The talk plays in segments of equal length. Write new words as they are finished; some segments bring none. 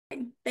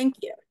Thank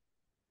you.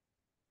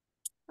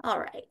 All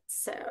right,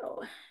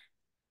 so,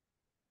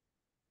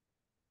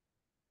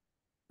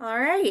 all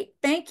right.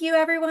 Thank you,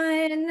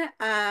 everyone.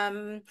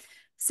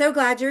 So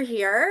glad you're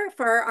here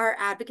for our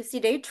Advocacy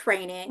Day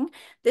training.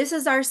 This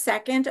is our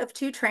second of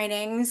two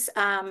trainings.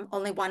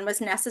 Only one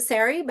was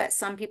necessary, but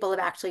some people have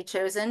actually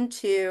chosen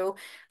to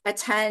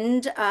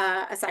attend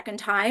a second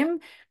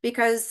time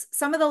because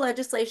some of the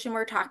legislation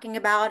we're talking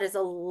about is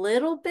a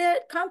little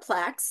bit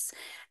complex.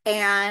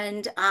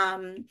 And,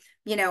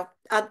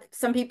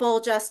 some people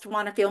just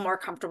want to feel more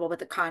comfortable with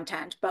the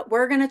content, but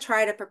we're going to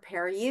try to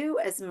prepare you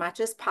as much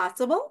as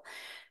possible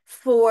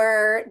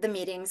for the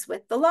meetings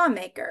with the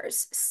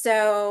lawmakers.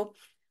 So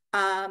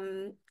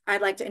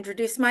I'd like to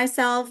introduce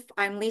myself.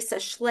 I'm Lisa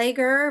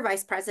Schlager,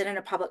 Vice President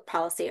of Public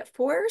Policy at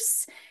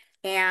Force.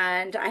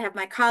 And I have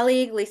my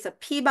colleague, Lisa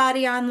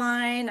Peabody,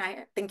 online.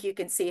 I think you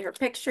can see her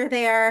picture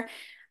there.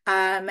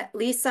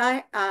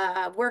 Lisa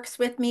works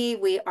with me.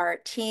 We are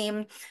a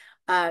team.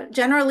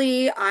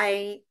 Generally,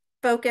 I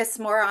focus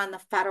more on the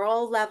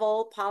federal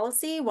level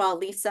policy, while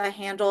Lisa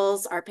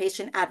handles our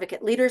Patient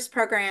Advocate Leaders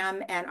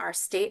Program and our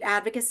state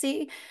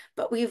advocacy.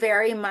 But we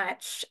very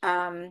much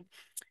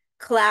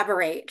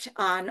collaborate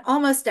on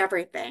almost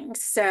everything.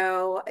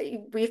 So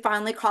we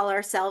finally call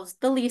ourselves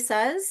the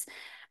Lisas.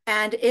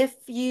 And if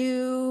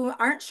you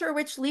aren't sure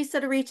which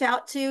Lisa to reach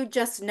out to,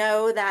 just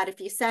know that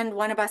if you send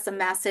one of us a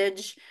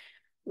message,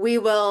 we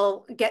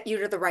will get you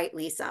to the right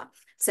Lisa.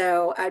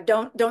 So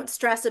don't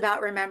stress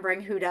about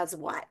remembering who does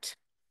what.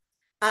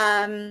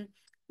 Um,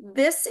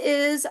 this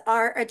is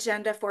our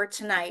agenda for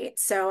tonight.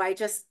 So I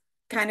just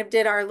kind of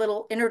did our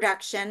little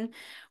introduction.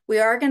 We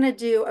are going to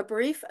do a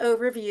brief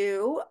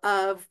overview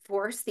of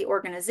Force, the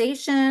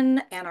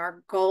organization, and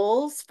our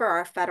goals for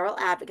our Federal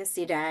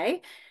Advocacy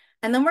Day.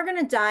 And then we're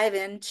going to dive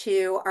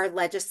into our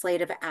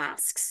legislative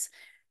asks.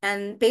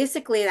 And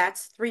basically,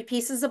 that's three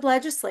pieces of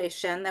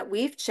legislation that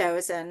we've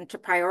chosen to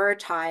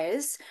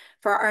prioritize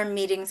for our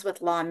meetings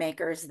with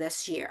lawmakers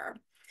this year.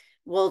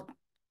 We'll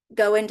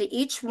go into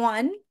each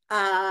one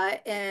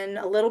in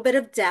a little bit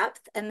of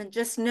depth, and then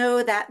just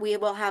know that we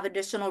will have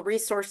additional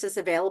resources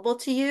available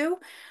to you.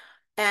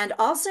 And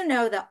also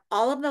know that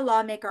all of the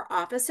lawmaker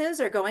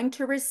offices are going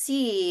to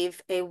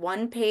receive a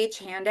one-page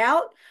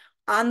handout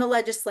on the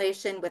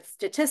legislation with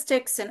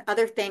statistics and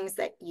other things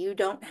that you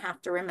don't have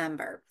to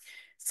remember.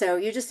 So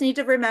you just need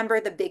to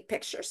remember the big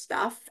picture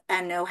stuff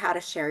and know how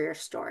to share your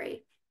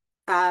story.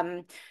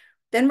 Then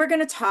we're going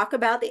to talk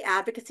about the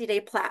Advocacy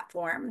Day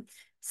platform.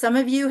 Some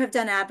of you have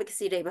done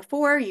Advocacy Day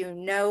before. You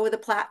know the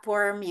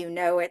platform. You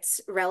know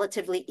it's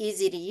relatively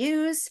easy to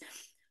use.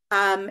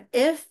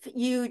 If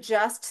you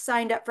just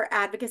signed up for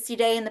Advocacy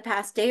Day in the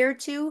past day or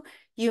two,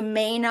 you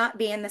may not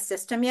be in the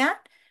system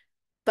yet,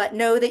 but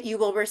know that you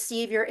will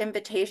receive your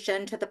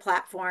invitation to the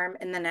platform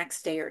in the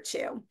next day or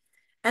two.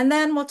 And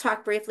then we'll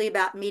talk briefly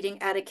about meeting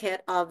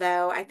etiquette,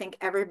 although I think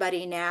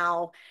everybody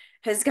now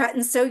has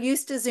gotten so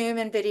used to Zoom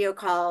and video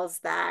calls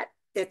that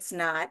it's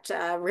not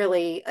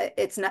really,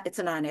 it's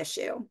a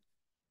non-issue.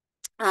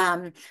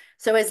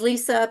 So as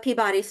Lisa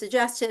Peabody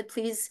suggested,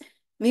 please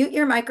mute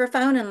your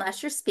microphone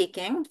unless you're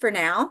speaking for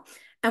now.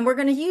 And we're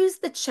going to use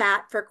the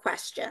chat for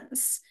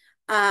questions.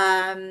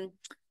 I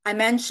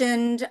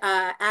mentioned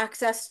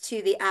access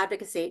to the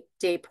Advocacy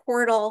Day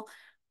portal.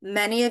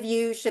 Many of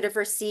you should have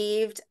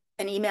received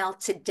an email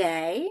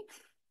today.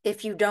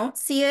 If you don't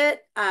see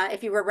it,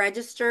 if you were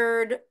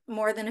registered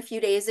more than a few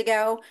days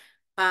ago,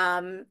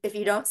 if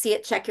you don't see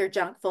it, check your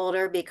junk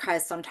folder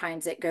because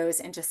sometimes it goes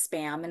into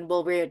spam, and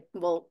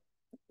we'll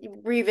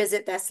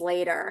revisit this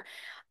later.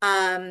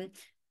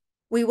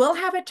 We will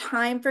have a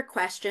time for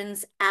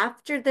questions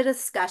after the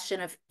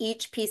discussion of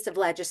each piece of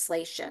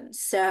legislation.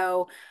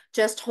 So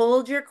just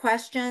hold your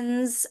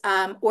questions,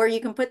 or you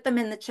can put them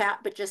in the chat,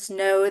 but just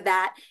know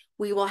that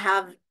we will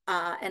have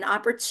an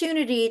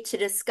opportunity to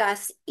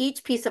discuss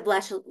each piece of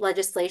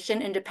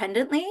legislation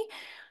independently.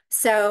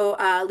 So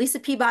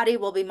Lisa Peabody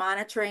will be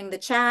monitoring the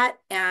chat,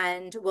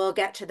 and we'll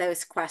get to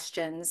those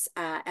questions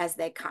as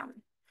they come.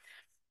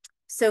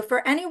 So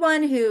for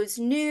anyone who's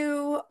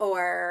new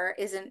or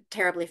isn't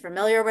terribly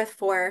familiar with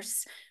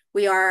Force,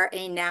 we are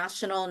a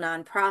national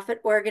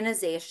nonprofit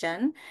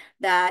organization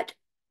that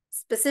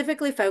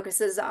specifically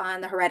focuses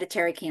on the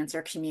hereditary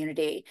cancer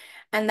community.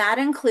 And that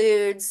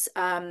includes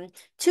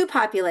two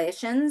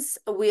populations.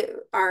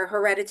 Our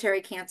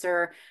hereditary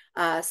cancer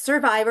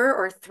survivor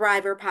or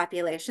thriver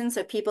population,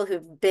 so people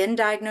who've been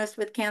diagnosed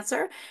with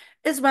cancer,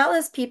 as well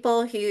as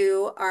people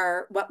who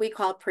are what we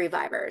call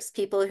previvors,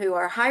 people who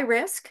are high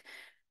risk,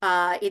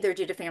 either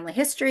due to family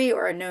history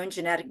or a known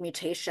genetic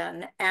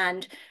mutation.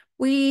 And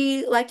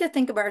we like to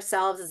think of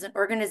ourselves as an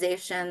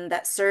organization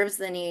that serves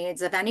the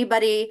needs of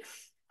anybody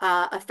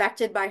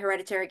affected by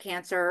hereditary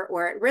cancer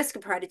or at risk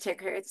of hereditary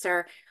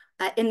cancer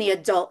in the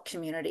adult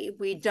community.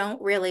 We don't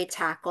really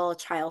tackle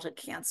childhood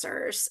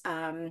cancers,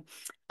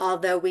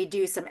 although we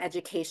do some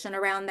education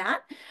around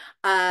that.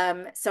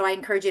 So I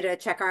encourage you to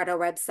check out our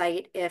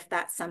website if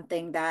that's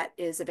something that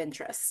is of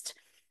interest.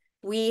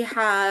 We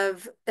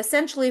have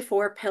essentially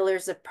four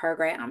pillars of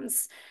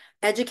programs.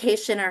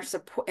 Education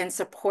and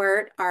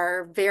support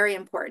are very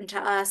important to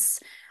us.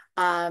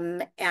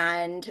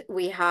 And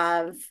we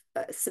have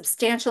a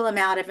substantial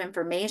amount of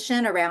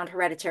information around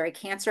hereditary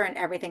cancer and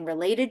everything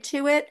related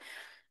to it,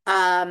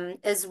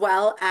 as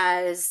well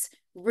as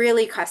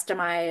really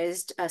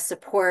customized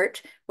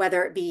support,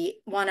 whether it be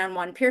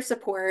one-on-one peer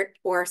support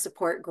or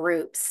support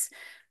groups.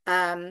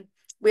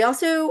 We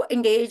also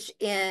engage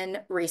in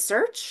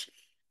research.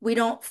 We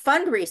don't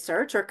fund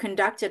research or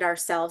conduct it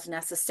ourselves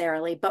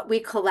necessarily, but we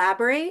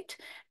collaborate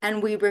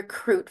and we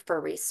recruit for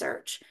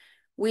research.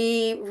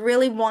 We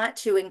really want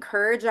to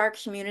encourage our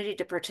community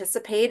to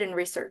participate in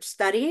research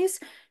studies,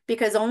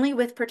 because only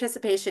with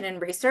participation in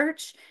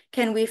research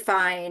can we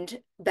find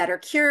better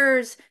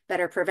cures,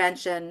 better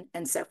prevention,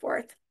 and so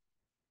forth.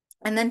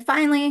 And then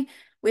finally,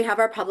 we have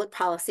our public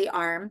policy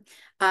arm.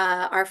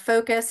 Our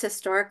focus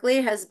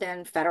historically has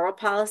been federal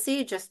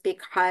policy, just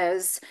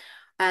because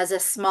as a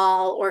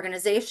small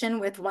organization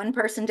with one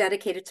person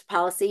dedicated to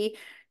policy,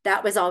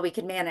 that was all we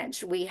could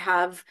manage. We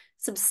have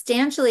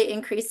substantially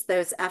increased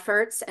those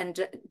efforts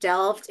and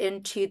delved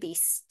into the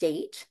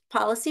state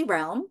policy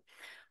realm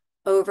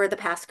over the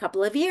past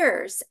couple of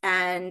years.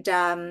 And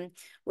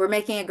we're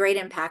making a great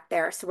impact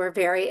there. So we're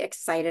very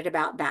excited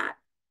about that.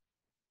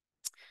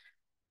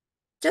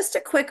 Just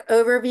a quick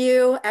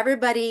overview.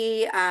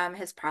 Everybody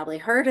has probably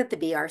heard of the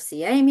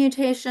BRCA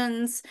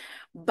mutations,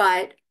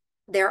 but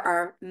there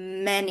are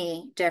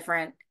many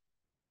different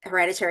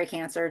hereditary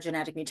cancer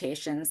genetic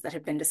mutations that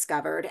have been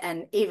discovered,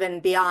 and even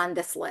beyond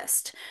this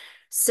list.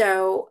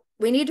 So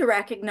we need to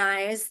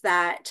recognize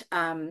that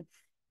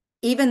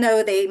even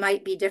though they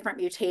might be different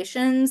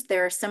mutations,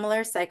 there are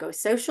similar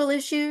psychosocial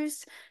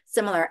issues,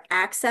 similar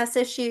access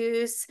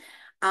issues,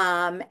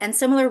 and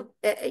similar,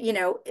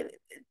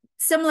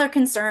 similar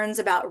concerns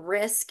about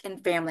risk in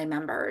family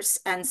members.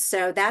 And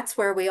so that's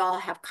where we all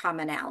have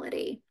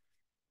commonality.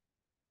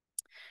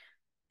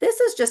 This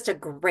is just a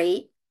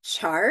great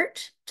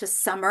chart to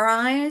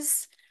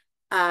summarize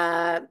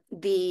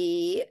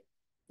the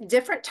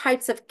different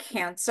types of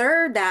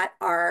cancer that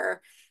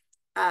are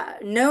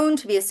known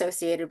to be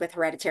associated with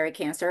hereditary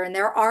cancer. And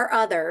there are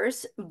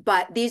others,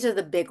 but these are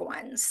the big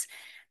ones.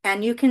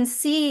 And you can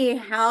see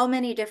how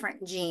many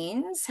different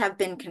genes have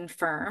been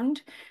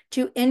confirmed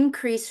to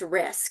increase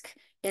risk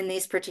in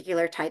these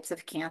particular types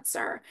of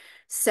cancer.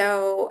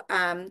 So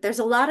there's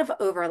a lot of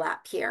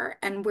overlap here,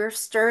 and we're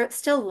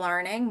still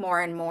learning more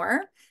and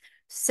more.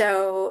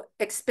 So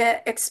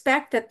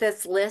expect that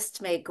this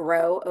list may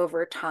grow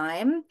over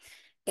time.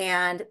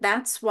 And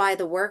that's why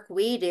the work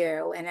we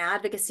do in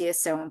advocacy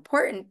is so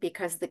important,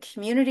 because the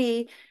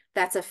community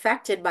that's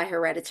affected by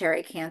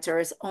hereditary cancer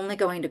is only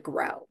going to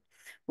grow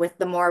with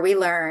the more we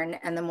learn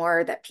and the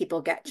more that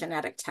people get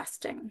genetic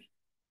testing.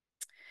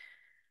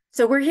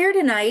 So we're here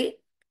tonight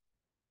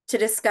to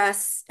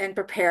discuss and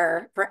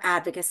prepare for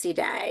Advocacy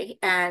Day.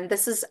 And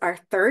this is our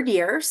third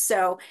year.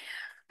 So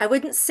I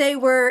wouldn't say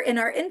we're in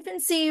our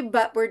infancy,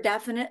 but we're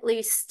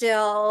definitely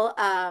still,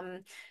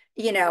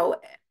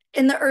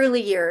 in the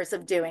early years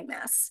of doing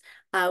this.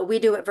 We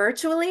do it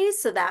virtually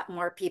so that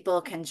more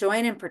people can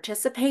join and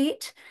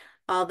participate,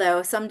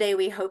 although someday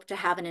we hope to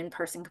have an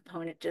in-person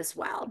component as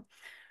well.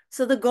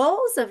 So the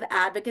goals of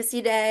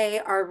Advocacy Day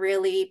are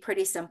really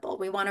pretty simple.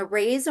 We want to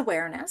raise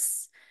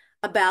awareness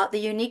about the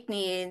unique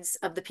needs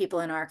of the people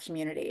in our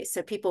community.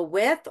 So people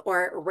with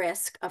or at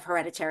risk of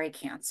hereditary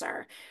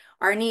cancer.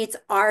 Our needs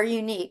are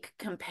unique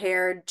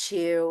compared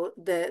to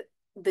the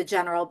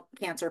general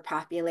cancer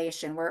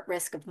population. We're at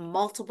risk of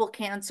multiple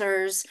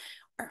cancers.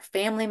 Our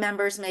family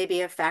members may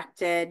be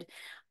affected.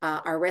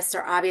 Our risks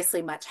are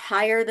obviously much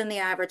higher than the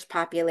average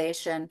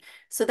population.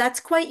 So that's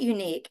quite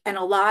unique. And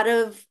a lot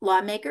of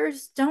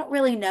lawmakers don't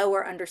really know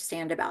or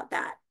understand about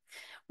that.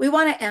 We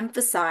want to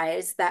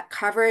emphasize that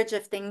coverage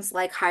of things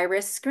like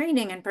high-risk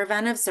screening and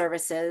preventive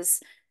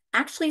services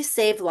actually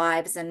save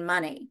lives and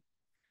money,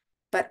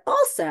 but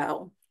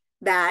also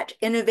that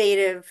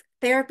innovative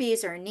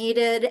therapies are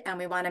needed, and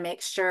we want to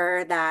make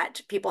sure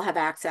that people have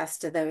access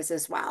to those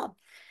as well.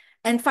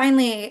 And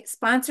finally,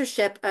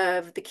 sponsorship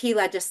of the key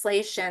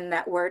legislation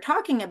that we're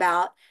talking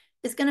about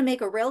is going to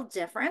make a real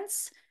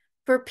difference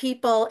for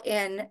people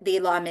in the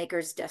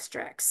lawmakers'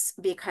 districts,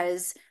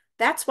 because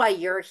that's why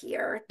you're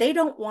here. They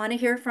don't want to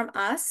hear from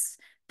us.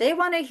 They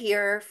want to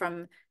hear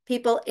from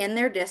people in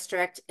their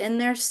district, in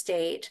their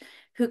state,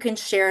 who can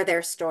share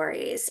their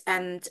stories.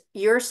 And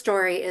your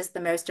story is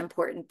the most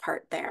important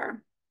part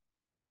there.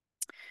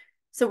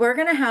 So we're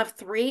going to have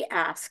 3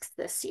 asks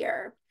this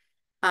year.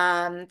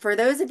 For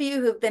those of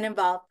you who've been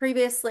involved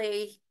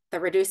previously, the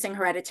Reducing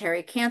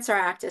Hereditary Cancer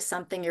Act is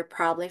something you're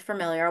probably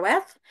familiar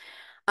with.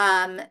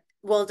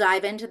 We'll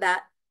dive into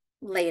that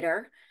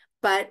later.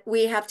 But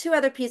we have 2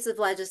 other pieces of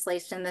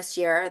legislation this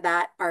year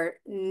that are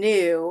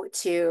new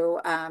to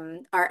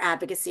our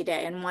Advocacy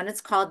Day. And one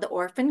is called the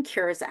Orphan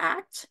Cures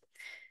Act.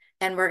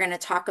 And we're going to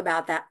talk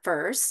about that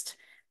first.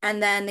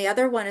 And then the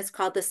other one is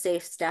called the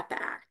Safe Step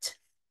Act.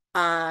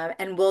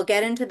 And we'll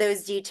get into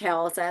those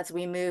details as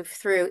we move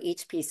through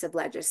each piece of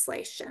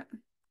legislation.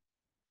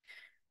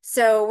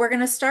 So we're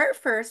going to start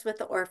first with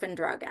the Orphan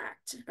Drug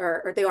Act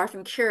or the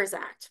Orphan Cures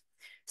Act.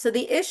 So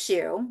the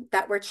issue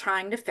that we're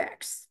trying to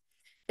fix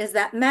is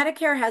that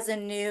Medicare has a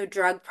new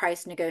drug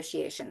price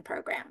negotiation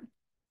program.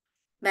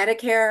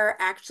 Medicare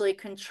actually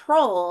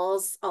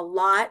controls a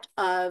lot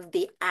of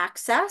the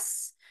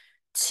access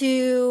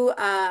to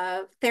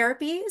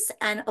therapies,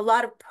 and a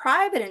lot of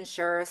private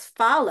insurers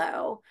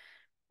follow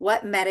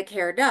what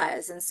Medicare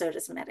does, and so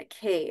does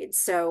Medicaid.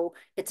 So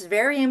it's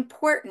very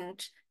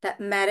important that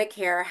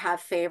Medicare have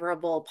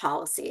favorable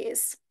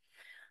policies.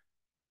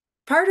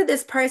 Part of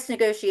this price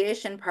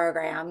negotiation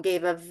program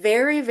gave a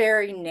very,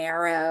 very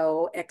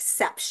narrow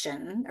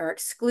exception or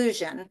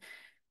exclusion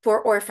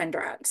for orphan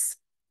drugs.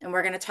 And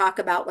we're going to talk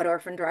about what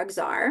orphan drugs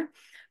are.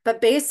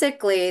 But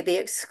basically, the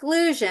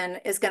exclusion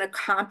is going to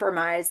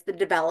compromise the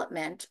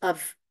development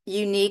of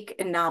unique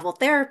and novel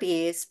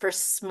therapies for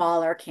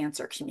smaller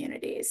cancer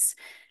communities.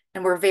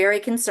 And we're very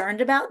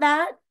concerned about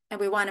that. And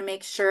we want to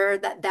make sure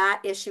that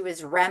that issue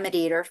is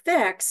remedied or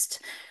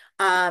fixed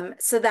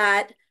so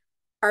that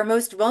our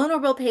most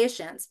vulnerable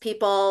patients,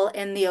 people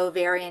in the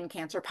ovarian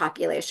cancer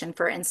population,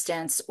 for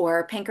instance,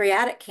 or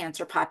pancreatic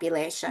cancer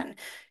population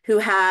who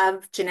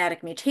have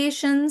genetic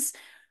mutations,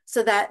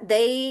 so that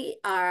they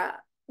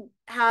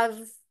have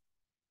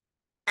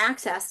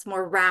access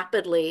more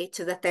rapidly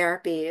to the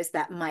therapies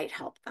that might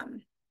help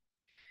them.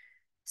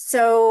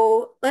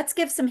 So let's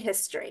give some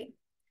history.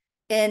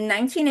 In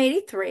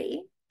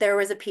 1983, there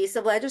was a piece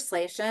of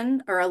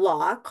legislation or a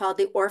law called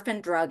the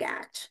Orphan Drug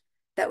Act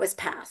that was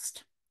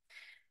passed.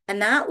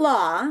 And that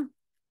law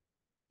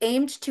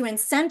aimed to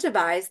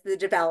incentivize the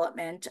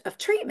development of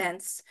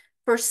treatments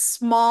for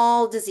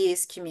small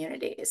disease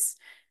communities.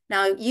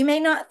 Now, you may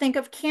not think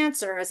of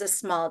cancer as a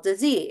small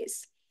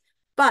disease,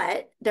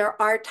 but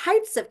there are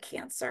types of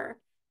cancer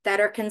that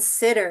are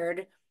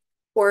considered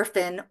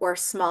orphan or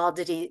small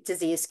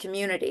disease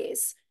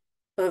communities.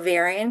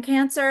 Ovarian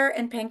cancer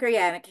and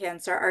pancreatic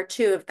cancer are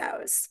two of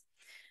those.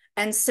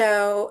 And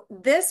so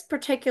this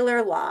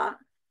particular law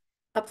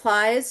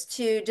applies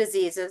to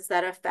diseases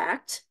that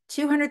affect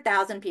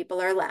 200,000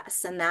 people or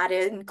less, and that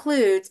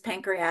includes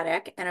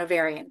pancreatic and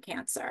ovarian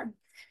cancer.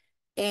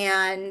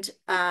 And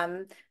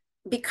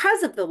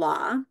because of the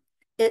law,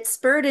 it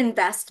spurred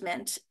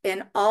investment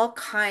in all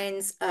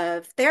kinds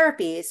of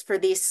therapies for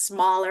these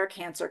smaller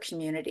cancer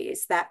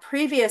communities that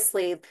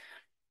previously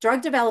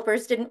drug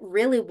developers didn't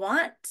really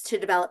want to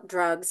develop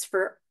drugs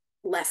for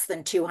less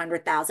than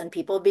 200,000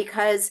 people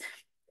because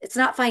it's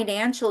not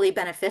financially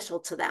beneficial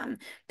to them.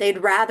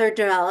 They'd rather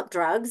develop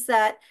drugs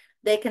that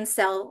they can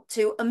sell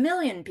to 1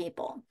 million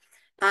people.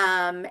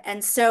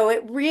 And so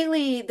it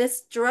really,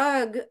 this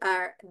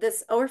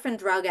Orphan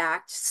Drug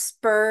Act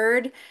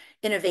spurred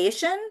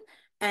innovation.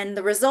 And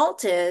the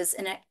result is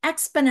an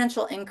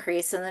exponential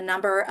increase in the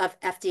number of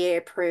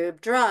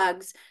FDA-approved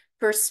drugs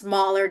for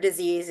smaller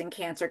disease and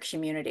cancer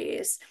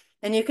communities.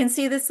 And you can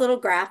see this little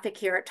graphic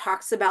here. It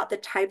talks about the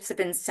types of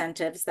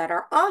incentives that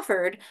are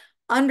offered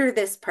under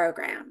this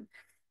program.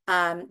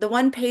 The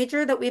one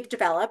pager that we've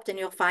developed, and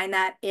you'll find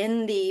that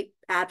in the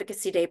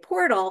Advocacy Day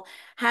portal,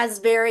 has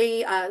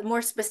very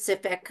more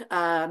specific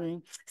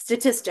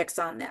statistics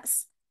on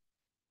this.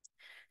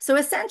 So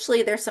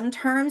essentially, there's some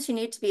terms you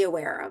need to be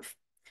aware of.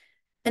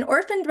 An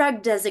orphan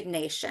drug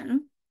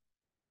designation,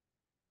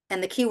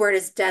 and the key word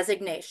is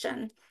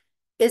designation,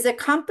 is a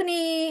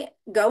company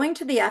going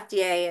to the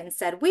FDA and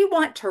said, we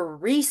want to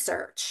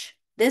research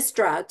this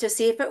drug to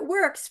see if it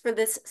works for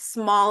this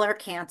smaller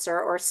cancer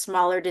or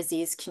smaller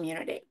disease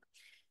community.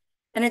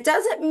 And it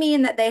doesn't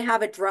mean that they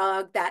have a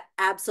drug that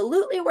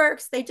absolutely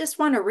works. They just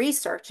want to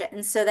research it.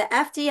 And so the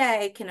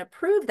FDA can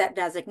approve that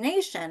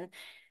designation,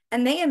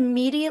 and they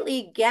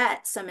immediately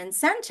get some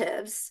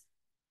incentives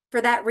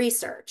for that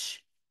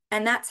research.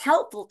 And that's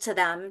helpful to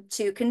them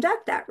to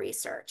conduct that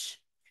research.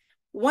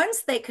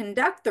 Once they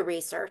conduct the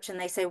research and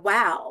they say,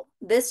 wow,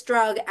 this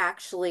drug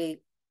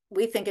actually,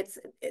 we think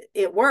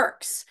it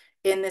works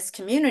in this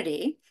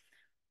community,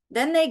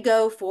 then they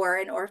go for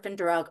an orphan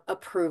drug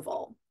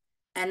approval.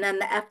 And then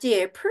the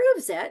FDA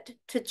approves it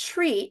to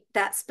treat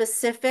that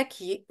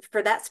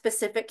for that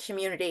specific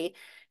community.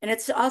 And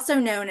it's also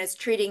known as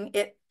treating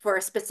it for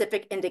a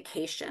specific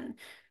indication.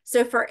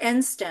 So for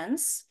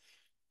instance,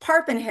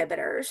 PARP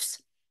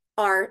inhibitors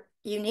are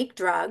unique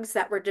drugs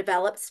that were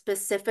developed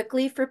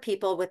specifically for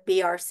people with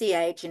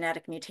BRCA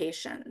genetic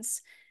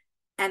mutations.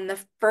 And the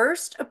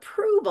first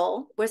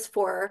approval was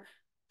for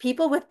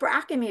people with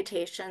BRCA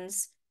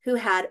mutations who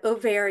had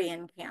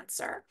ovarian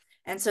cancer.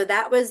 And so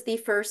that was the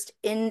first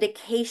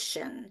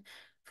indication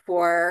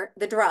for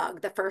the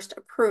drug, the first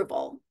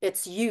approval.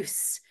 Its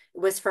use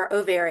was for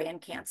ovarian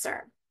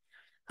cancer.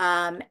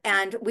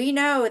 And we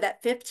know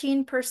that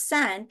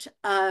 15%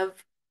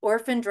 of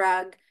orphan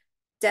drug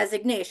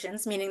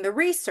designations, meaning the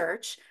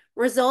research,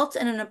 result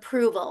in an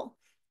approval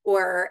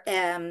or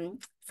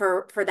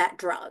for that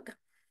drug.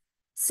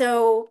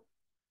 So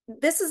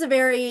this is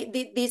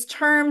these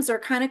terms are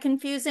kind of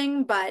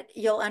confusing, but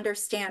you'll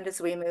understand as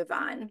we move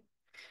on.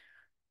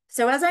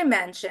 So as I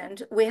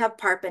mentioned, we have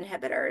PARP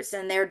inhibitors,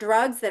 and they're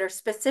drugs that are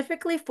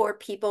specifically for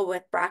people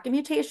with BRCA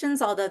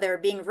mutations, although they're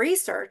being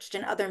researched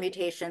in other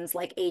mutations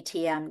like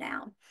ATM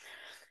now.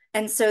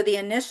 And so the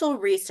initial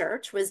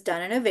research was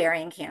done in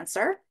ovarian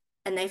cancer,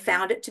 and they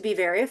found it to be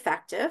very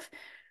effective.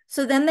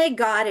 So then they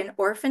got an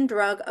orphan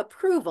drug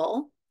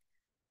approval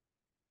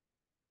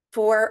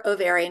for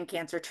ovarian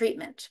cancer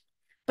treatment.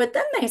 But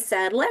then they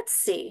said, let's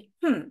see,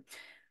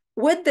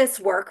 would this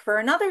work for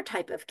another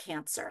type of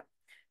cancer?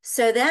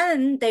 So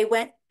then they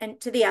went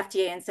to the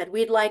FDA and said,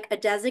 we'd like a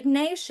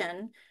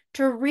designation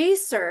to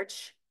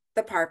research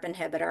the PARP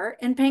inhibitor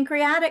in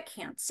pancreatic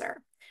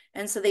cancer.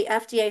 And so the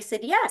FDA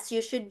said, yes,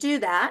 you should do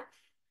that.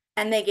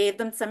 And they gave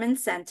them some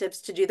incentives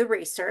to do the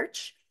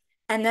research.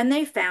 And then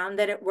they found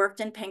that it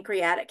worked in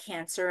pancreatic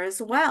cancer as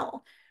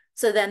well.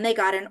 So then they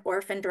got an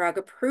orphan drug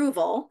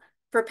approval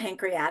for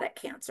pancreatic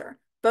cancer.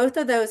 Both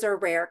of those are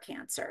rare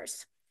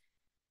cancers.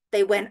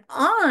 They went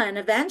on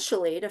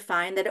eventually to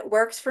find that it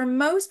works for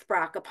most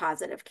BRCA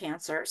positive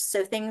cancers.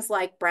 So things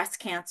like breast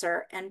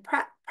cancer and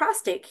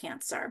prostate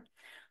cancer.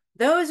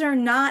 Those are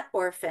not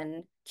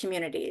orphan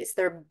communities.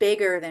 They're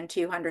bigger than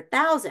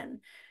 200,000.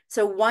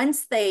 So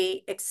once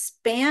they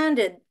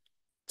expanded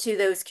to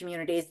those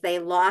communities, they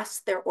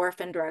lost their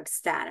orphan drug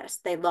status.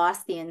 They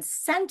lost the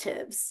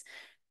incentives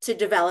to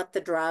develop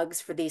the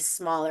drugs for these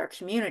smaller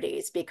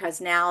communities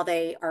because now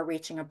they are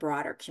reaching a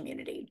broader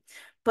community.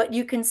 But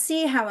you can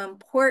see how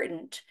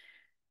important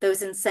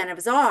those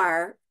incentives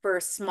are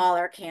for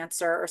smaller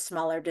cancer or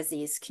smaller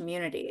disease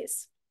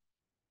communities.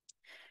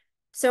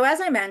 So as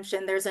I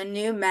mentioned, there's a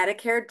new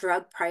Medicare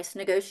drug price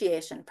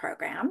negotiation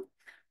program.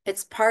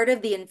 It's part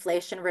of the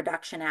Inflation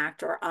Reduction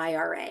Act, or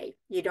IRA.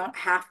 You don't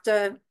have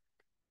to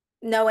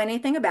know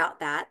anything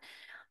about that.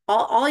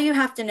 All you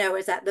have to know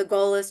is that the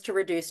goal is to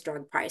reduce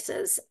drug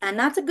prices, and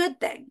that's a good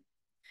thing.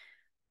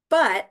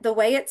 But the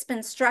way it's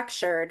been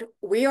structured,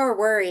 we are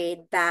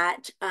worried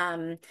that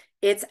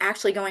it's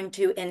actually going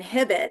to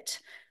inhibit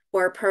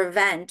or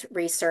prevent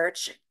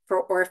research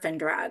for orphan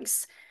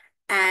drugs.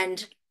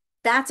 And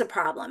that's a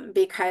problem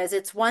because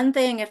it's one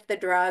thing if the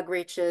drug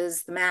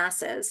reaches the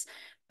masses,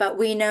 but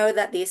we know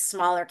that these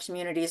smaller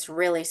communities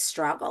really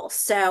struggle.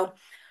 So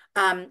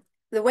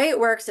the way it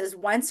works is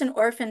once an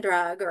orphan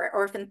drug or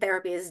orphan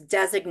therapy is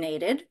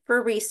designated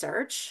for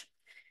research,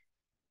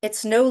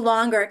 it's no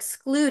longer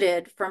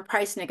excluded from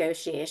price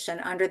negotiation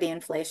under the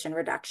Inflation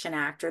Reduction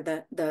Act or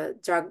the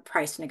drug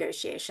price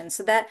negotiation.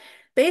 So that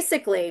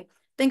basically,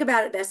 think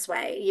about it this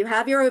way. You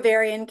have your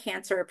ovarian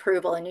cancer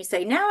approval and you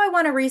say, now I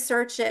want to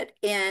research it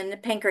in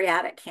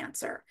pancreatic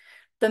cancer.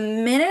 The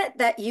minute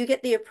that you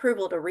get the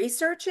approval to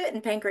research it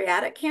in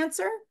pancreatic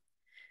cancer,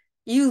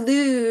 you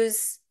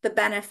lose the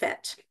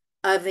benefit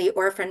of the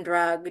orphan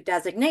drug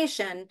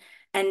designation.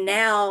 And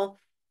now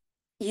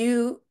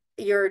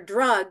your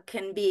drug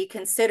can be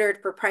considered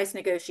for price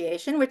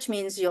negotiation, which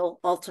means you'll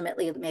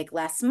ultimately make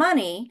less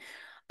money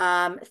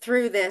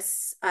through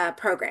this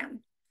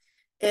program.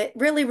 It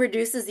really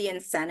reduces the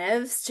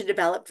incentives to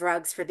develop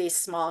drugs for these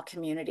small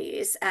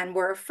communities. And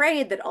we're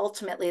afraid that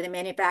ultimately the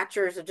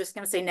manufacturers are just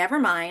going to say, never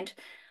mind,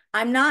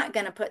 I'm not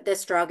going to put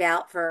this drug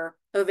out for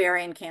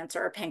ovarian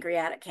cancer or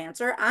pancreatic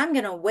cancer. I'm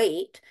going to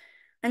wait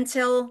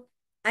until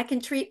I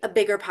can treat a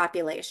bigger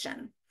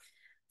population.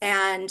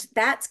 And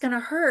that's going to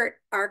hurt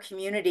our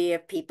community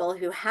of people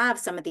who have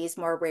some of these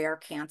more rare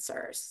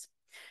cancers.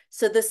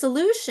 So the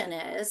solution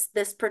is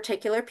this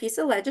particular piece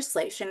of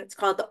legislation. It's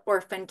called the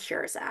Orphan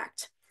Cures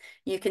Act.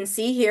 You can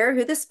see here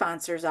who the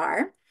sponsors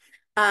are.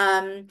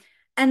 And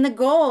the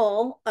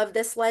goal of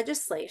this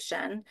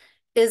legislation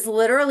is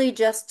literally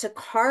just to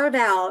carve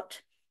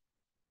out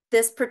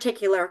this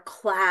particular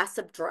class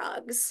of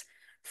drugs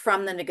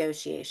from the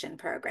negotiation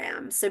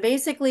program. So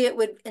basically, it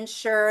would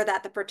ensure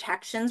that the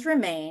protections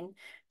remain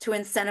to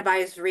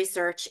incentivize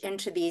research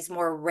into these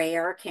more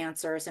rare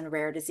cancers and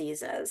rare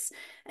diseases.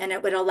 And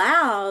it would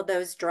allow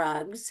those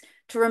drugs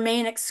to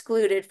remain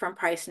excluded from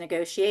price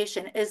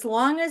negotiation as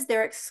long as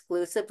they're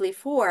exclusively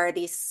for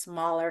these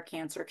smaller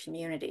cancer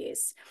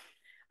communities.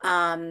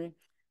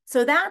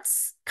 So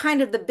that's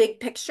kind of the big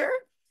picture.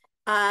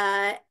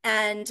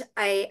 And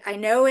I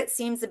know it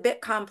seems a bit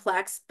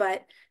complex,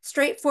 but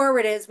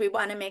straightforward is we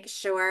want to make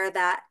sure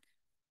that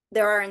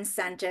there are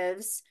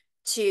incentives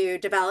to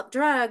develop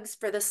drugs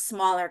for the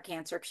smaller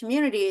cancer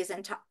communities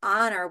and to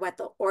honor what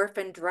the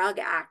Orphan Drug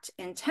Act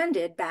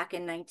intended back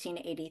in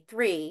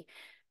 1983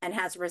 and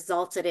has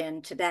resulted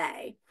in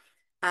today.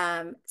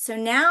 So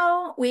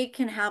now we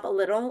can have a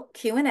little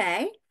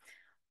Q&A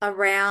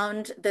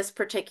around this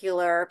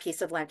particular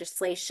piece of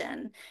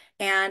legislation.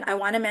 And I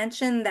want to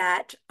mention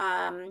that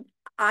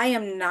I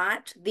am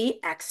not the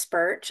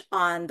expert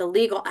on the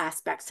legal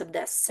aspects of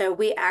this. So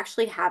we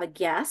actually have a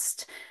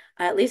guest,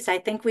 at least I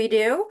think we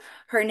do.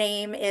 Her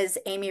name is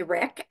Amy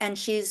Rick, and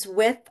she's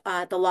with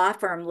the law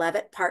firm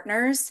Levitt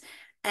Partners,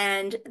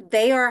 and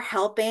they are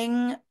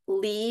helping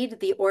lead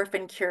the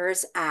Orphan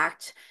Cures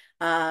Act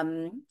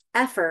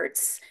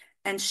efforts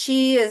and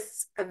she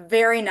is a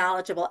very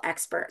knowledgeable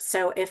expert.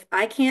 So if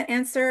I can't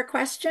answer a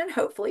question,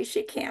 hopefully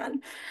she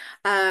can.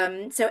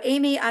 So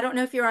Amy, I don't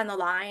know if you're on the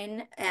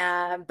line,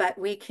 but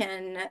we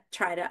can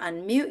try to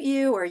unmute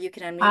you, or you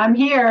can unmute I'm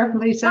your. here,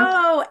 Lisa.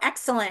 Oh,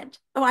 excellent.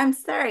 Oh, I'm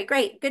sorry.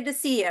 Great. Good to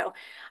see you.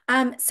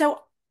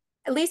 So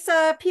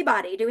Lisa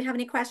Peabody, do we have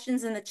any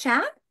questions in the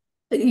chat?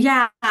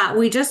 Yeah,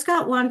 we just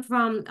got one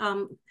from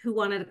who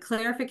wanted a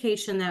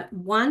clarification that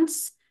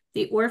once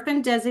the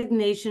orphan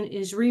designation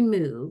is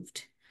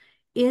removed,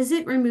 is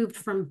it removed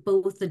from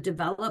both the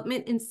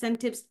development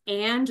incentives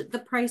and the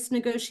price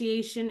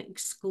negotiation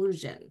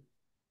exclusion?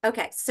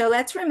 Okay, so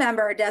let's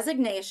remember a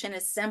designation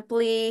is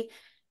simply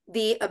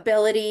the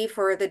ability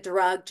for the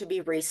drug to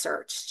be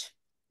researched,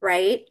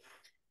 right?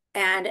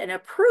 And an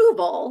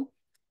approval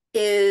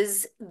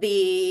is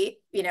the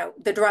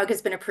drug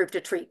has been approved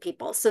to treat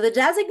people. So the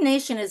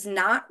designation is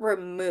not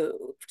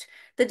removed.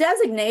 The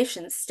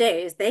designation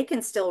stays. They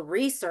can still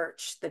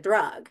research the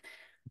drug.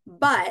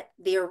 But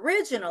the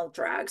original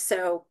drug,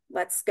 so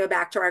let's go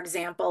back to our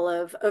example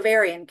of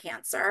ovarian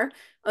cancer.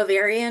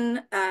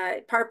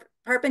 PARP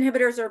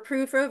inhibitors are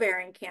approved for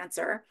ovarian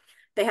cancer.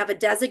 They have a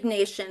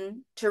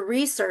designation to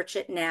research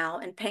it now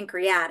in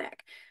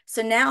pancreatic.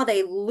 So now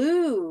they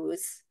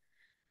lose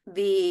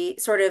the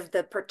sort of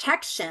the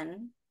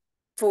protection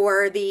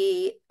for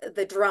the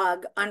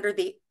drug under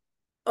the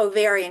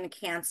ovarian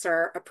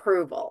cancer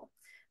approval.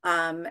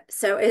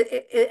 So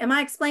am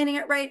I explaining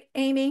it right,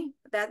 Amy?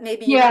 That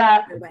maybe you have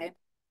Yeah, another way.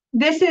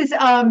 this is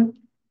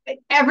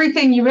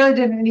everything. You really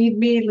didn't need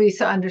me.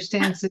 Lisa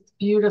understands this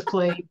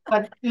beautifully.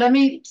 But let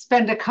me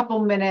spend a couple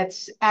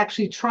minutes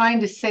actually trying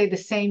to say the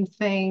same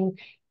thing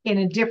in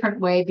a different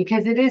way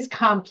because it is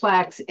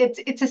complex.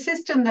 It's a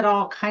system that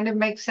all kind of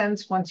makes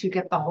sense once you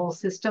get the whole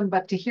system,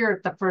 but to hear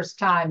it the first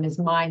time is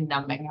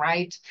mind-numbing,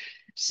 right?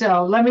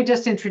 So let me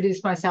just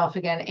introduce myself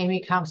again.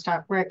 Amy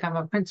Comstock-Rick. I'm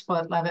a principal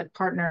at Levitt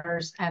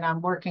Partners, and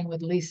I'm working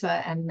with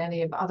Lisa and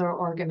many of other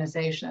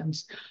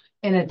organizations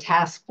in a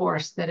task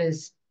force that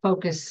is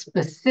focused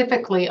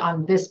specifically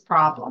on this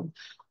problem.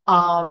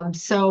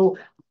 So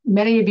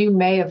many of you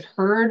may have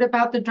heard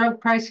about the drug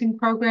pricing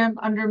program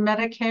under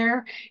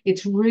Medicare.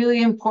 It's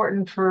really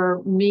important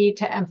for me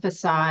to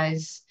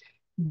emphasize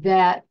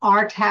that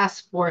our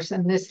task force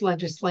and this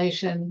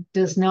legislation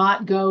does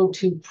not go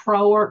to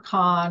pro or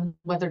con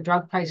whether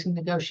drug pricing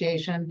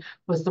negotiation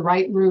was the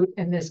right route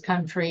in this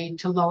country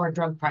to lower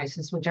drug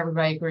prices, which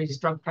everybody agrees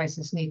drug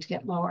prices need to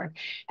get lowered.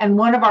 And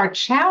one of our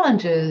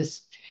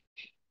challenges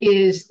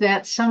is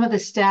that some of the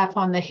staff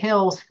on the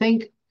Hill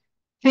think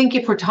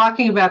if we're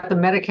talking about the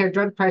Medicare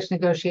drug price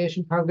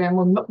negotiation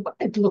program,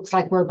 it looks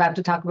like we're about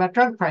to talk about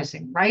drug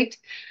pricing, right?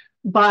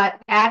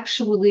 But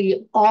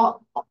actually,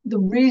 all the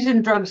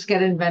reason drugs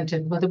get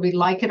invented, whether we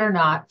like it or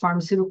not,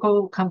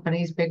 pharmaceutical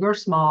companies, big or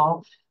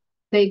small,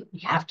 they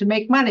have to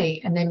make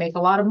money, and they make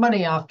a lot of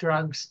money off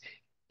drugs.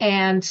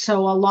 And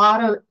so a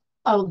lot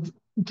of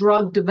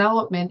drug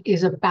development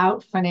is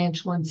about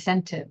financial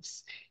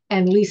incentives.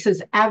 And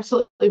Lisa's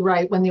absolutely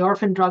right. When the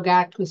Orphan Drug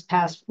Act was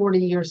passed 40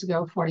 years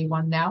ago,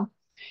 41 now,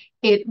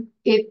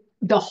 the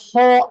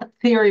whole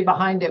theory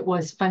behind it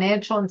was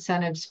financial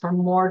incentives for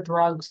more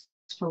drugs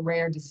for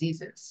rare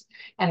diseases.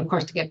 And of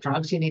course, to get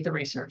drugs, you need the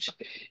research.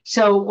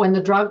 So when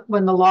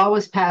the law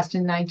was passed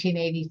in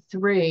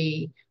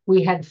 1983,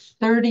 we had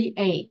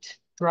 38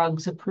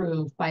 drugs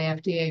approved by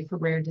FDA for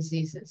rare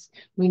diseases.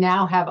 We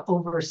now have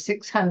over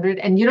 600,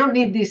 and you don't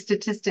need these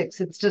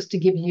statistics, it's just to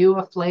give you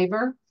a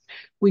flavor.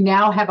 We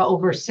now have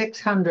over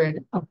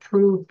 600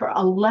 approved for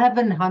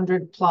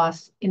 1,100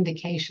 plus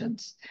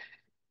indications.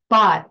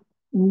 But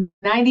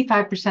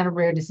 95% of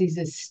rare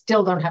diseases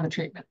still don't have a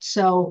treatment.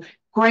 So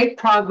great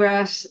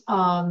progress.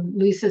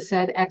 Lisa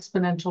said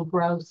exponential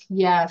growth,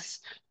 yes,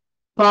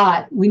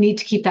 but we need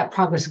to keep that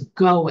progress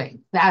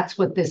going. That's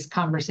what this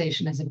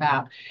conversation is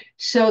about.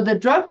 So the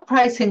drug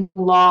pricing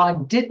law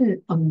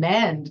didn't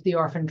amend the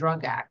Orphan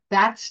Drug Act.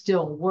 That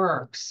still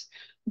works,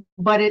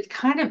 but it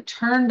kind of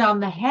turned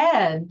on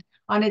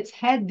its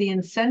head the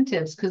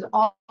incentives, because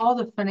all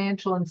the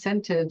financial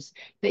incentives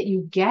that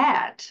you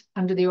get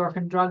under the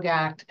Orphan Drug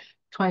Act,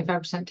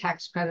 25%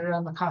 tax credit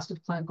on the cost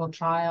of clinical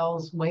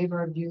trials,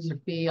 waiver of user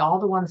fee, all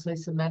the ones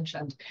Lisa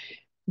mentioned,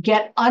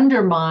 get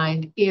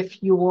undermined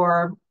if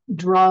your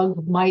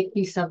drug might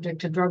be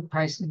subject to drug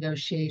price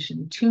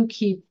negotiation. Two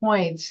key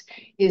points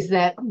is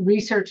that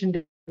research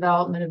and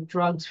development of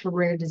drugs for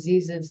rare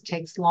diseases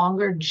takes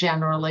longer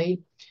generally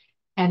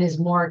and is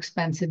more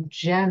expensive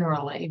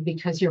generally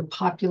because your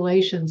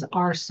populations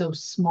are so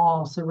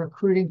small. So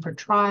recruiting for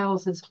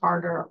trials is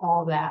harder,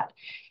 all that.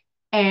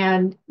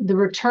 And the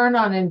return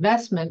on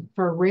investment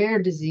for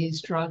rare disease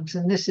drugs,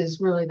 and this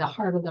is really the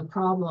heart of the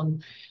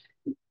problem,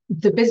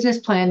 the business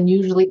plan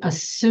usually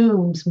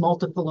assumes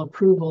multiple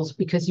approvals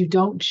because you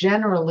don't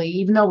generally,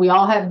 even though we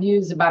all have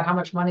views about how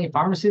much money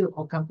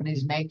pharmaceutical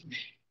companies make,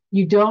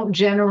 you don't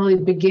generally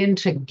begin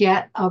to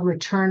get a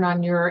return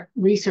on your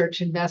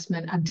research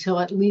investment until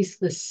at least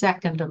the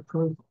second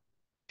approval.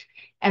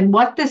 And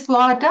what this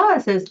law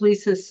does, as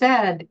Lisa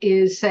said,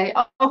 is say,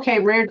 okay,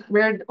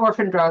 rare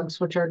orphan drugs,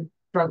 which are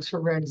drugs for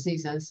rare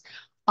diseases,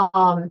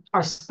 are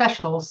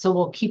special. So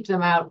we'll keep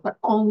them out, but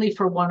only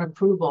for one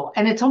approval.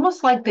 And it's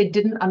almost like they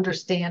didn't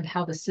understand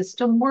how the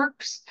system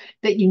works,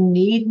 that you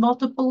need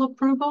multiple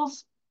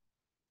approvals.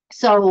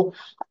 So,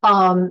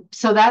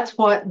 so that's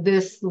what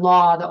this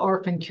law, the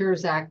Orphan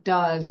Cures Act,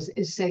 does,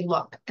 is say,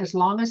 look, as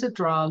long as a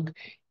drug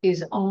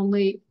is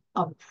only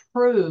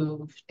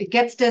approved, it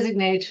gets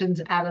designations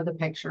out of the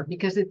picture,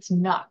 because it's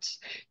nuts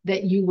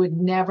that you would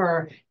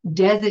never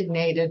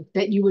designate it,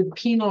 that you would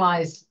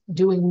penalize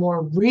doing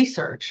more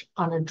research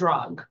on a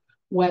drug,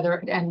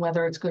 whether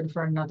it's good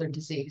for another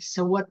disease.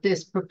 So what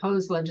this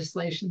proposed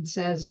legislation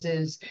says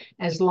is,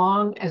 as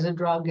long as a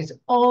drug is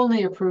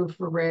only approved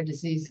for rare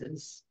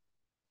diseases,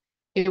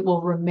 it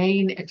will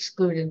remain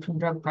excluded from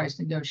drug price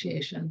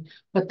negotiation.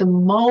 But the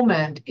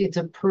moment it's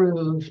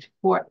approved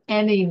for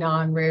any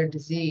non-rare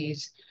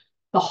disease,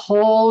 the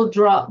whole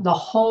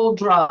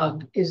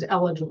drug is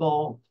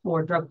eligible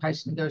for drug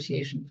price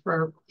negotiation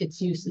for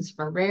its uses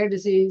for rare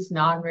disease,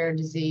 non-rare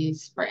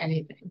disease, for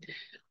anything.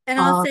 And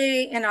I'll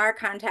say in our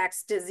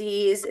context,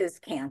 disease is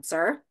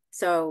cancer.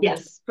 So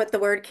yes, put the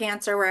word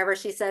cancer wherever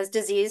she says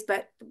disease,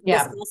 but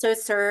yeah, this also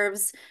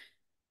serves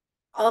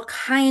all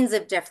kinds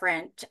of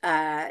different,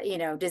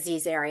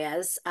 disease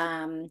areas.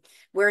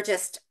 We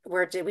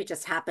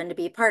just happen to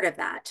be part of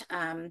that.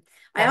 I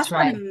that's also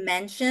want right. to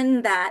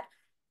mention that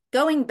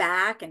going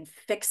back and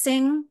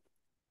fixing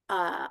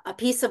a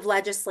piece of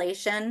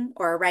legislation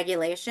or a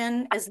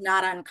regulation is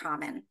not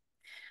uncommon.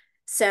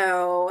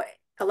 So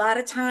a lot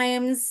of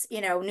times,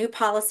 new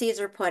policies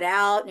are put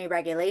out, new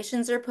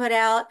regulations are put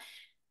out,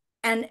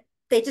 and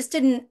they just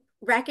didn't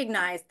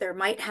recognize there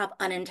might have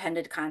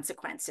unintended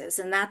consequences.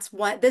 And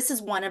this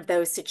is one of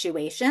those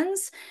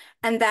situations.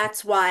 And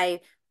that's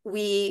why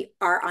we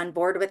are on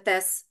board with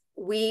this.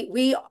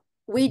 We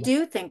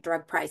do think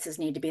drug prices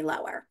need to be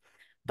lower,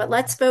 but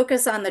let's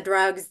focus on the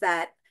drugs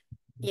that,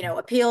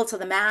 appeal to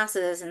the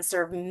masses and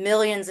serve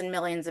millions and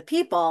millions of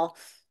people,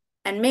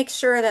 and make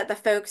sure that the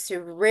folks who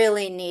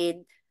really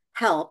need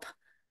help,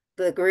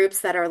 the groups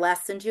that are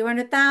less than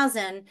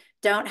 200,000,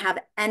 don't have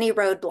any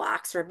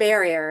roadblocks or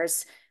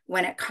barriers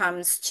when it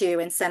comes to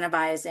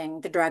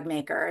incentivizing the drug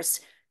makers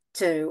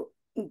to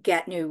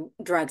get new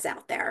drugs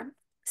out there.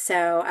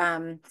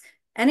 So,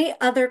 any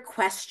other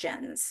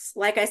questions?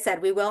 Like I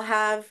said, we will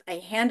have a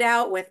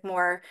handout with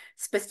more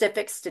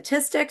specific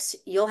statistics.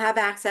 You'll have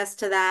access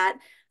to that.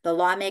 The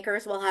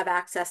lawmakers will have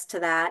access to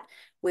that.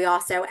 We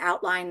also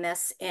outline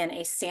this in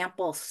a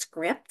sample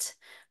script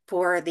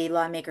for the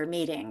lawmaker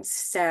meetings.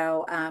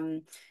 So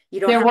you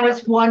don't There have.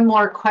 was one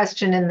more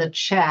question in the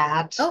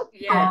chat. Oh,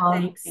 yeah,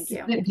 thanks. Thank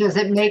you. Does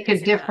it make a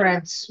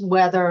difference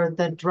whether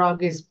the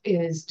drug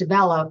is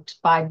developed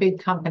by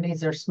big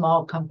companies or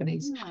small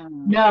companies?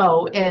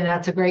 No, and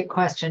that's a great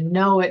question.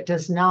 No, it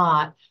does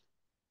not.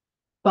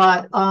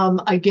 But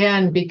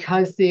again,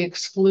 because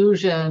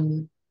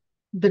the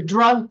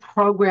drug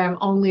program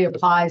only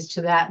applies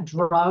to that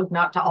drug,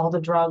 not to all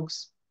the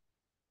drugs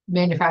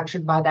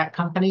manufactured by that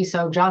company.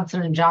 So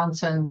Johnson and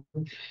Johnson,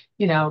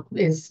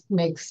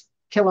 makes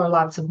killer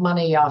lots of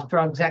money off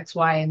drugs X,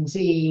 Y, and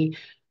Z,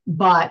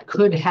 but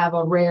could have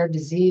a rare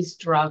disease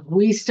drug.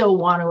 We still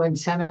want to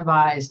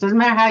incentivize. Doesn't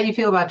matter how you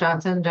feel about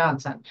Johnson and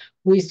Johnson.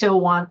 We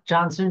still want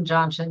Johnson and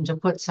Johnson to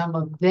put some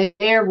of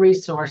their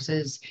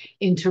resources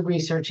into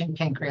researching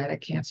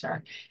pancreatic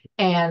cancer.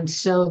 And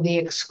so the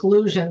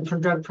exclusion from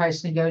drug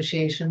price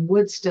negotiation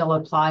would still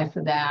apply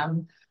for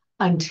them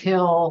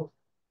until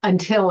and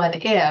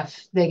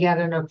if they get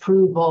an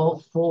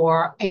approval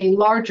for a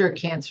larger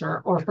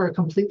cancer or for a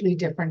completely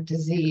different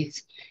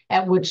disease,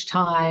 at which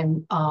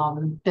time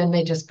then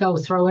they just get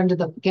into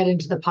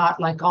the pot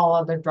like all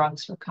other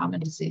drugs for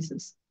common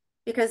diseases.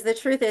 Because the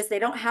truth is they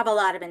don't have a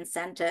lot of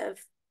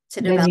incentive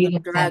to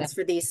develop drugs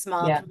for these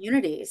small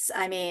communities.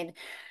 I mean,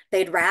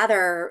 they'd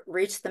rather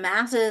reach the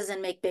masses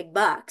and make big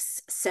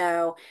bucks.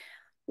 So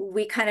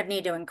we kind of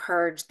need to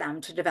encourage them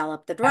to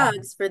develop the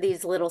drugs for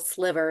these little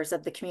slivers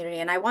of the community.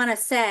 And I want to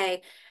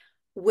say,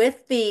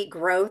 with the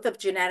growth of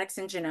genetics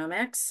and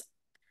genomics,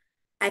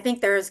 I think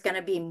there's going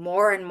to be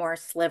more and more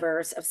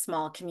slivers of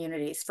small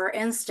communities. For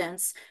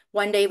instance,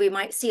 one day we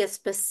might see a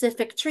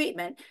specific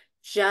treatment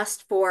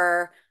just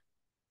for,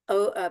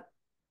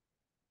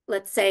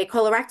 let's say,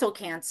 colorectal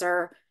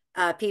cancer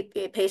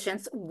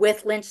patients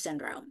with Lynch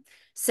syndrome.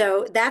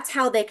 So that's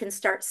how they can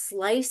start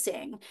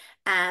slicing.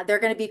 They're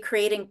going to be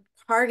creating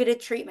targeted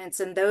treatments,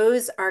 and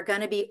those are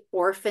going to be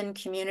orphan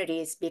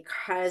communities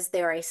because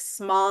they're a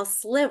small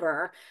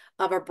sliver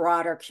of a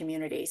broader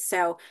community.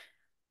 So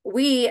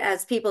we,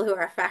 as people who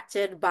are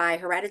affected by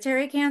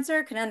hereditary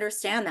cancer, can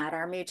understand that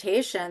our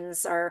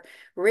mutations are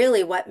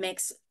really what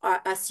makes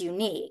us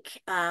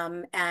unique,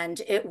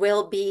 and it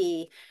will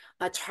be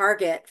a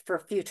target for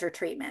future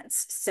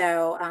treatments.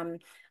 So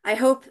I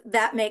hope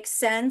that makes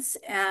sense.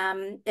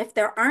 If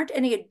there aren't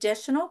any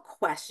additional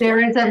questions.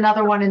 There is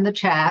another one in the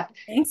chat.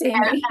 Thanks,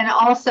 Amy. And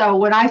also,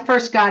 when I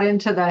first got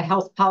into the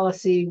health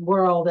policy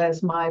world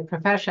as my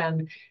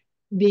profession,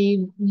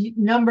 the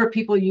number of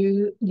people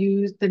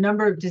use the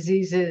number of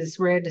diseases,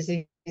 rare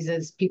diseases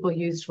diseases people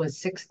used was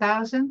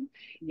 6,000.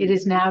 It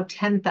is now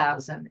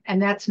 10,000.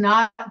 And that's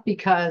not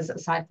because,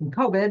 aside from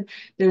COVID,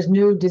 there's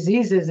new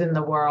diseases in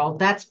the world.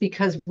 That's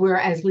because we're,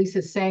 as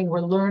Lisa's saying,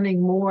 we're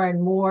learning more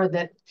and more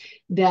that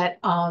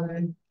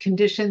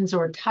conditions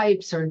or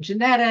types or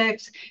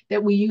genetics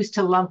that we used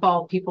to lump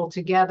all people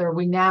together.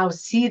 We now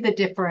see the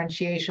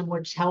differentiation,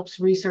 which helps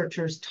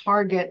researchers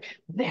target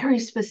very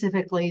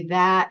specifically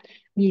that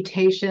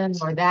mutation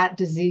or that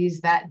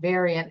disease, that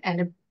variant, and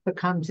it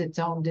becomes its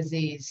own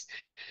disease.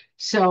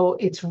 So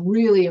it's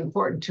really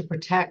important to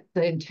protect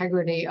the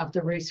integrity of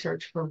the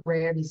research for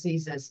rare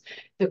diseases.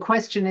 The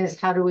question is,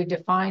 how do we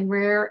define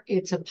rare?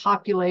 It's a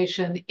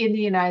population in the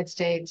United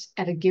States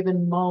at a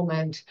given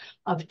moment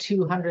of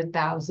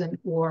 200,000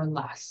 or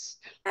less.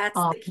 That's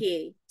the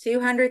key,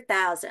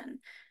 200,000.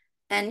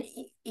 And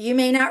you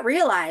may not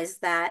realize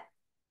that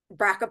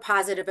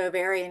BRCA-positive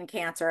ovarian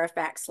cancer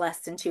affects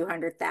less than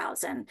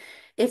 200,000.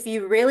 If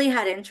you really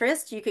had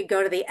interest, you could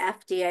go to the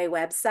FDA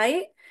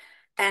website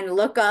and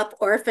look up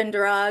orphan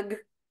drug,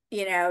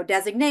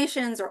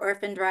 designations or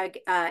orphan drug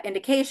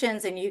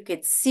indications, and you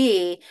could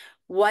see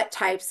what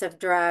types of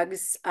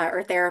drugs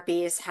or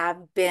therapies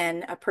have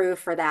been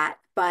approved for that.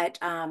 But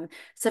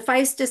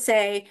suffice to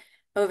say,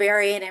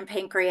 ovarian and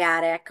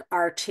pancreatic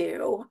are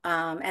two,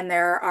 and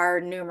there are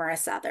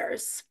numerous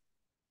others.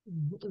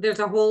 There's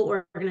a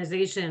whole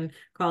organization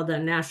called the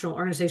National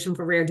Organization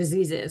for Rare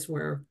Diseases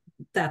where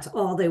that's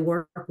all they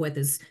work with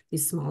is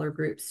these smaller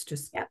groups.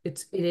 Just Yep.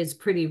 it is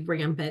pretty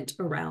rampant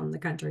around the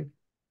country.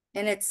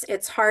 And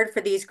it's hard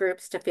for these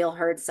groups to feel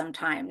heard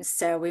sometimes.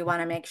 So we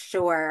want to make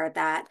sure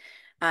that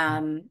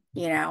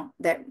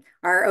that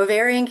our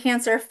ovarian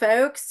cancer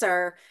folks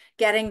are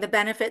getting the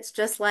benefits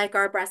just like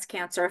our breast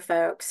cancer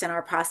folks and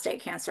our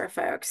prostate cancer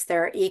folks.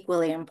 They're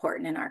equally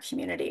important in our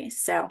community.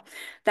 So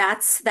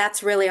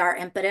that's really our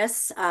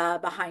impetus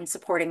behind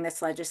supporting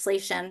this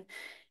legislation.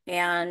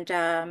 And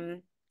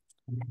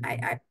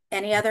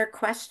any other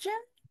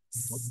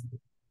questions?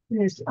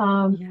 Yes,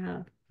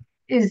 Yeah.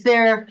 is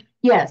there,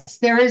 yes,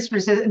 there is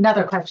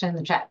another question in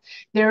the chat.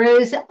 There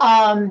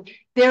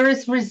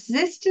is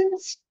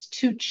resistance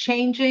to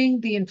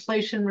changing the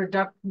Inflation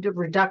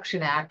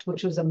Reduction Act,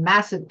 which was a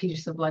massive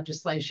piece of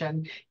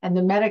legislation, and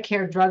the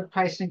Medicare drug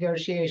price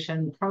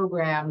negotiation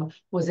program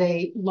was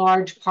a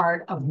large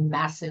part of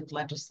massive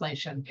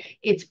legislation.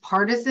 It's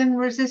partisan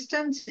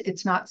resistance.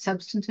 It's not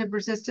substantive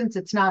resistance.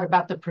 It's not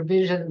about the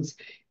provisions,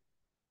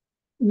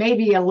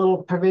 maybe a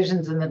little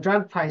provisions in the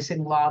drug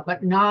pricing law,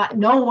 but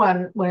no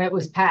one, when it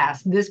was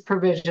passed, this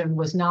provision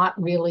was not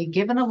really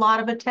given a lot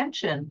of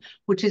attention,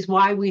 which is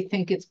why we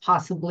think it's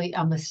possibly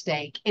a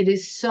mistake. It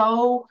is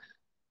so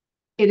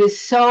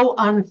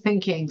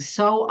unthinking,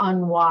 so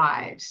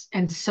unwise,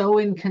 and so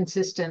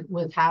inconsistent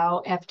with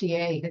how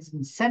FDA has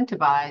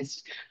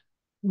incentivized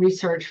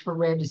research for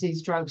rare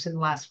disease drugs in the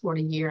last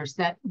 40 years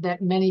that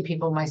many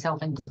people,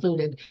 myself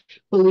included,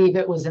 believe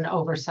it was an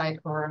oversight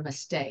or a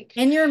mistake.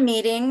 In your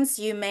meetings,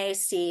 you may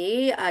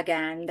see,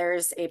 again,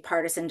 there's a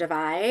partisan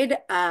divide.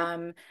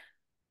 And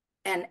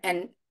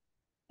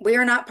we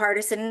are not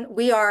partisan.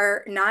 We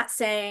are not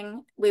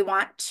saying we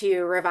want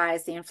to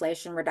revise the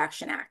Inflation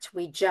Reduction Act.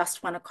 We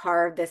just want to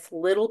carve this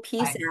little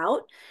piece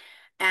out.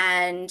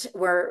 And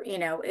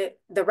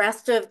the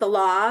rest of the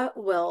law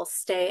will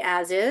stay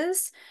as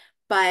is.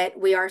 But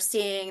we are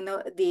seeing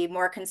the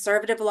more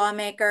conservative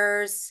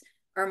lawmakers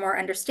are more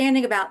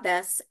understanding about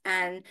this,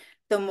 and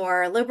the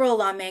more liberal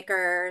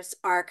lawmakers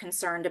are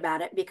concerned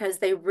about it because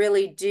they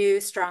really do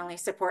strongly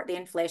support the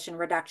Inflation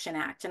Reduction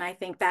Act. And I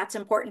think that's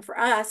important for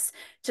us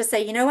to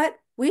say, you know what,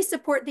 we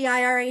support the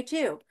IRA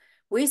too.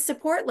 We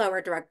support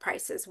lower drug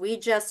prices. We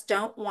just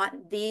don't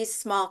want these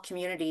small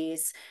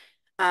communities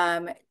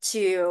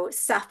to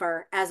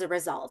suffer as a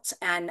result.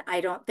 And I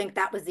don't think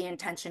that was the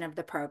intention of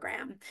the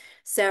program.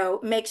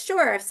 So make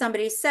sure if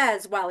somebody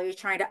says, well, you're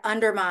trying to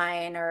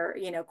undermine or,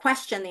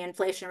 question the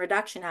Inflation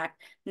Reduction Act,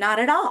 not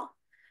at all.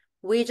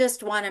 We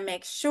just want to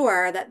make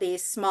sure that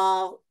these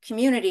small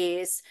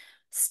communities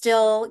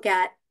still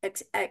get,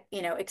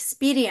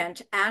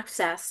 expedient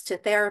access to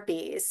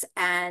therapies.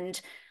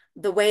 And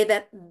the way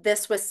that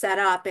this was set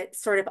up, it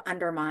sort of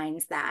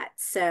undermines that.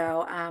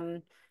 So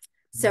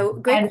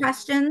great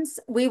questions.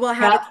 We will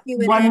have a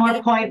Q&A. One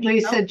more point,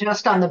 Lisa,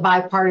 just on the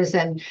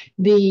bipartisan.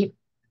 The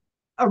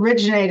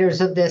originators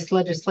of this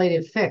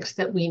legislative fix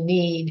that we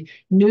need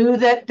knew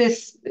that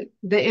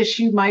the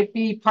issue might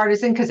be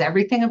partisan because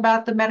everything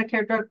about the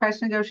Medicare drug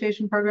price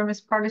negotiation program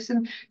is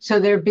partisan. So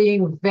they're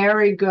being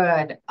very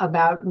good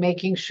about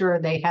making sure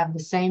they have the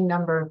same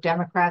number of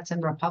Democrats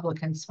and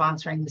Republicans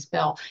sponsoring this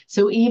bill.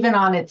 So even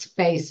on its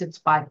face, it's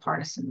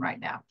bipartisan right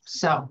now.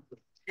 So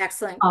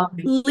excellent.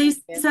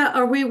 Lisa,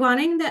 are we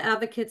wanting the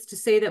advocates to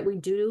say that we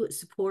do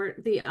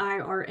support the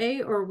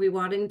IRA, or are we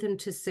wanting them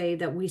to say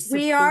that we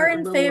support we are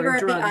in favor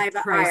of the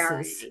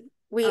IRA?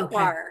 We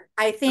are.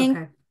 I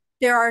think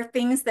there are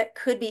things that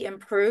could be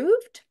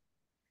improved,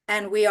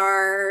 and we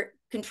are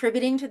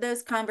contributing to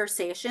those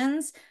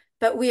conversations.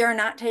 but we are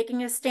not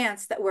taking a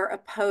stance that we're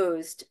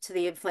opposed to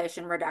the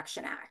Inflation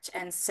Reduction Act.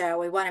 And so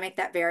we want to make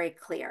that very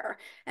clear.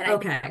 And I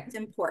think Okay. it's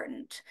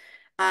important.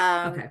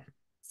 Um, Okay.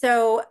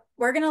 so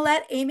we're going to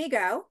let Amy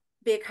go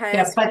Yeah,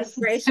 because but she's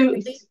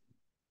graciously.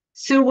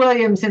 Sue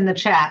Williams in the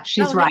chat, Oh,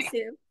 she's hey, right.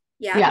 Sue.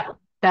 Yep. Yeah,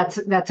 that's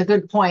a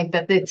good point,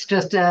 that it's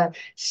just an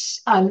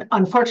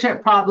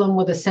unfortunate problem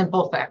with a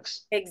simple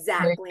fix. There you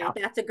Exactly. go.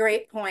 That's a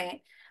great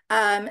point.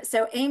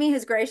 So Amy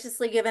has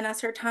graciously given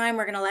us her time.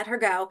 We're going to let her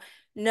go.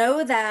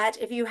 Know that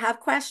if you have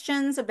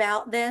questions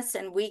about this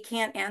and we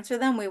can't answer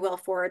them, we will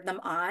forward them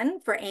on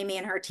for Amy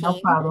and her No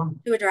team problem.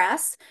 to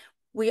address.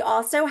 We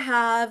also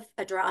have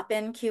a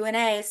drop-in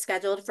Q&A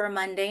scheduled for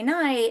Monday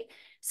night.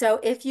 So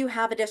if you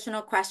have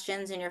additional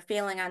questions and you're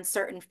feeling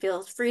uncertain,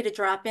 feel free to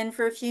drop in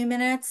for a few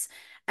minutes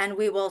and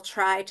we will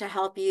try to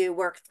help you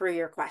work through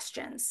your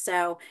questions.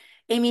 So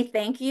Amy,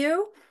 thank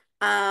you.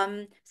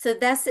 So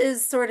this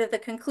is sort of the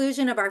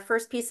conclusion of our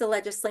first piece of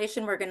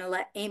legislation. We're going to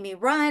let Amy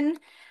run,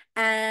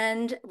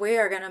 and we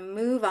are going to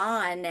move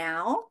on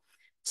now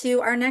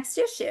to our next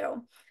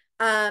issue.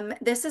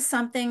 This is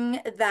something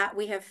that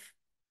we have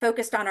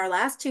focused on our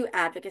last two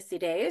advocacy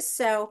days.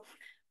 So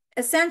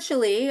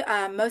essentially,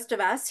 most of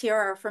us here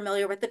are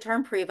familiar with the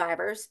term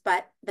previvors,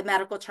 but the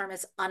medical term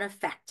is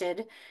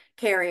unaffected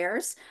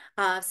carriers.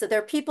 So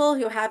they're people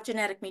who have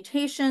genetic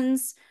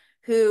mutations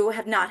who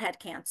have not had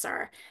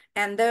cancer.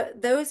 And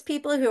those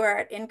people who are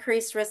at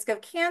increased risk of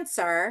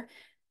cancer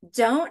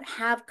don't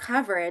have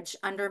coverage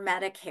under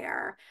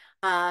Medicare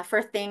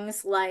for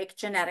things like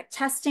genetic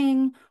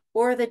testing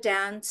or the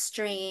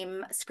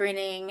downstream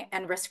screening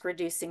and risk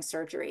reducing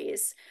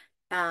surgeries.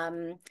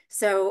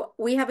 So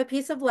we have a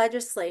piece of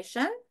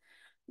legislation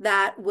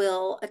that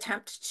will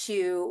attempt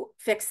to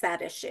fix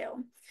that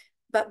issue.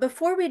 But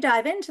before we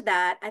dive into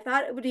that, I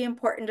thought it would be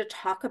important to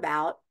talk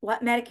about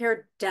what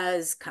Medicare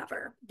does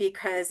cover,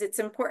 because it's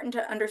important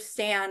to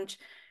understand,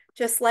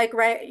 just like,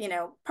 right,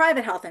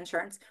 private health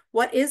insurance,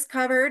 what is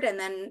covered and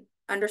then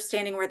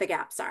understanding where the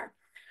gaps are.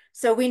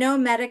 So we know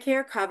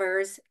Medicare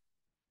covers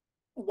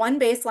one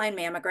baseline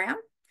mammogram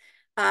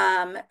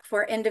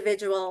for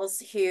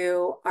individuals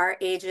who are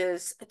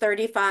ages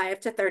 35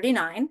 to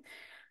 39.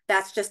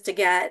 That's just to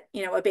get,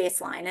 a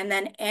baseline. And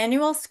then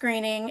annual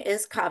screening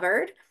is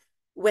covered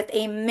with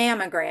a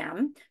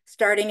mammogram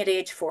starting at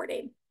age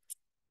 40.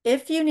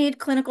 If you need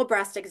clinical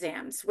breast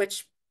exams,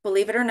 which,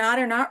 believe it or not,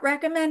 are not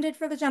recommended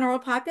for the general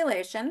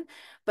population,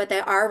 but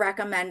they are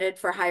recommended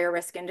for higher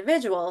risk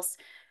individuals,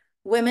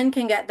 women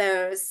can get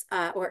those,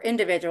 or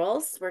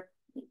individuals,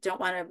 we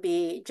don't want to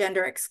be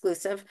gender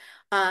exclusive,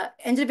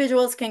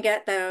 individuals can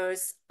get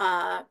those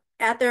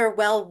at their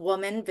well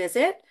woman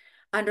visit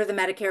under the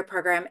Medicare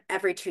program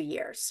every 2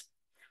 years.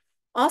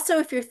 Also,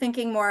 if you're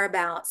thinking more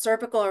about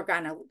cervical or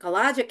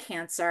gynecologic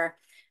cancer,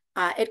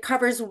 it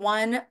covers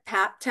one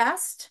Pap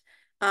test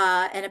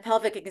and a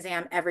pelvic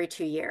exam every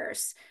 2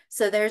 years.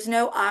 So there's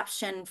no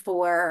option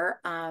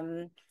for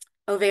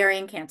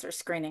ovarian cancer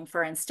screening,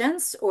 for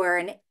instance, or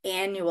an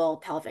annual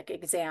pelvic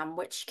exam,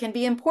 which can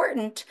be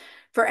important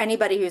for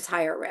anybody who's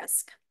higher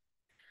risk.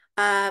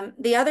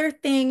 The other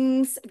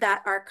things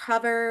that are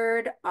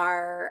covered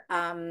are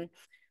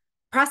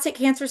prostate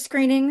cancer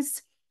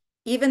screenings.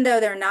 Even though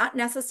they're not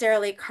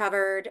necessarily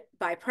covered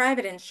by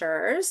private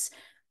insurers,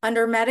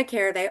 under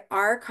Medicare, they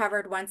are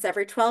covered once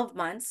every 12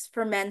 months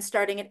for men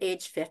starting at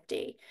age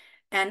 50.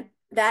 And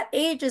that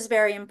age is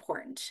very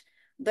important.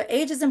 The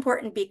age is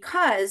important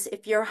because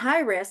if you're high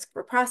risk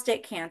for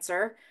prostate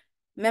cancer,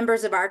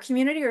 members of our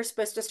community are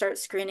supposed to start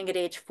screening at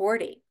age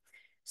 40.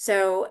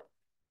 So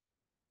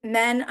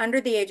men under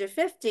the age of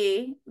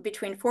 50,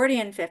 between 40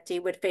 and 50,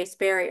 would face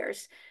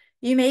barriers.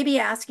 You may be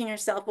asking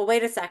yourself, well,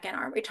 wait a second,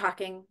 aren't we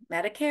talking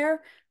Medicare?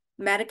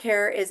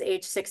 Medicare is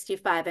age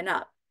 65 and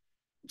up.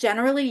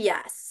 Generally,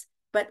 yes,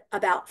 but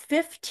about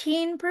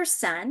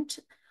 15%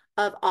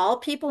 of all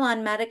people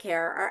on Medicare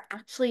are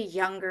actually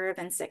younger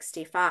than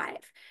 65.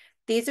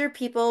 These are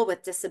people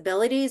with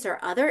disabilities or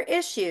other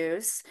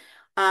issues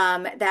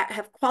that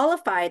have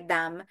qualified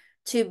them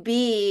to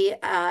be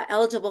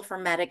eligible for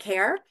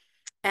Medicare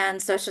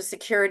and Social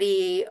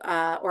Security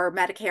or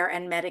Medicare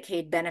and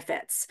Medicaid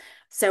benefits.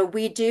 So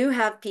we do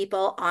have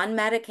people on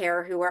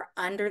Medicare who are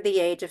under the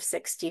age of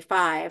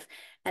 65,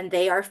 and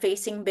they are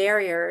facing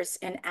barriers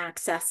in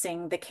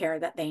accessing the care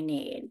that they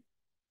need.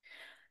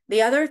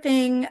 The other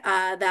thing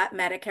that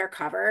Medicare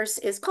covers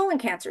is colon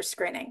cancer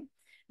screening.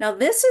 Now,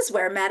 this is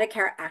where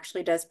Medicare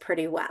actually does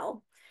pretty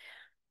well.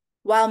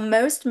 While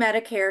most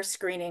Medicare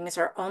screenings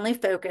are only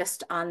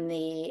focused on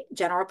the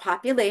general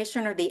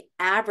population or the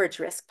average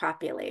risk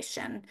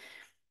population,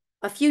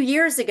 a few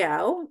years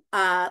ago,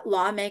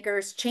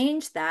 lawmakers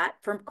changed that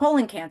from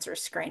colon cancer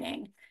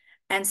screening.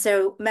 And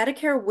so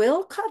Medicare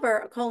will cover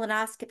a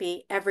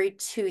colonoscopy every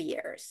 2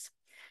 years.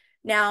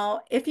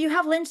 Now, if you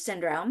have Lynch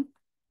syndrome,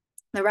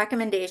 the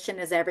recommendation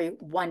is every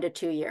 1 to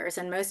 2 years,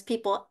 and most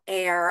people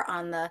err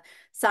on the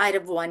side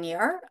of 1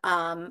 year,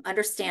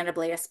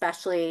 understandably,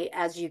 especially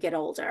as you get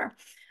older.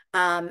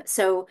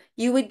 So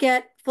you would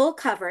get full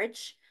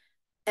coverage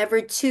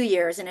every 2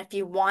 years, and if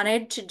you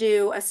wanted to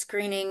do a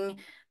screening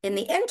In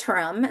the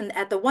interim, and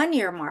at the 1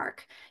 year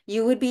mark,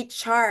 you would be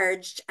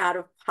charged out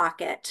of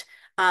pocket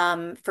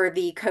for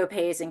the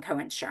copays and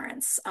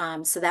coinsurance.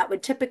 So that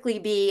would typically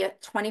be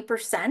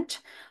 20%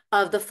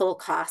 of the full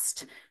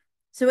cost.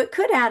 So it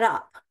could add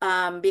up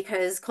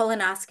because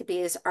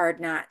colonoscopies are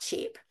not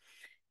cheap.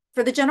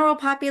 For the general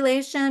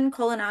population,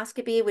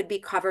 colonoscopy would be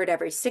covered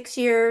every 6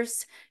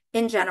 years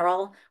in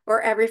general,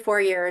 or every 4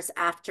 years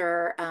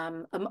after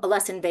a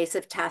less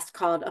invasive test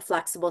called a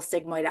flexible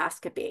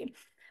sigmoidoscopy.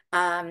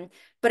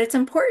 But it's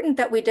important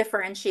that we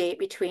differentiate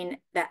between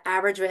the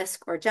average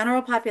risk or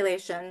general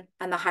population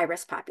and the high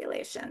risk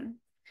population.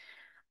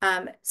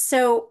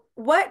 So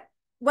what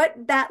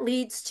that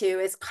leads to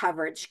is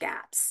coverage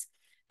gaps.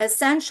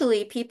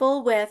 Essentially,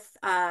 people with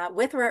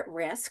or at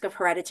risk of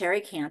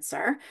hereditary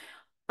cancer,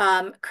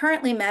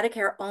 currently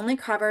Medicare only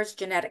covers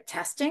genetic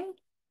testing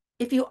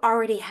if you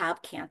already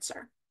have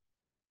cancer.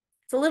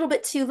 It's a little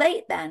bit too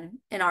late then,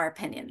 in our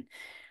opinion.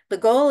 The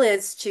goal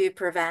is to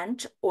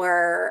prevent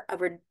or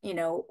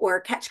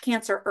catch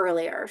cancer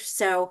earlier.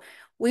 So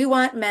we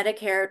want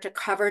Medicare to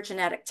cover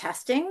genetic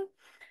testing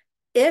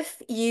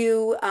if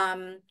you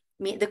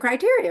meet the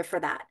criteria for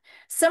that.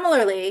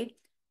 Similarly,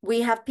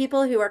 we have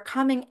people who are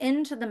coming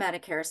into the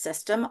Medicare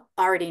system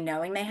already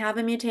knowing they have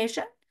a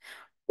mutation,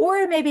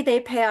 or maybe they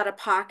pay out of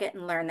pocket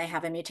and learn they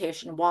have a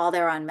mutation while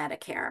they're on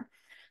Medicare.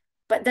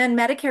 But then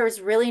Medicare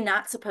is really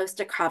not supposed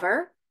to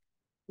cover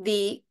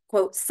the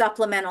quote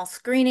supplemental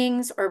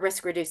screenings or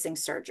risk reducing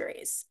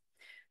surgeries.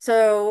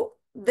 So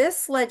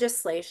this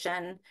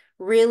legislation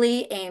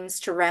really aims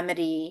to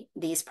remedy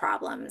these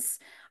problems.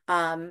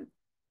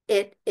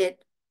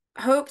 It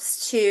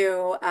hopes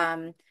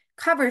to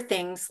cover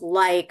things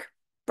like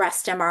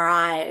breast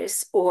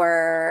MRIs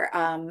or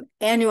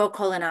annual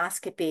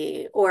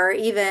colonoscopy, or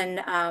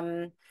even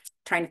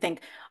trying to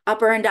think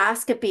upper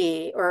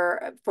endoscopy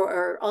or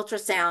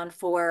ultrasound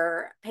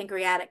for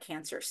pancreatic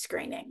cancer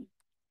screening.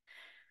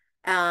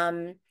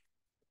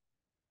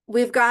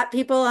 We've got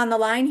people on the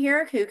line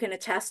here who can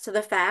attest to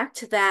the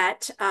fact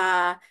that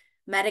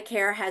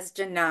Medicare has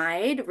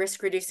denied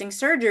risk-reducing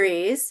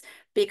surgeries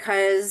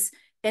because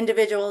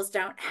individuals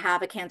don't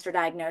have a cancer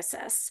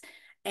diagnosis.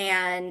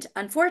 And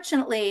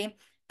unfortunately,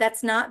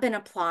 that's not been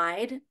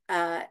applied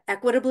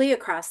equitably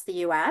across the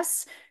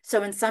US.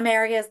 So in some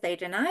areas, they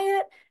deny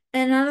it.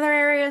 In other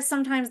areas,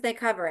 sometimes they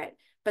cover it.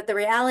 But the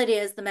reality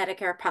is the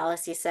Medicare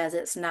policy says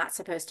it's not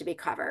supposed to be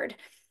covered.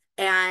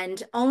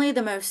 And only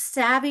the most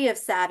savvy of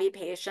savvy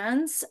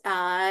patients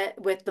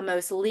with the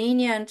most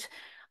lenient,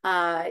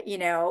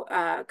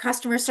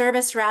 customer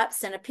service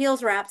reps and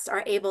appeals reps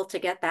are able to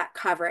get that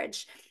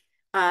coverage.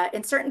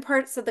 In certain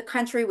parts of the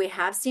country, we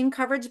have seen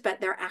coverage,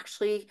 but they're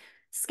actually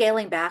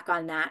scaling back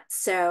on that.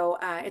 So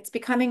it's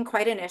becoming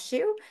quite an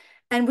issue.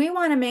 And we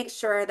want to make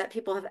sure that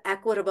people have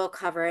equitable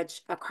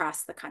coverage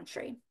across the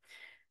country.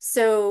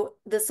 So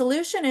the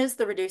solution is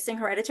the Reducing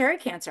Hereditary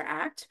Cancer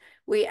Act.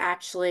 We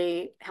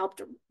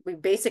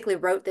basically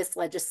wrote this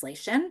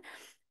legislation.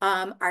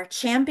 Our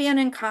champion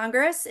in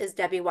Congress is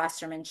Debbie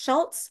Wasserman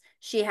Schultz.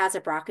 She has a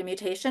BRCA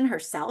mutation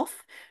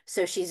herself,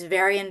 so she's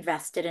very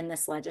invested in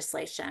this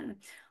legislation.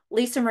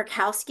 Lisa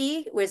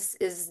Murkowski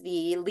is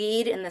the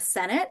lead in the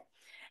Senate,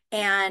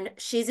 and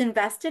she's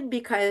invested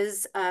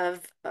because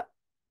of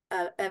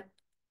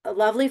a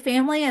lovely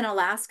family in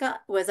Alaska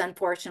was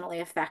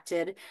unfortunately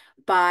affected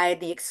by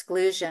the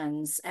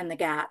exclusions and the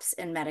gaps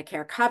in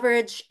Medicare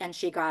coverage, and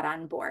she got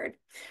on board.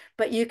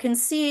 But you can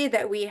see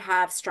that we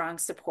have strong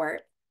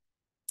support.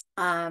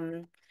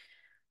 The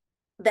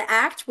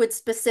act would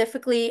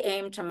specifically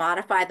aim to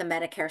modify the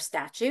Medicare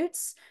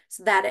statutes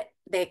so that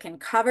they can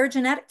cover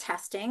genetic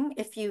testing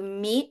if you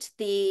meet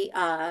the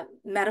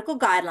medical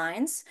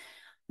guidelines,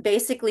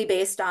 basically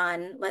based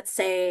on, let's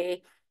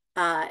say,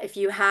 if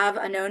you have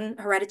a known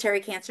hereditary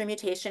cancer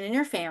mutation in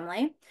your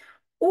family,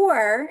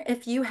 or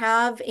if you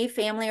have a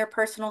family or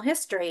personal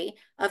history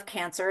of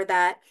cancer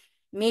that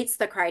meets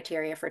the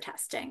criteria for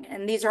testing.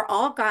 And these are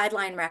all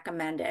guideline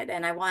recommended.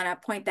 And I want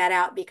to point that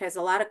out because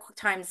a lot of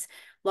times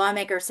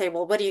lawmakers say,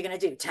 well, what are you going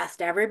to do?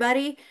 Test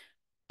everybody?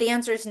 The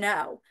answer is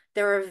no.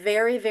 There are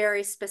very,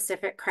 very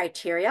specific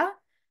criteria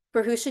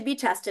for who should be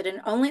tested,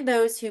 and only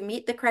those who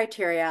meet the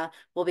criteria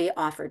will be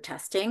offered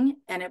testing,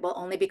 and it will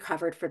only be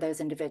covered for those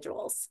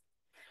individuals.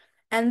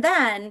 And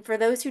then for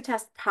those who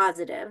test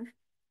positive,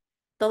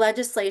 the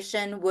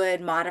legislation would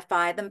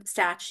modify the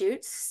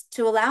statutes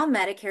to allow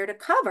Medicare to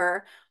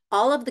cover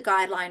all of the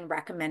guideline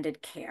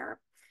recommended care.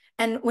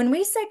 And when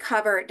we say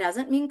cover, it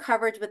doesn't mean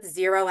coverage with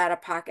zero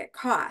out-of-pocket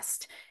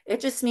cost.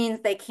 It just means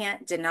they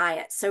can't deny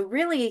it. So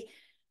really,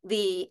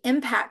 the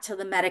impact to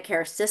the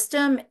Medicare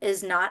system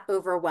is not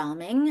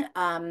overwhelming.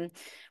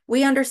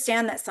 We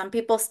understand that some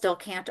people still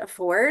can't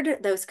afford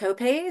those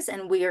copays,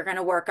 and we are going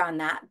to work on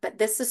that. But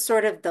this is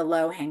sort of the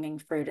low-hanging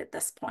fruit at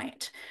this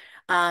point.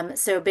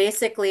 So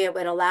basically, it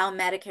would allow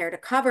Medicare to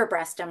cover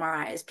breast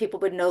MRIs. People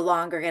would no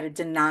longer get a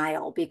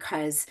denial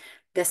because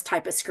this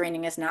type of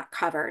screening is not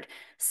covered.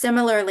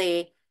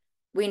 Similarly,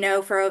 we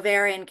know for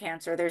ovarian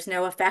cancer, there's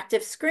no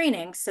effective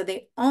screening, so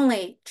the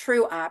only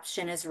true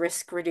option is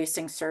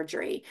risk-reducing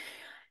surgery.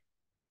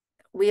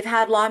 we've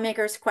had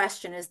lawmakers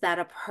question, is that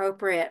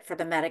appropriate for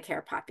the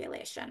Medicare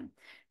population?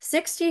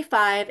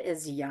 65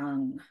 is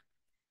young.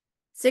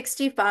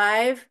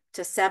 65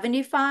 to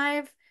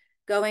 75,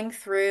 going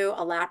through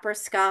a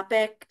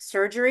laparoscopic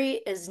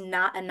surgery is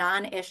not a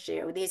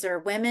non-issue. These are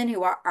women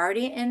who are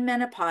already in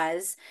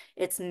menopause.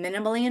 It's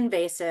minimally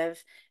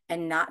invasive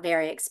and not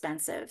very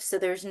expensive. So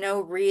there's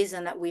no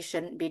reason that we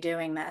shouldn't be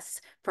doing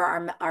this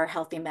for our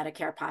healthy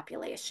Medicare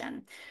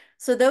population.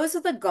 So those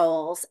are the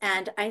goals.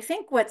 And I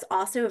think what's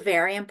also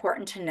very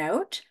important to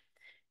note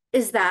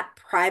is that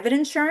private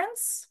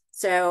insurance,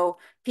 so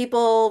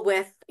people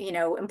with,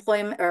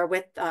 employment or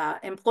with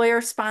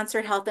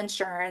employer-sponsored health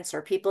insurance,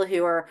 or people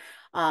who are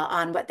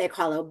on what they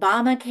call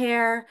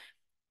Obamacare,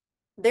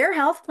 their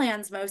health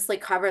plans mostly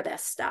cover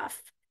this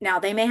stuff. Now,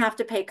 they may have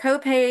to pay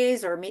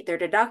copays or meet their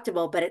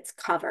deductible, but it's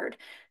covered.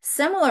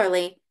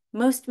 Similarly,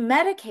 most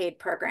Medicaid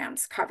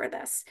programs cover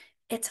this.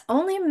 It's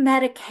only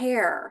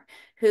Medicare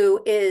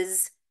who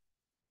is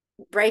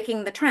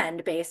breaking the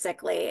trend,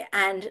 basically,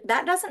 and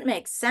that doesn't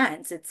make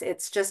sense.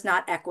 It's just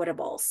not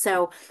equitable.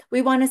 So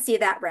we want to see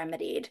that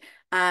remedied.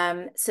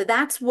 So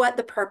that's what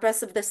the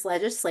purpose of this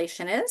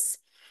legislation is.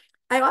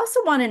 I also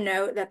want to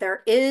note that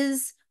there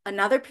is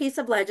another piece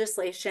of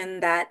legislation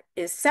that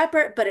is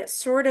separate, but it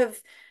sort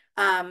of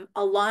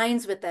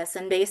aligns with this,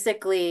 and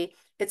basically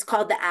it's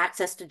called the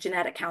Access to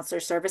Genetic Counselor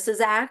Services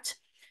Act.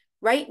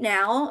 Right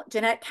now,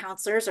 genetic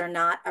counselors are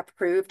not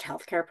approved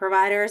healthcare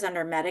providers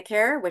under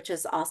Medicare, which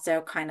is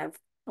also kind of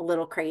a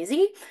little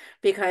crazy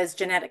because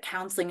genetic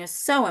counseling is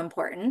so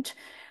important.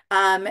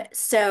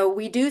 So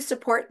we do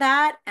support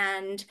that.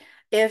 And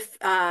if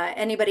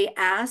anybody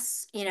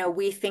asks,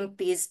 we think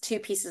these two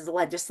pieces of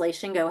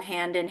legislation go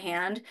hand in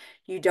hand.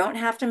 You don't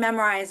have to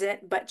memorize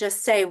it, but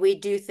just say we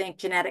do think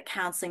genetic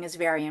counseling is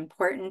very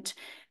important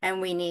and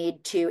we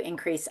need to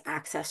increase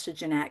access to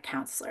genetic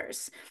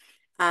counselors.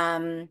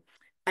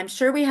 I'm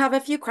sure we have a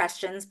few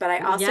questions, but I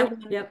also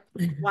Yep.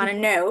 want to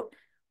note,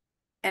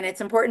 and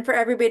it's important for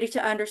everybody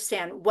to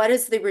understand, what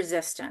is the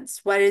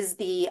resistance? What is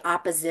the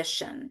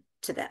opposition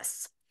to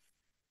this?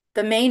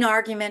 The main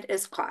argument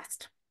is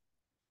cost.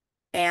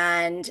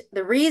 And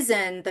the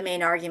reason the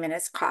main argument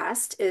is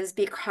cost is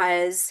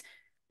because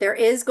there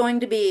is going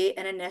to be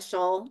an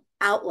initial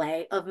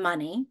outlay of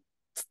money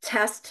to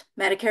test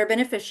Medicare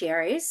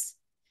beneficiaries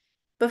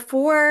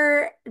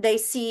before they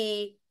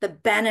see the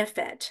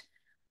benefit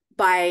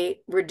by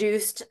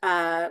reduced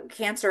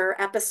cancer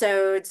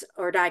episodes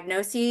or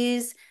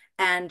diagnoses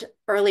and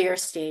earlier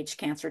stage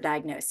cancer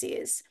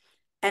diagnoses.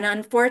 And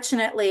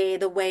unfortunately,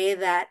 the way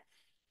that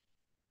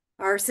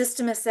our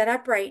system is set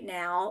up right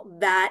now,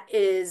 that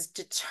is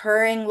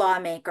deterring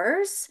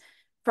lawmakers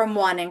from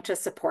wanting to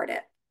support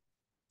it.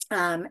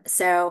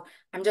 So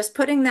I'm just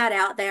putting that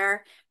out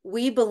there.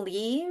 We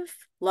believe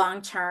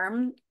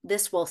long-term,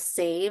 this will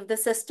save the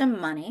system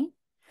money.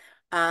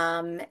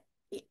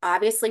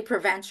 Obviously,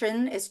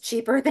 prevention is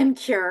cheaper than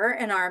cure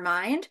in our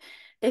mind.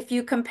 If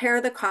you compare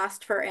the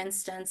cost, for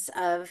instance,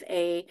 of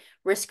a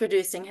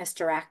risk-reducing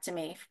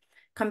hysterectomy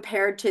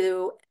compared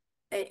to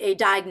a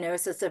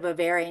diagnosis of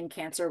ovarian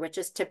cancer, which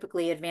is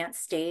typically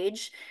advanced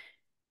stage,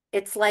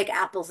 it's like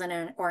apples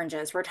and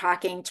oranges. We're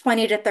talking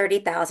 $20,000 to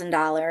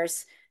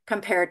 $30,000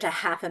 compared to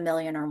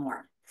 $500,000 or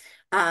more.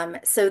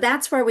 So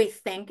that's where we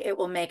think it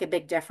will make a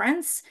big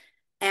difference.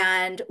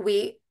 And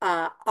we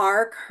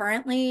are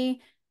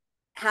currently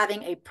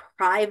having a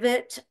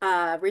private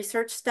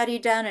research study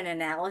done, an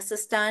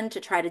analysis done to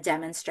try to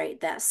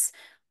demonstrate this.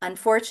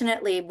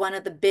 Unfortunately, one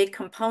of the big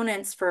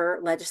components for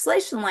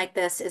legislation like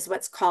this is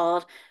what's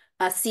called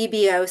a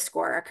CBO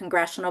score, a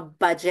Congressional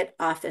Budget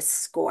Office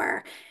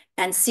score.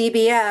 And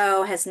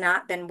CBO has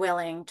not been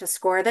willing to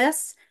score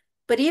this.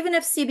 But even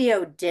if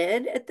CBO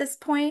did at this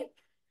point,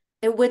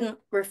 it wouldn't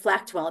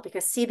reflect well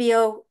because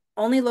CBO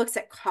only looks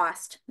at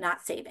cost,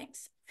 not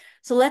savings.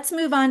 So let's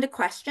move on to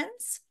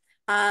questions.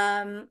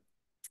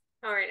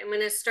 All right, I'm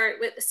going to start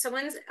with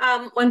someone's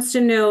wants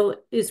to know,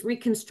 is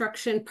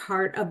reconstruction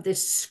part of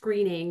this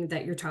screening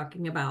that you're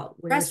talking about?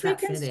 Where does Breast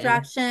that fit in?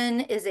 reconstruction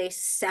is a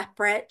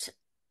separate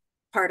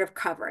part of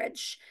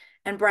coverage,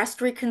 and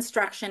breast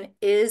reconstruction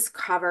is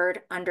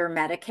covered under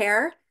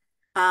Medicare.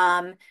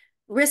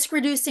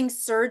 Risk-reducing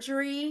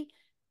surgery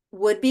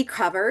would be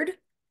covered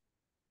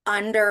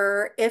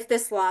under, if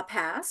this law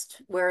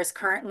passed, whereas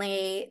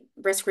currently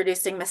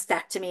risk-reducing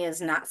mastectomy is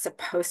not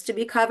supposed to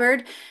be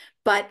covered,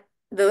 but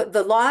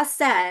the law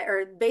said,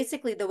 or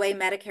basically the way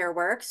Medicare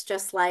works,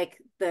 just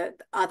like the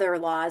other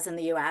laws in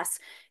the US,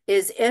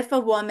 is if a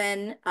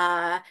woman,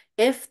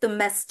 if the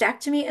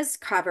mastectomy is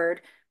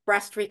covered,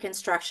 breast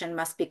reconstruction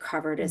must be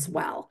covered as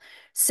well.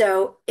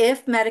 So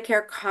if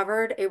Medicare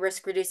covered a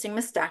risk-reducing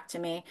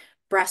mastectomy,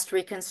 breast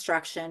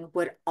reconstruction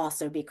would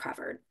also be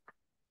covered.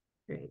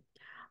 Great.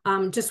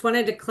 Just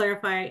wanted to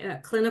clarify, a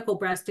clinical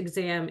breast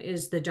exam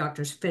is the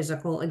doctor's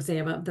physical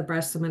exam of the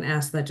breast. Someone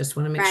asked that. Just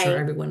want to make sure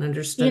everyone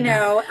understood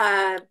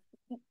that.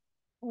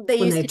 They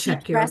When used they to check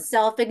teach your breast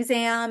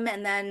self-exam,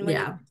 and then when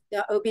yeah.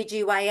 the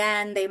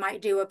OBGYN, they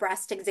might do a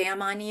breast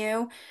exam on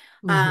you.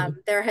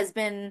 There has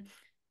been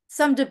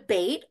some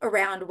debate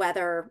around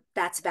whether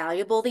that's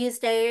valuable these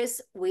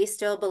days. We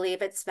still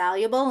believe it's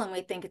valuable, and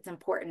we think it's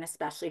important,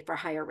 especially for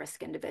higher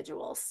risk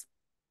individuals.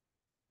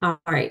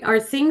 All right. Are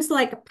things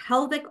like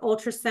pelvic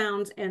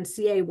ultrasounds and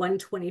CA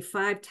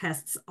 125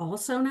 tests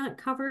also not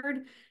covered?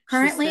 She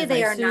Currently, says, I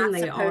they are assume not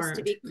they supposed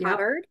to aren't. be Yep,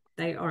 covered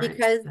they aren't.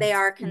 because they That's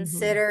are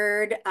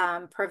considered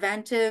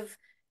preventive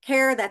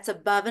care that's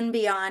above and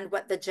beyond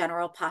what the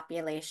general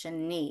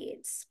population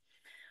needs.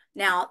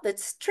 Now, the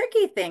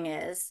tricky thing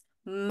is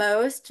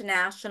most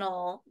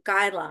national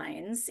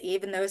guidelines,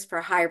 even those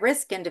for high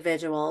risk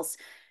individuals,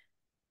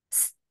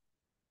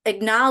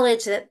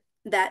 acknowledge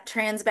that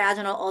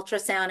transvaginal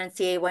ultrasound and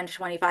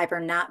CA-125 are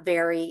not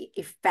very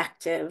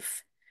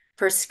effective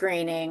for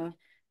screening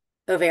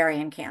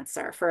ovarian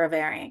cancer, for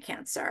ovarian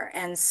cancer.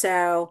 And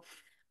so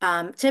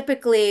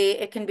typically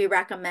it can be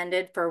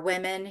recommended for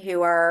women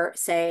who are,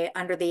 say,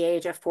 under the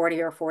age of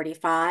 40 or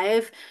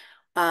 45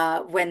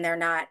 when they're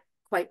not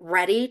quite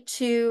ready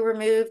to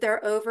remove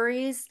their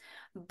ovaries.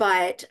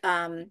 But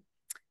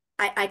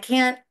I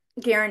can't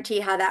guarantee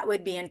how that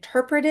would be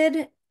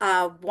interpreted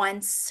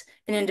once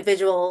an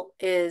individual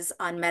is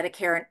on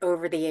Medicare and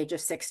over the age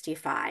of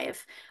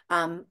 65.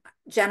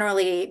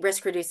 Generally,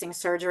 risk-reducing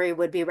surgery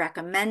would be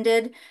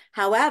recommended.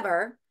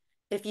 However,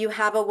 if you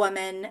have a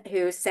woman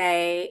who,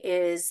 say,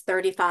 is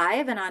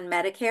 35 and on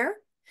Medicare,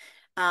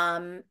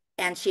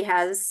 and she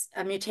has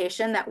a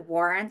mutation that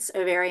warrants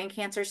ovarian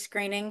cancer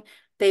screening,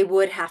 they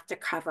would have to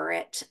cover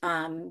it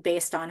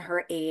based on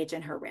her age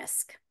and her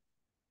risk.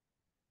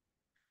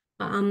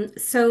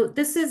 So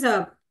this is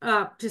a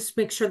just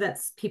make sure that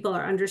people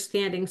are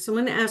understanding.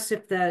 Someone asked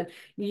if the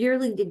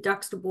yearly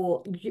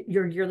deductible,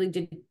 your yearly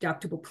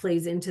deductible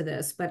plays into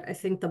this, but I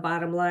think the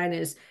bottom line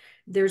is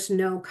there's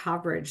no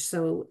coverage.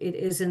 So it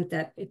isn't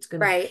that it's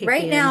going to Right. kick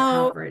Right in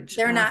now, coverage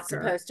they're not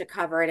after. supposed to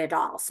cover it at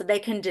all. So they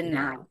can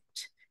deny Yeah.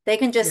 it. They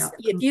can just,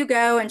 Yep. if you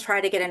go and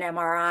try to get an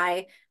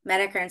MRI,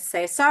 Medicare and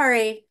say,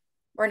 sorry,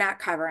 we're not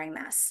covering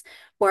this.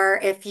 Or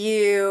if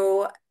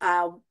you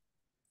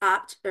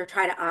opt or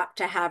try to opt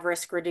to have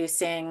risk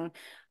reducing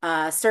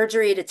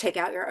surgery to take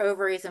out your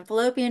ovaries and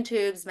fallopian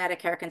tubes,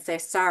 Medicare can say,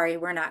 sorry,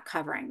 we're not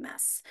covering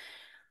this.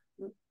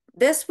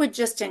 This would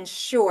just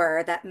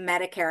ensure that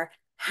Medicare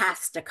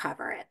has to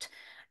cover it.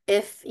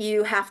 If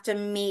you have to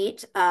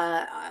meet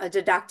a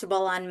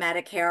deductible on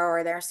Medicare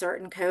or there are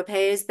certain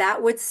copays,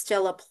 that would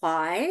still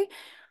apply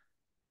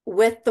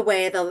with the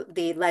way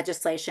the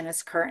legislation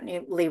is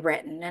currently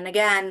written. And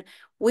again,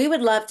 we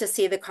would love to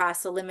see the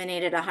costs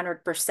eliminated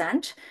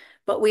 100%,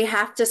 but we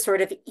have to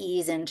sort of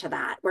ease into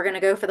that. We're going to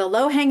go for the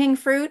low-hanging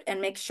fruit and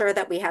make sure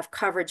that we have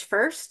coverage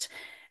first,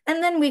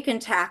 and then we can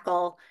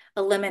tackle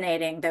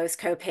eliminating those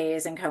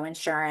copays and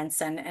coinsurance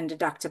and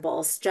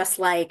deductibles, just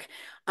like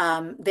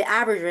the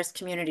average risk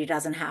community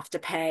doesn't have to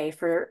pay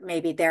for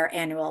maybe their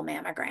annual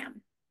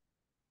mammogram.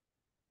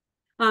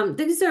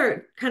 These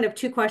are kind of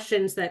two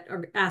questions that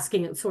are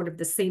asking sort of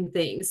the same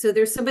thing. So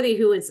there's somebody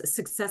who is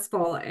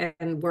successful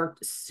and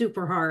worked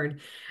super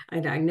hard,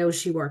 and I know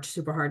she worked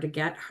super hard to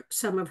get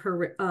some of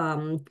her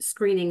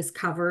screenings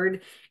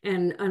covered,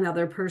 and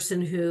another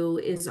person who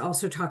is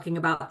also talking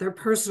about their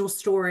personal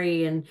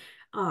story and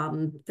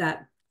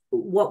that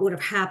what would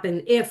have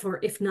happened if or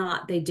if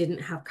not they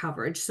didn't have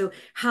coverage. So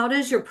how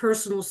does your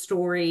personal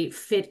story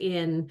fit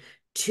in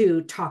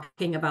to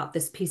talking about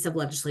this piece of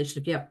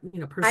legislation? If you have,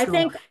 I personal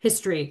think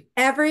history.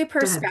 every Go ahead.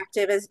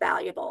 perspective is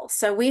valuable.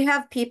 So we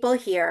have people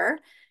here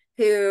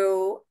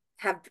who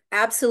have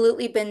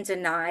absolutely been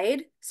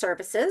denied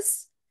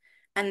services,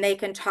 and they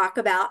can talk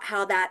about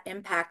how that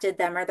impacted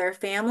them or their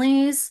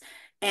families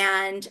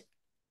and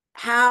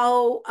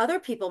how other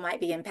people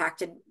might be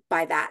impacted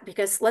by that.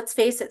 Because let's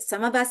face it,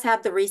 some of us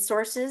have the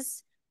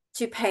resources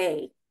to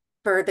pay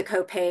for the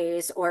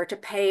copays or to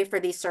pay for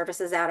these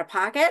services out of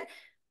pocket,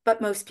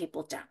 but most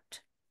people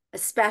don't,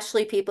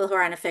 especially people who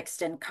are on a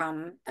fixed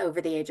income over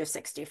the age of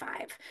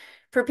 65.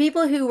 For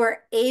people who were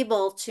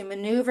able to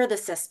maneuver the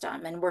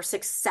system and were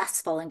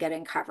successful in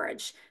getting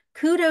coverage,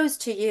 kudos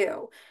to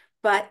you.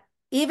 But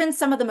even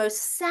some of the most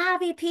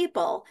savvy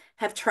people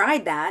have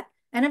tried that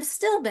and have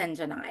still been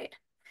denied.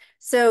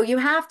 So you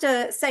have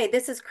to say,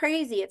 this is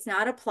crazy. It's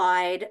not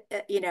applied,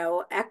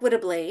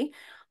 equitably.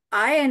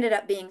 I ended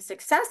up being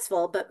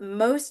successful, but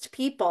most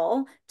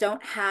people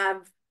don't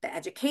have the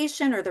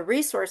education or the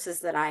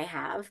resources that I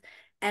have.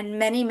 And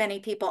many, many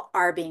people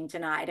are being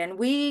denied. And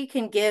we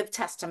can give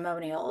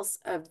testimonials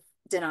of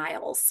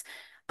denials,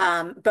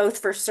 both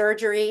for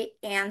surgery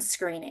and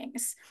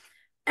screenings.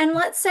 And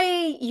let's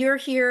say you're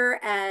here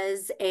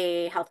as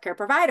a healthcare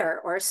provider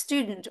or a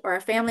student or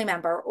a family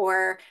member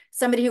or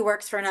somebody who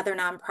works for another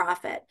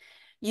nonprofit.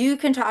 You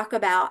can talk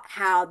about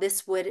how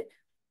this would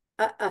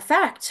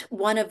affect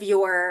one of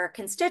your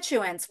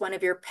constituents, one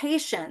of your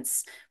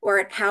patients,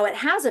 or how it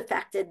has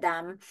affected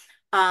them,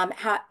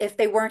 if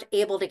they weren't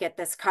able to get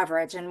this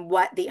coverage and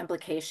what the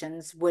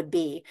implications would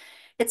be.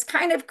 It's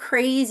kind of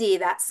crazy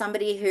that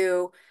somebody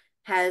who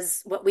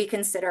has what we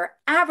consider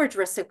average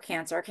risk of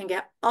cancer can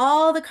get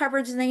all the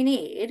coverage they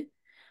need,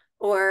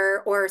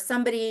 or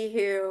somebody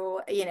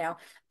who,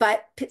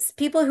 but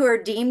people who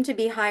are deemed to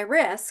be high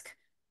risk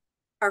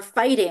are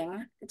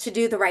fighting to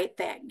do the right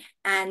thing.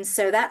 And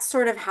so that's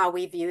sort of how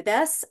we view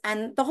this.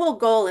 And the whole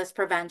goal is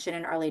prevention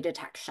and early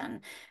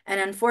detection. And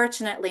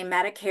unfortunately,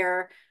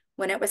 Medicare,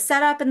 when it was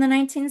set up in the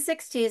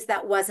 1960s,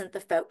 that wasn't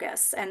the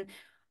focus. And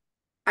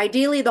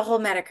ideally, the whole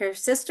Medicare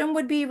system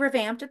would be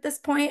revamped at this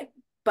point,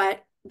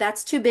 but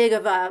that's too big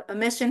of a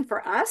mission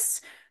for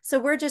us. So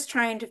we're just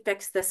trying to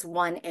fix this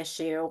one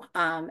issue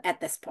at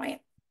this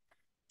point.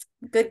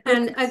 Good.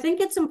 And I think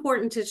it's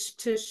important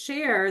to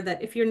share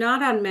that if you're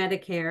not on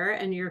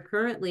Medicare and you're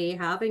currently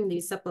having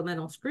these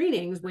supplemental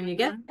screenings, when you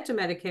get to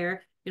Medicare,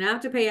 you don't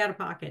have to pay out of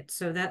pocket.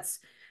 So that's,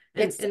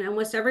 and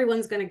almost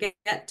everyone's going to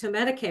get to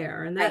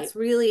Medicare. And that's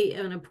really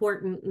an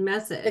important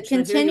message. The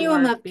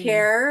continuum of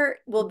care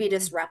will be Mhm.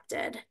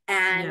 disrupted.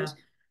 And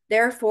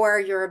therefore,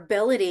 your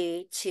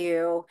ability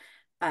to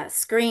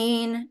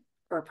screen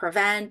or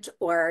prevent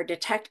or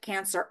detect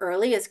cancer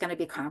early is going to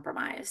be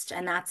compromised.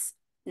 And that's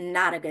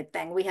not a good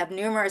thing. We have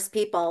numerous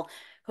people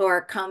who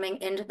are coming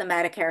into the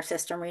Medicare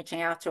system,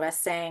 reaching out to us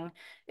saying,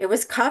 it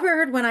was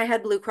covered when I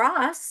had Blue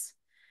Cross,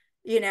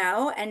 and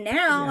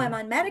now I'm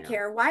on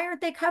Medicare. Why aren't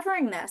they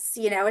covering this?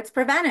 It's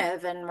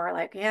preventive. And we're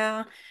like,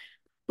 yeah.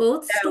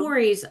 Both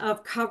stories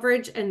of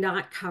coverage and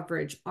not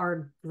coverage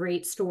are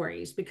great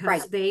stories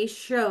because they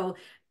show,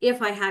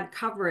 if I had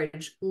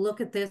coverage, look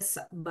at this,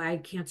 my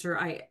cancer,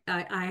 I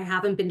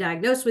haven't been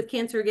diagnosed with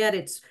cancer yet.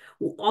 It's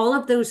all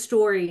of those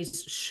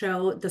stories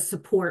show the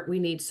support we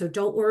need. So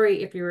don't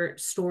worry if your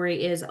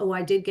story is, oh,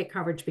 I did get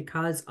coverage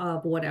because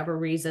of whatever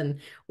reason,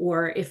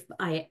 or if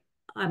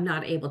I'm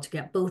not able to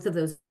get. Both of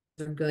those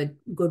are good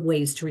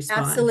ways to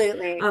respond.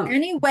 Absolutely.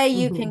 Any way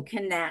you can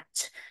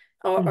connect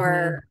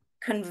or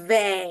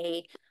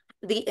convey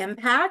the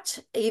impact,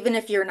 even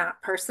if you're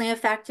not personally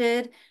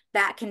affected,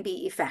 that can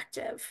be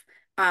effective.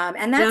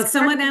 And that's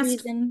part of the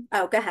reason.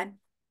 Oh, go ahead.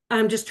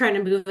 I'm just trying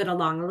to move it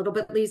along a little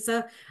bit,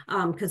 Lisa,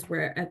 because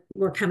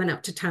we're coming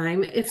up to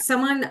time. If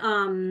someone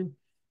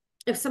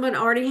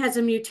already has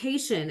a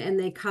mutation and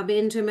they come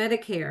into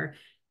Medicare,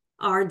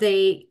 are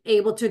they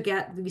able to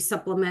get the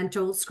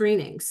supplemental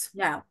screenings?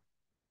 No.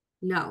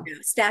 No.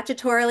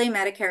 Statutorily,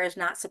 Medicare is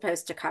not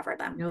supposed to cover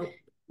them. Nope.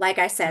 Like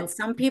I said,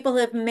 some people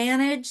have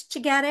managed to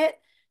get it,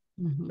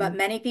 but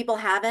many people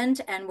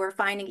haven't. And we're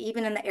finding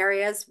even in the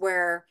areas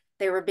where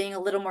they were being a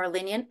little more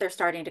lenient, they're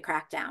starting to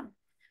crack down.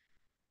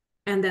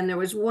 And then there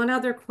was one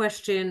other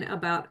question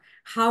about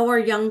how are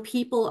young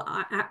people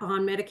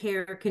on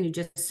Medicare? Can you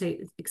just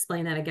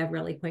explain that again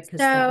really quick?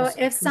 So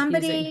if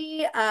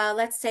somebody,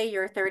 let's say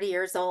you're 30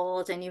 years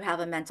old and you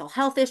have a mental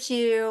health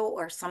issue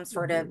or some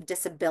sort of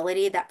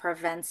disability that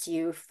prevents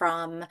you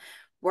from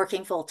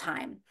working full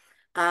time,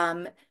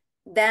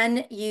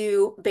 then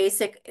you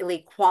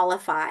basically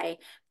qualify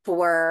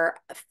for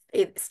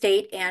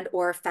state and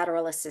or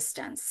federal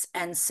assistance.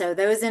 And so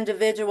those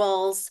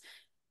individuals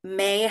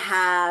may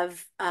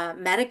have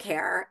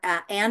Medicare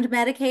and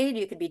Medicaid.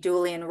 You could be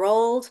dually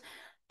enrolled.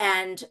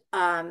 And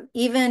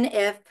even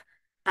if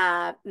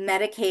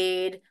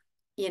Medicaid,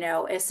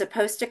 is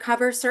supposed to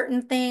cover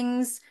certain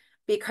things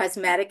because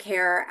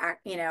Medicare,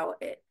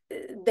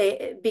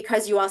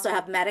 because you also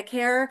have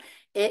Medicare,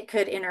 it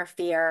could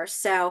interfere.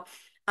 So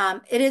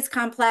it is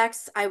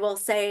complex. I will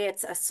say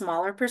it's a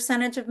smaller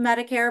percentage of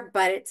Medicare,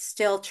 but it's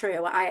still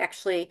true. I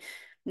actually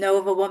know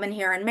of a woman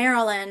here in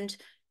Maryland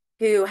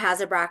who has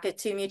a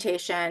BRCA2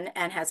 mutation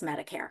and has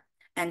Medicare,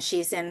 and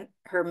she's in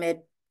her mid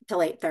to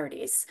late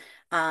 30s.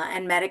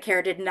 And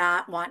Medicare did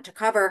not want to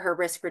cover her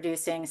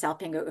risk-reducing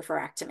self-paying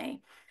oophorectomy.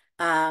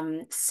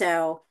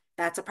 So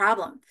that's a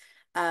problem,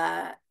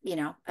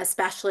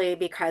 especially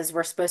because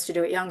we're supposed to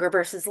do it younger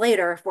versus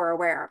later if we're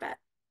aware of it.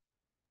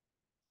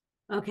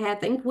 Okay, I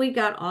think we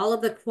got all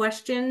of the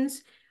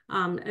questions.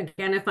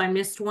 Again, if I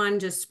missed one,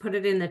 just put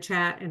it in the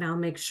chat and I'll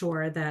make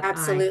sure that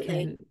Absolutely.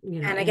 I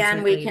can, and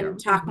again, we can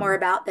talk more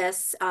about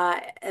this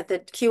at the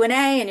Q&A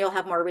and you'll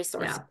have more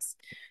resources.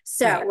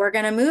 So we're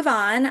going to move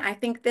on. I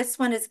think this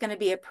one is going to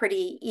be a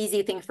pretty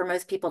easy thing for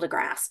most people to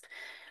grasp.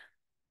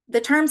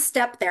 The term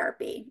step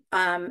therapy,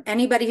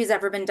 anybody who's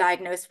ever been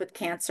diagnosed with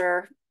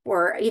cancer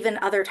or even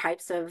other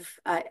types of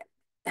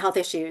health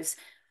issues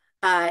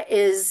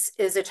is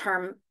a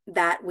term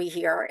that we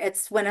hear.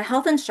 It's when a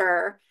health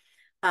insurer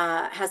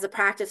has a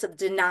practice of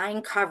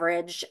denying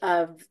coverage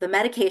of the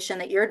medication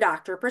that your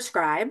doctor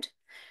prescribed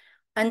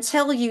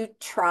until you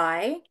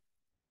try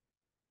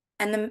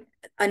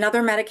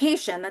another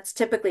medication that's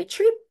typically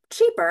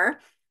cheaper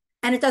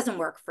and it doesn't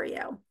work for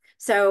you.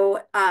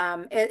 So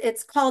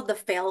it's called the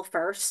fail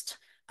first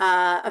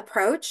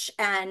approach.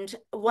 And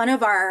one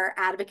of our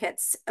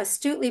advocates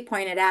astutely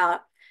pointed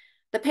out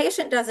the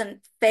patient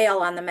doesn't fail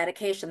on the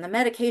medication. The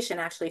medication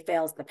actually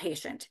fails the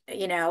patient,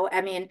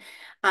 I mean,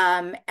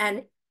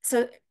 and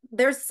So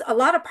there's a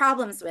lot of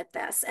problems with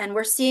this, and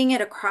we're seeing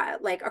it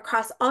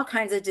across all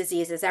kinds of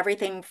diseases,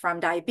 everything from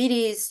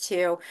diabetes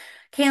to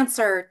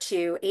cancer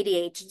to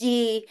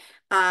ADHD.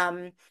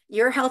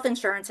 Your health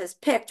insurance has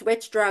picked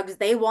which drugs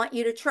they want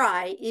you to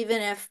try,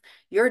 even if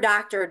your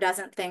doctor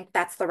doesn't think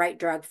that's the right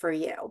drug for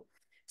you.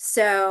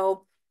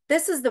 So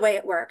this is the way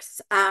it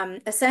works.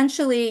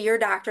 Essentially, your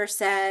doctor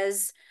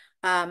says,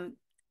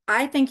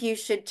 I think you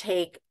should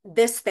take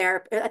this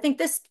therapy. I think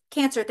this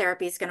cancer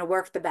therapy is going to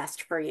work the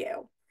best for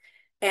you.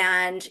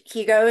 And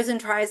he goes and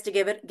tries to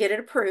get it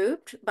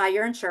approved by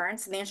your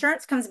insurance. And the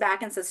insurance comes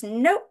back and says,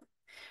 nope,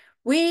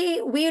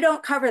 we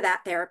don't cover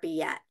that therapy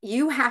yet.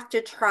 You have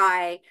to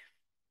try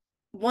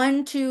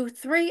 1, 2,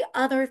 3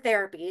 other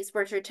therapies,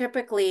 which are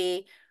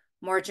typically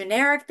more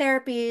generic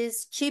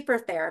therapies, cheaper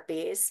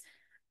therapies.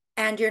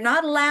 And you're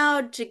not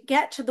allowed to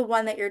get to the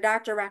one that your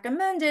doctor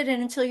recommended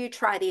until you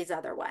try these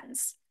other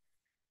ones.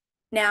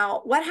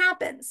 Now, what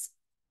happens?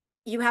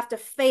 You have to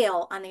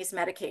fail on these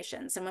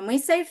medications. And when we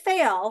say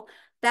fail,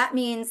 that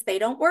means they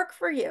don't work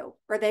for you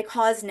or they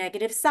cause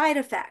negative side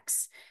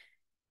effects.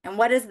 And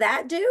what does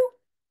that do?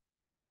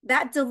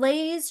 That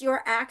delays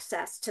your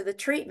access to the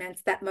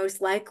treatments that most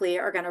likely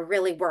are going to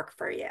really work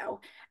for you.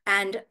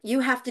 And you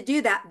have to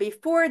do that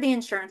before the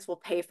insurance will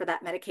pay for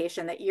that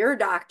medication that your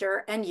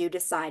doctor and you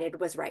decided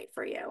was right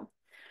for you.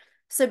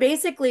 So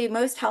basically,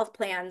 most health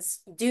plans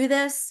do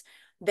this.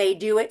 They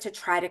do it to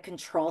try to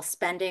control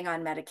spending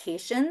on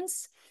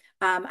medications.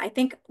 I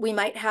think we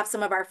might have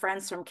some of our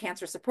friends from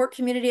cancer support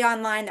community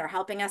online. They're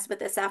helping us with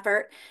this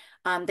effort.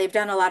 They've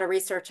done a lot of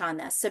research on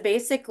this. So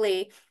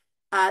basically,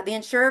 the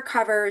insurer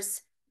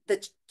covers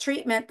the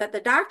treatment that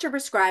the doctor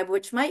prescribed,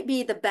 which might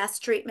be the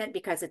best treatment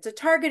because it's a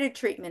targeted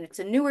treatment, it's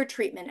a newer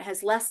treatment, it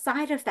has less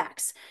side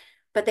effects,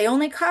 but they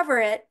only cover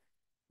it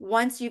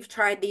once you've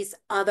tried these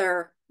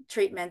other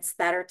treatments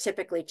that are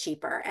typically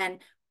cheaper. And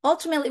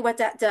ultimately what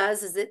that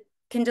does is it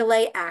can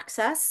delay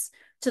access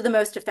to the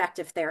most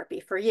effective therapy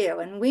for you.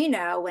 And we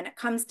know when it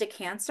comes to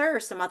cancer or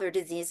some other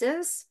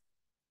diseases,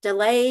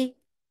 delay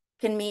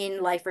can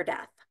mean life or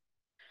death.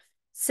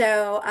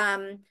 So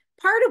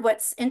part of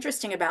what's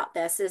interesting about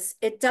this is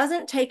it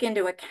doesn't take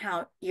into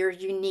account your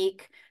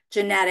unique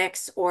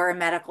genetics or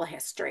medical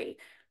history.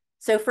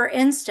 So for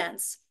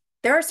instance,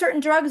 there are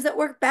certain drugs that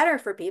work better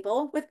for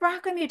people with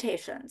BRCA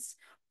mutations,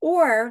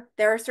 or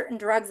there are certain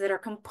drugs that are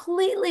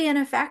completely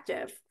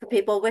ineffective for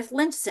people with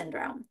Lynch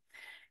syndrome.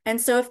 And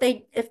so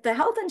if the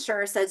health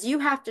insurer says you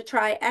have to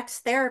try X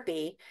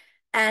therapy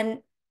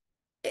and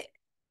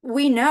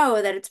we know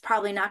that it's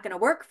probably not going to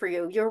work for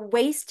you, you're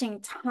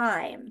wasting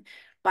time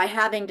by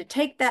having to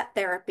take that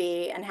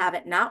therapy and have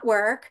it not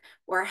work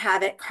or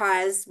have it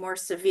cause more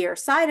severe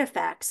side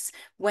effects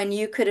when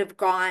you could have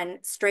gone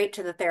straight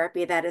to the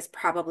therapy that is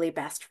probably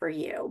best for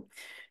you.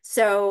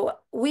 So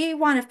we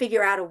want to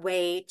figure out a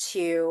way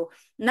to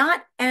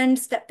not end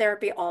step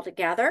therapy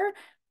altogether,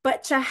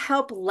 but to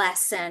help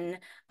lessen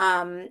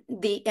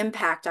the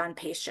impact on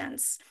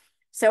patients.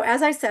 So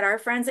as I said, our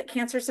friends at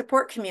Cancer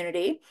Support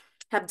Community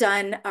have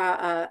done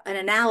an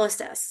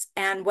analysis,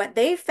 and what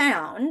they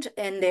found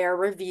in their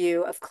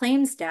review of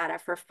claims data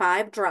for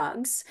 5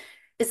 drugs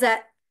is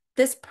that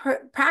this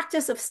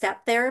practice of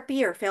step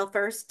therapy or fail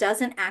first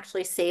doesn't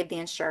actually save the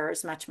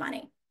insurers much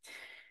money.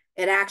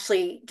 It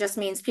actually just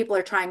means people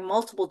are trying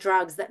multiple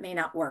drugs that may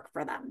not work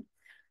for them.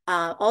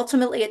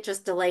 Ultimately, it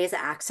just delays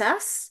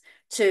access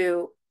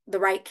to the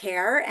right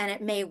care, and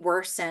it may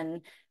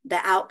worsen the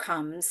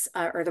outcomes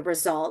or the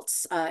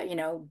results,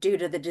 due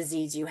to the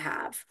disease you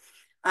have.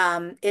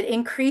 It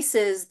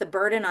increases the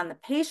burden on the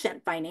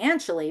patient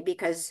financially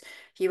because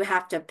you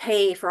have to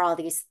pay for all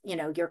these,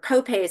 your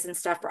copays and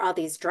stuff for all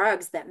these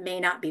drugs that may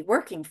not be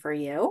working for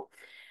you.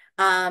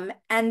 And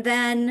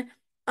then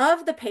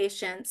of the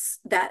patients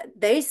that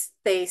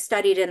they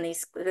studied in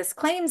this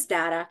claims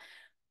data,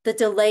 the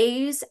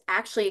delays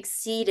actually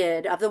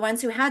exceeded, of the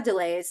ones who had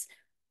delays,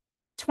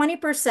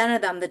 20%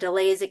 of them, the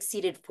delays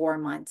exceeded 4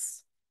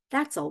 months.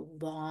 That's a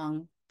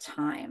long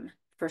time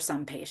for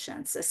some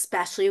patients,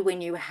 especially when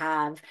you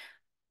have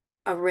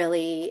a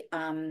really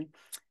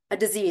a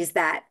disease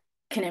that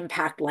can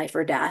impact life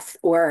or death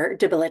or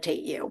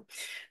debilitate you.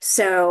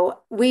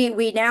 So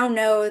we now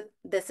know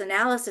this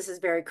analysis is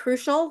very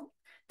crucial.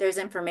 There's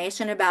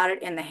information about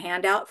it in the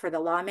handout for the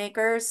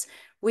lawmakers.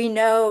 We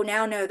now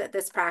know that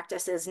this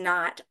practice is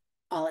not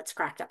all it's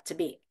cracked up to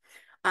be.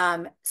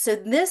 So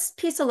this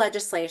piece of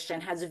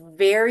legislation has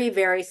very,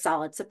 very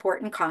solid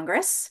support in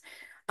Congress.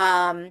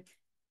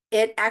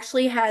 It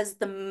actually has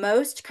the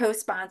most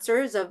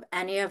co-sponsors of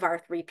any of our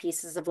 3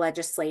 pieces of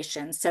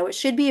legislation. So it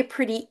should be a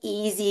pretty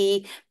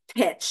easy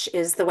pitch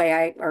is the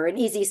way or an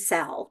easy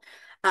sell.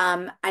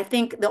 I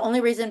think the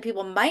only reason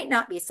people might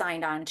not be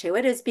signed on to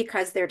it is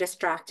because they're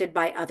distracted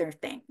by other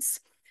things.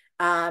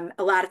 A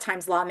lot of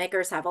times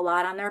lawmakers have a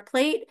lot on their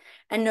plate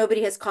and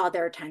nobody has called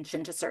their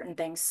attention to certain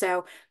things.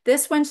 So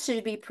this one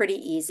should be pretty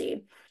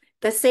easy.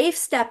 The Safe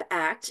Step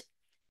Act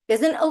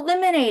isn't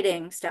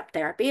eliminating step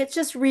therapy, it's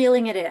just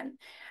reeling it in.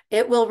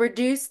 It will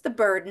reduce the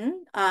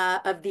burden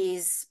of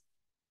these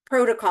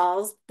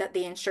protocols that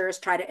the insurers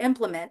try to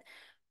implement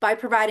by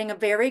providing a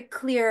very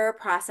clear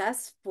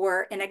process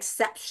for an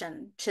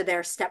exception to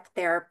their step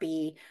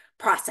therapy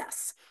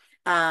process.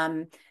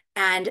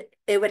 And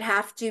it would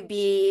have to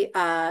be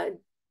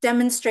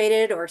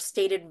demonstrated or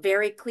stated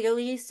very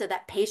clearly so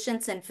that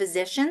patients and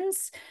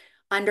physicians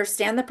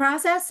understand the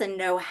process and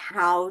know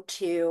how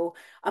to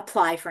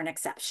apply for an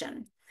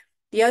exception.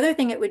 The other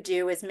thing it would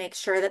do is make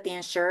sure that the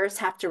insurers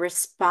have to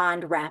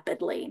respond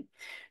rapidly.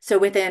 So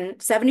within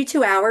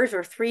 72 hours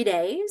or 3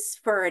 days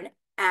for an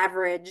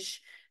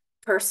average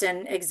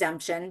person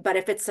exemption. But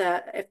if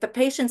the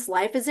patient's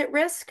life is at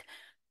risk,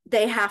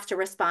 they have to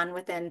respond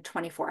within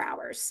 24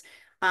 hours.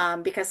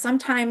 Because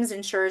sometimes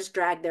insurers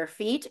drag their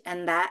feet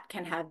and that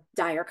can have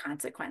dire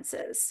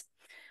consequences.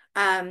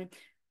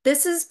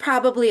 This is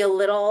probably a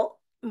little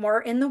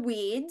more in the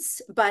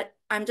weeds, but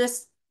I'm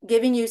just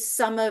giving you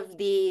some of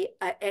the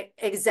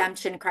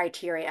exemption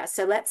criteria.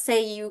 So let's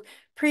say you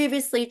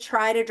previously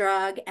tried a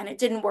drug and it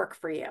didn't work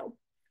for you.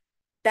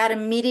 That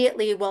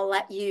immediately will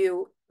let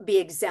you be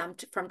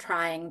exempt from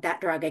trying that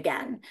drug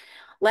again.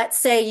 Let's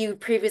say you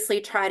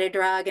previously tried a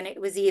drug and it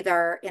was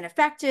either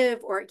ineffective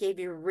or it gave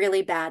you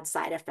really bad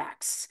side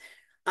effects.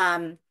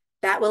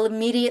 That will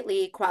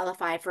immediately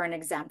qualify for an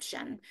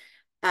exemption.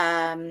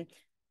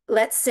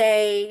 Let's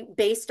say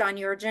based on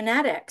your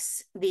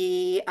genetics,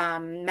 the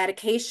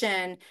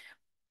medication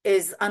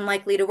is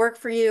unlikely to work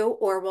for you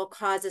or will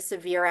cause a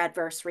severe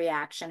adverse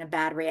reaction, a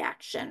bad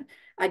reaction.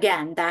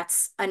 Again,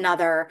 that's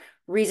another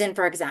reason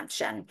for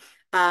exemption.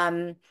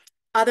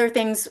 Other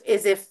things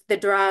is if the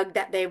drug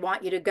that they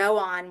want you to go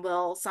on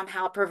will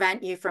somehow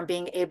prevent you from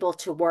being able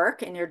to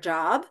work in your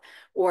job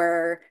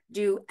or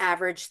do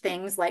average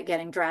things like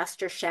getting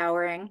dressed or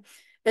showering,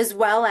 as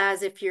well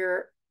as if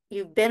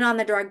you've been on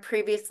the drug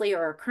previously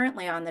or are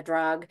currently on the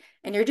drug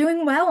and you're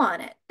doing well on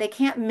it. They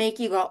can't make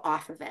you go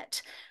off of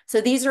it. So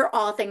these are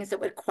all things that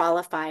would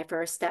qualify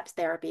for a step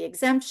therapy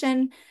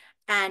exemption,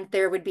 and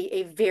there would be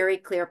a very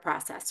clear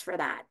process for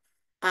that.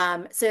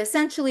 So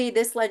essentially,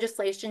 this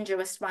legislation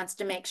just wants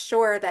to make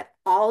sure that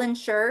all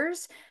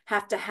insurers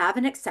have to have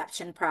an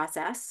exception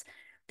process.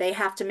 They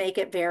have to make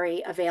it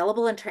very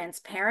available and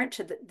transparent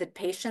to the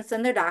patients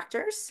and their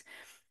doctors.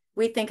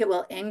 We think it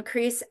will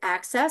increase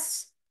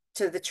access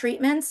to the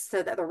treatments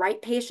so that the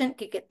right patient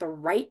could get the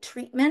right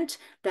treatment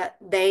that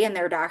they and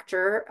their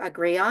doctor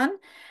agree on.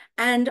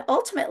 And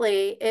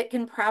ultimately, it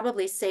can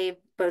probably save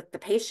both the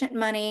patient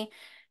money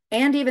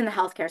and even the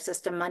healthcare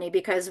system money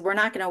because we're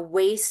not going to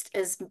waste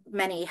as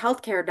many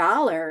healthcare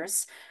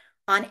dollars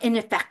on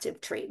ineffective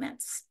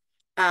treatments.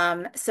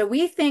 So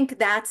we think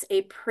that's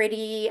a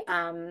pretty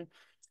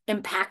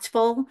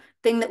impactful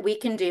thing that we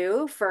can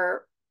do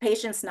for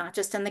patients, not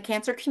just in the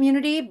cancer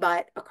community,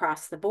 but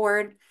across the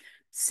board.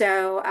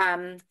 So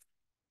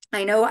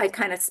I know I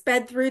kind of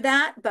sped through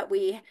that, but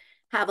we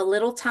have a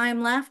little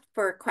time left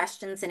for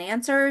questions and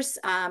answers.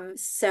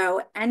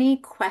 So any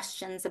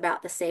questions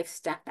about the Safe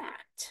Step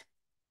Act?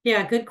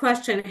 Yeah, good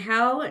question.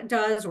 How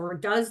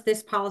does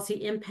this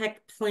policy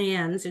impact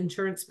plans,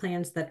 insurance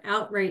plans that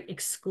outright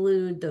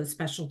exclude those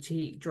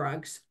specialty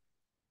drugs?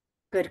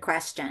 Good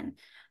question.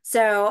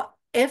 So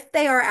if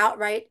they are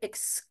outright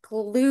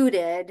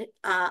excluded,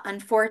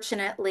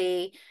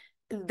 unfortunately,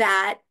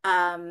 that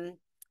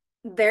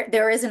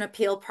there is an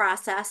appeal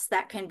process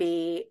that can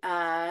be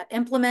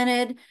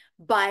implemented,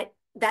 but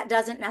that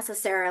doesn't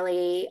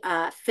necessarily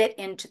fit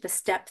into the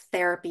step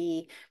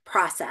therapy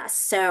process.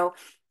 So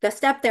the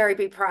step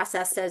therapy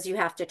process says you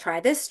have to try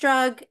this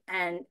drug,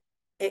 and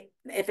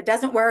if it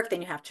doesn't work,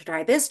 then you have to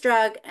try this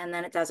drug, and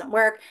then it doesn't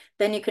work,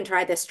 then you can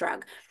try this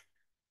drug.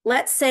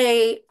 Let's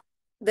say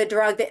the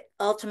drug that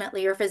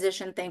ultimately your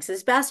physician thinks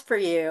is best for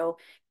you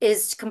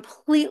is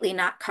completely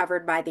not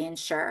covered by the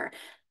insurer.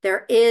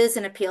 There is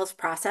an appeals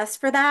process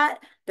for that.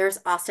 There's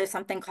also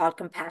something called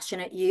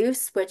compassionate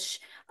use,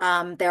 which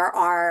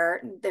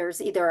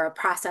there's either a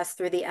process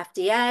through the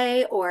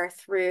FDA or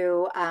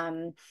through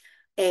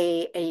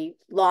a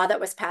law that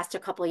was passed a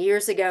couple of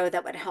years ago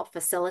that would help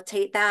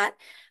facilitate that.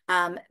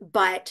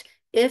 But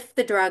if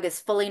the drug is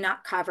fully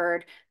not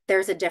covered,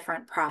 there's a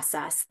different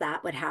process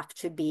that would have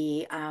to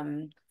be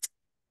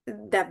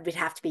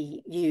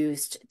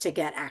used to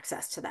get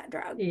access to that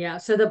drug. Yeah,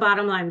 so the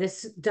bottom line,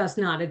 this does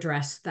not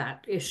address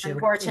that issue.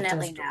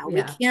 Unfortunately, no.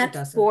 Yeah, we can't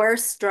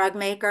force drug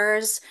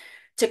makers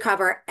to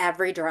cover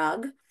every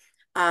drug.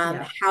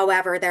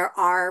 However, there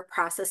are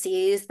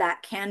processes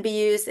that can be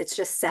used. It's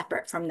just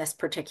separate from this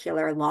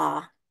particular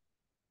law.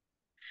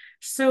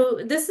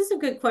 So this is a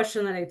good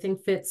question that I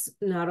think fits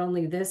not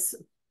only this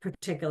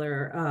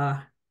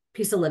particular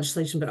piece of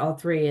legislation, but all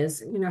three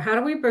is, how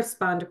do we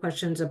respond to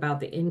questions about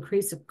the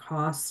increase of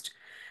cost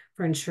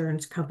for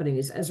insurance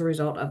companies as a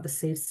result of the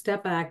Safe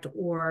Step Act?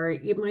 Or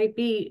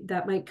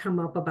that might come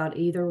up about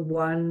either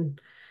one,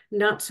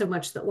 not so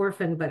much the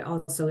orphan, but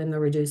also in the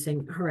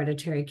Reducing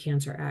Hereditary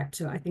Cancer Act.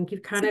 So I think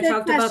you've kind of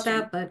talked about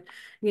that, but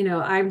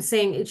I'm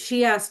saying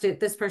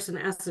this person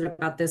asked it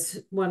about this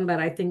one, but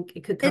I think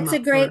it could come up. It's a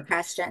great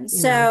question.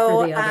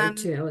 So for the other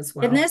two as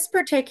well. In this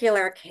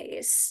particular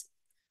case,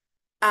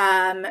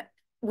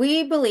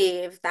 we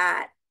believe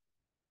that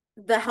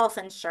the health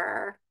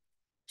insurer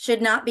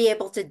should not be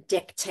able to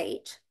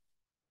dictate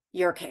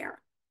your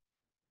care.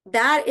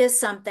 That is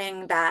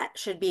something that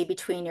should be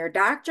between your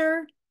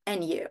doctor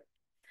and you.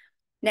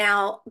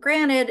 Now,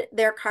 granted,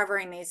 they're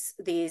covering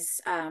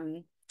these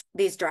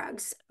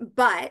drugs,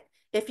 but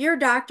if your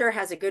doctor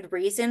has a good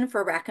reason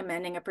for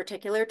recommending a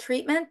particular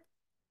treatment,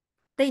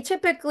 they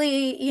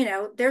typically,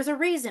 there's a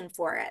reason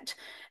for it.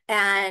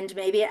 And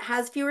maybe it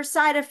has fewer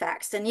side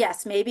effects. And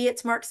yes, maybe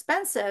it's more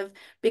expensive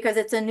because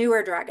it's a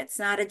newer drug. It's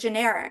not a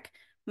generic.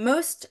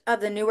 Most of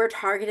the newer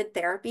targeted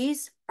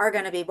therapies are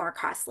going to be more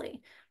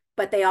costly,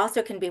 but they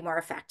also can be more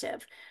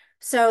effective.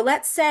 So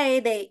let's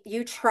say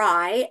you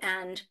try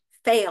and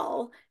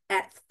fail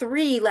at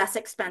 3 less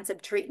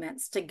expensive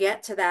treatments to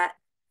get to that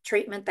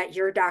treatment that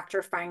your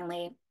doctor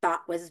finally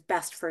thought was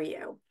best for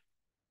you.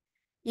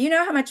 You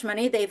know how much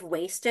money they've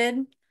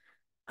wasted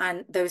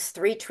on those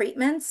 3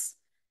 treatments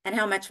and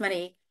how much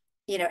money,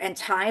 and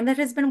time that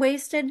has been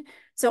wasted.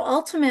 So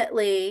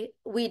ultimately,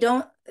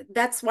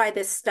 that's why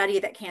this study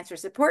that Cancer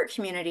Support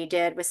Community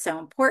did was so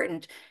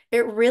important.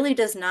 It really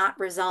does not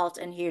result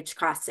in huge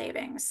cost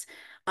savings.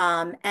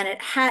 And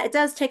it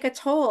does take a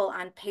toll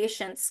on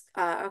patients'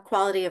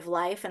 quality of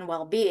life and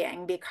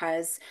well-being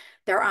because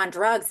they're on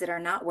drugs that are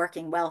not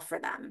working well for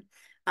them.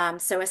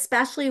 So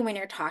especially when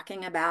you're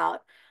talking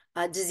about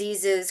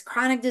diseases,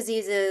 chronic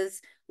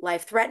diseases,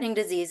 life-threatening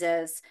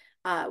diseases,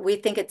 we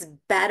think it's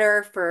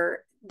better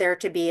for there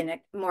to be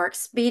a more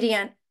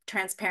expedient,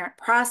 transparent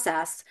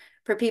process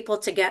for people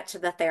to get to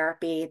the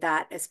therapy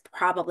that is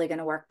probably going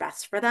to work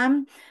best for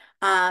them.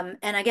 And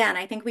again,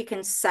 I think we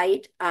can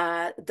cite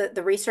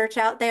the research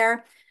out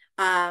there.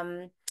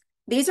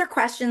 These are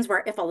questions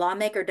where if a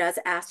lawmaker does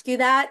ask you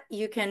that,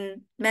 you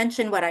can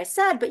mention what I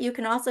said, but you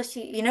can also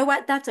see, you know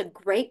what, that's a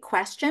great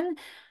question.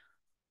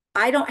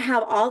 I don't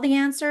have all the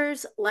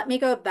answers. Let me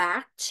go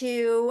back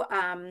to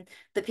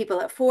the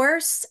people at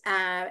Force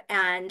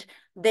and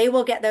they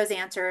will get those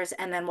answers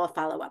and then we'll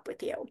follow up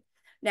with you.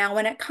 Now,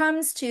 when it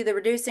comes to the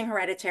Reducing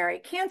Hereditary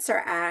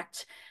Cancer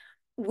Act,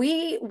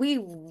 we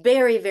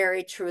very,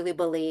 very truly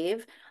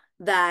believe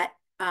that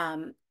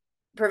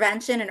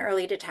prevention and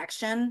early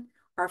detection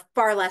are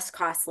far less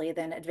costly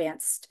than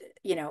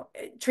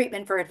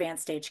treatment for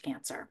advanced stage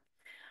cancer.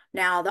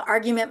 Now, the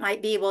argument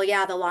might be, well,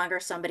 yeah, the longer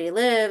somebody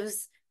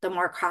lives, the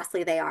more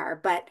costly they are.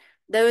 But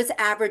those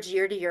average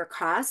year-to-year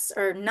costs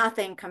are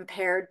nothing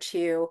compared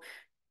to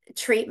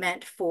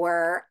treatment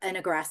for an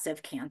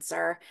aggressive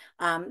cancer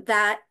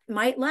that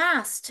might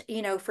last,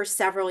 for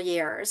several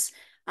years.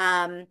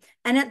 And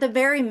at the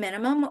very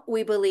minimum,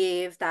 we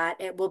believe that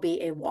it will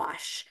be a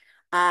wash.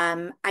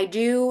 I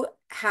do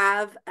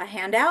have a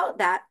handout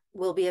that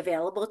will be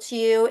available to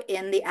you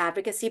in the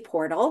advocacy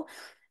portal.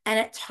 And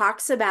it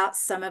talks about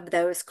some of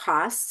those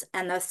costs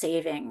and those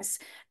savings.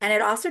 And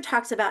it also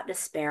talks about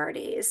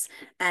disparities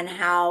and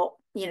how,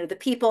 the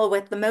people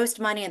with the most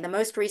money and the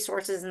most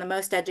resources and the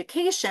most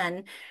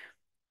education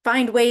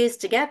find ways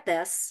to get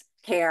this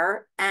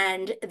care.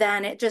 And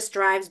then it just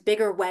drives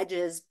bigger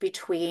wedges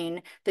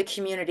between the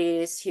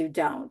communities who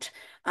don't.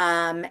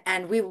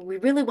 And we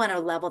really want to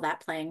level that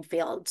playing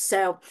field.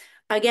 So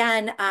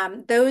again,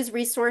 those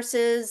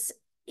resources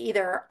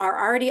either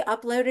are already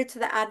uploaded to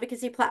the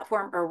advocacy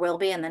platform or will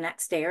be in the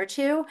next day or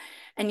two,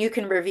 and you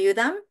can review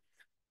them.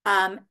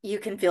 You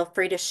can feel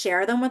free to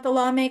share them with the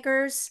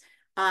lawmakers.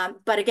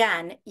 But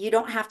again, you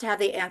don't have to have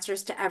the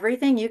answers to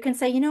everything. You can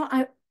say,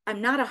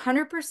 I'm not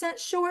 100%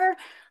 sure.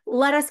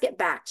 Let us get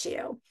back to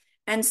you.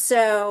 And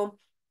so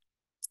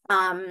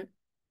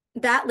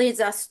that leads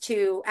us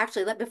to,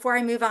 actually, before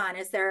I move on,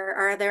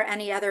 are there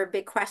any other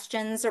big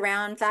questions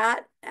around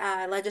that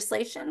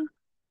legislation?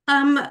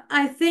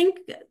 I think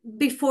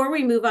before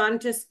we move on,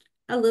 just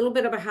a little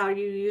bit about how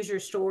you use your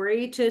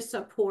story to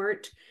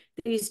support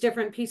these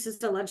different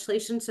pieces of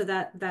legislation so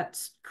that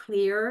that's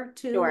clear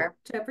to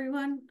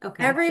everyone.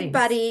 Okay.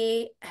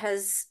 Everybody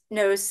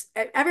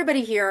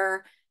everybody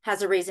here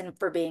has a reason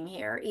for being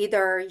here.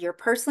 Either you're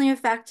personally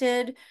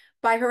affected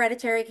by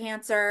hereditary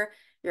cancer,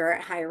 you're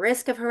at high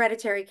risk of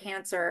hereditary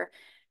cancer,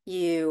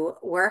 you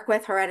work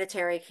with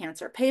hereditary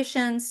cancer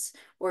patients,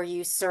 or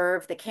you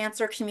serve the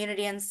cancer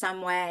community in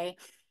some way.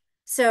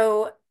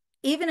 So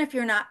even if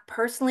you're not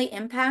personally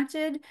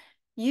impacted,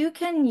 you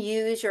can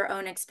use your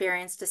own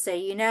experience to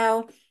say,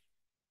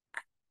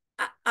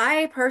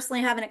 I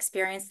personally haven't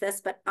experienced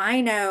this, but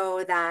I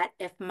know that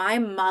if my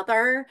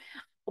mother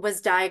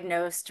was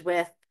diagnosed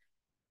with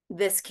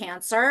this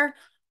cancer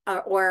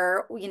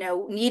or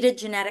needed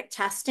genetic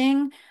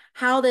testing,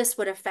 how this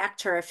would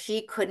affect her if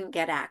she couldn't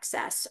get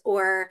access,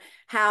 or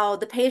how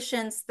the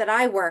patients that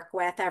I work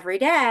with every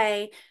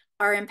day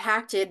are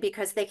impacted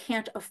because they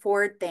can't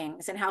afford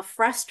things, and how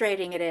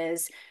frustrating it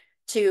is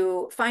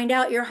to find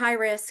out you're high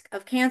risk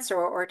of cancer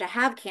or to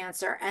have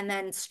cancer and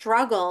then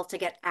struggle to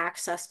get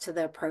access to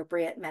the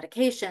appropriate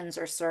medications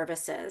or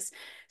services.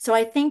 So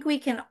I think we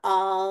can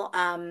all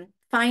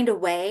find a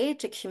way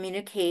to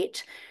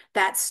communicate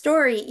that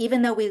story,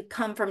 even though we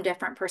come from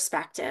different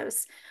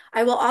perspectives.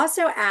 I will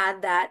also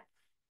add that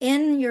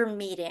in your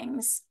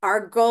meetings,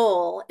 our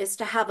goal is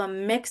to have a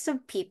mix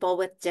of people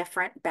with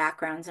different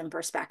backgrounds and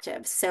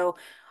perspectives. So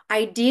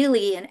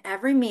ideally, in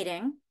every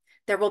meeting,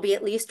 there will be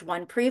at least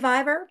one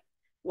previvor,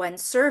 one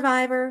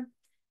survivor,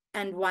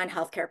 and one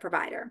healthcare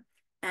provider.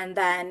 And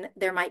then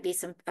there might be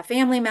a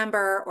family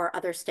member or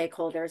other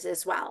stakeholders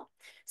as well.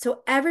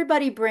 So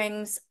everybody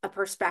brings a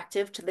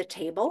perspective to the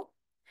table,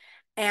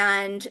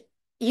 and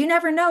you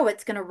never know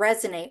what's going to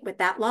resonate with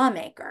that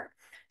lawmaker.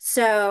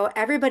 So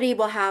everybody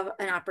will have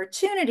an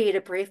opportunity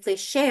to briefly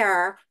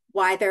share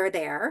why they're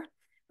there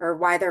or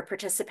why they're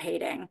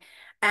participating.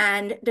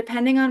 And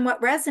depending on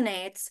what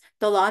resonates,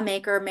 the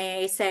lawmaker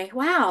may say,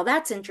 wow,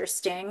 that's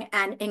interesting,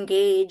 and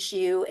engage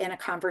you in a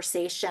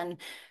conversation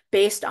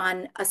based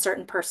on a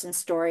certain person's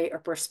story or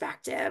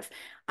perspective.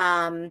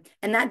 And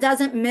that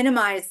doesn't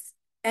minimize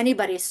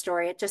anybody's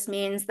story. It just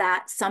means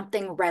that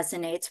something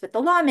resonates with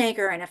the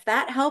lawmaker. And if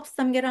that helps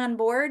them get on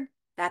board,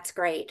 that's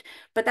great.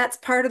 But that's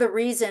part of the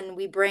reason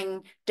we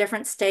bring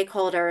different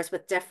stakeholders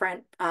with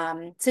different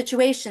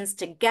situations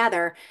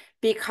together,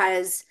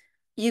 because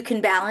you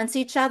can balance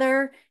each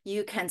other,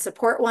 you can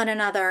support one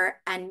another,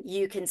 and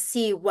you can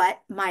see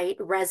what might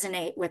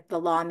resonate with the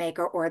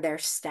lawmaker or their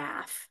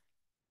staff.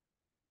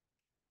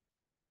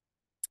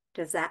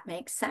 Does that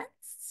make sense?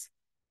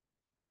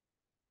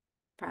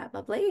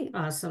 Probably.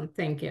 Awesome.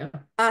 Thank you.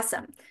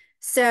 Awesome.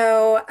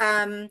 So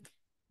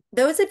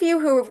those of you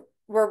who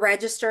were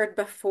registered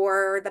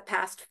before the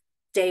past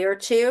day or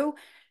two,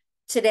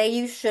 today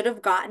you should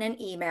have gotten an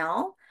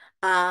email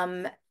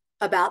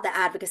about the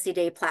Advocacy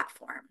Day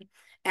platform.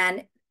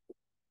 And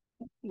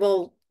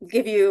we'll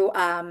give you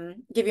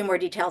more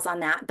details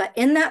on that. But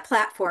in that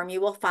platform, you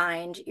will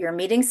find your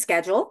meeting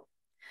schedule,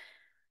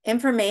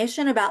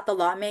 information about the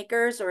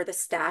lawmakers or the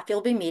staff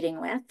you'll be meeting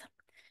with.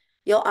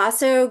 You'll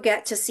also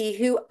get to see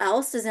who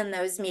else is in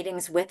those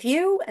meetings with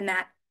you,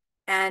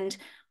 and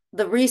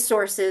the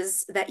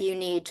resources that you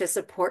need to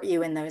support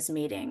you in those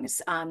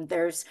meetings.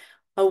 There's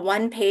a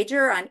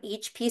one-pager on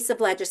each piece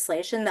of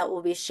legislation that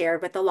will be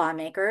shared with the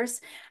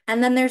lawmakers.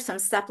 And then there's some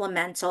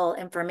supplemental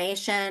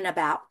information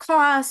about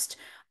cost,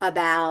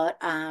 about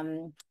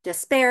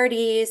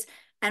disparities.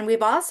 And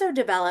we've also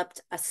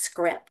developed a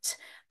script.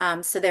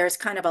 So there's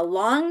kind of a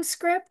long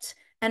script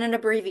and an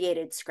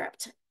abbreviated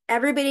script.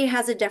 Everybody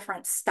has a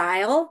different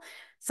style.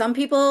 Some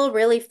people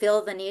really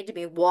feel the need to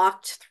be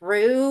walked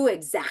through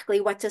exactly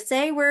what to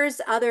say,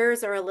 whereas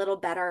others are a little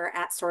better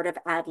at sort of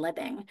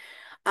ad-libbing.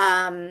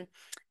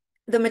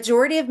 The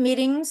majority of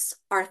meetings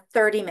are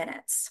 30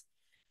 minutes.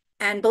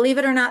 And believe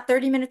it or not,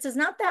 30 minutes is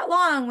not that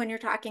long when you're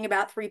talking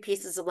about 3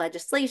 pieces of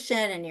legislation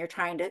and you're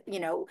trying to,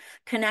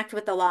 connect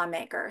with the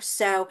lawmaker.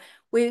 So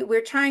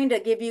we're trying to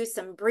give you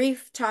some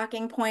brief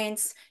talking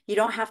points. You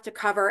don't have to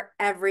cover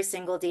every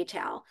single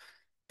detail.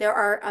 There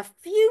are a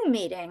few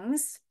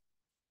meetings,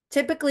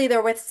 typically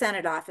they're with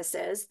Senate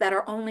offices, that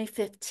are only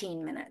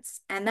 15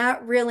 minutes. And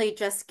that really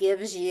just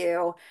gives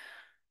you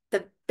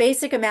the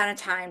basic amount of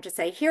time to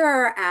say, here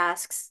are our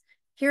asks,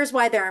 here's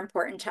why they're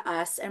important to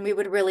us, and we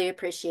would really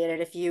appreciate it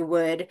if you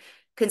would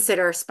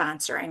consider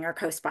sponsoring or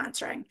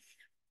co-sponsoring.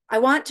 I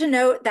want to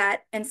note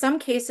that in some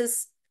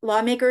cases,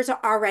 lawmakers are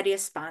already a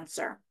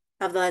sponsor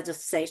of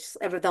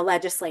the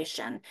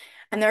legislation,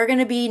 and there are going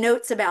to be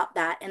notes about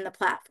that in the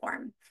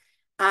platform.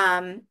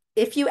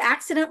 If you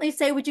accidentally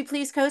say, would you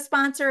please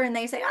co-sponsor? And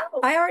they say,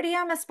 oh, I already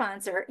am a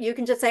sponsor. You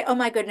can just say, oh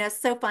my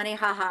goodness, so funny,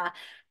 haha.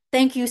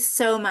 Thank you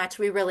so much.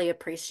 We really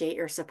appreciate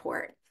your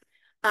support.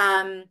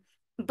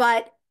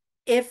 But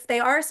if they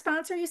are a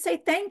sponsor, you say,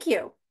 thank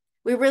you.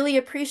 We really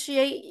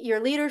appreciate your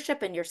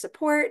leadership and your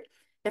support.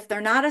 If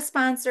they're not a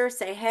sponsor,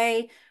 say,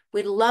 hey,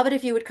 we'd love it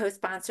if you would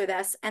co-sponsor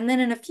this. And then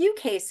in a few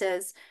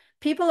cases,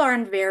 people are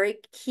in very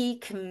key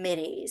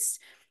committees.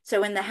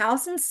 So in the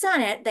House and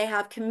Senate, they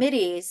have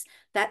committees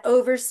that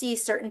oversee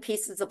certain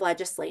pieces of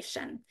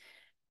legislation.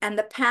 And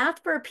the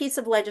path for a piece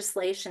of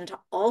legislation to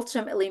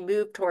ultimately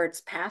move towards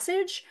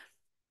passage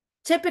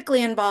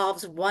typically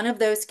involves one of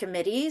those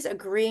committees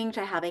agreeing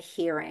to have a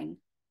hearing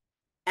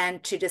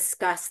and to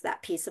discuss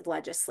that piece of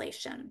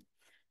legislation.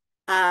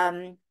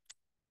 And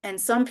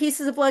some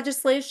pieces of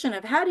legislation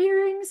have had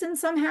hearings and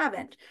some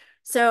haven't.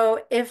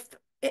 So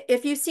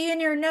if you see in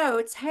your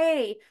notes,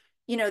 hey,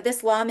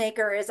 this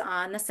lawmaker is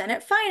on the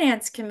Senate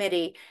Finance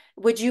Committee,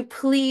 would you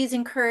please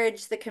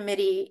encourage the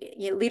committee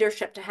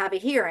leadership to have a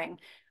hearing?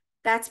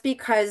 That's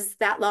because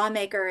that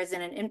lawmaker is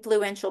in an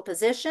influential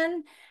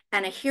position,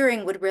 and a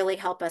hearing would really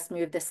help us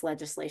move this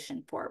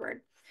legislation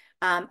forward.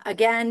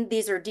 Again,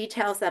 these are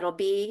details that'll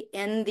be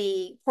in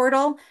the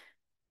portal,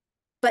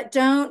 but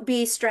don't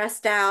be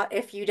stressed out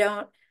if you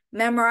don't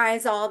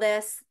memorize all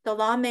this. The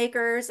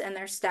lawmakers and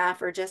their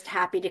staff are just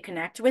happy to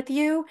connect with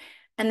you,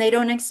 and they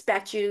don't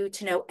expect you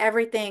to know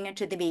everything and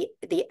to be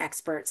the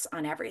experts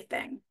on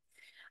everything.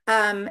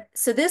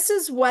 So this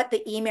is what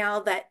the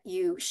email that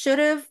you should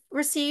have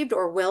received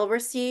or will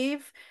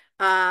receive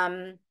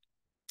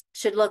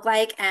should look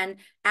like. And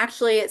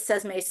actually it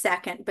says May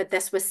 2nd, but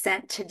this was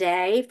sent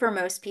today for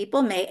most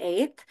people,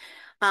 May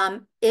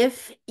 8th.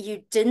 If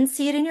you didn't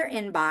see it in your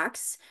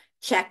inbox,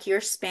 check your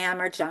spam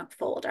or junk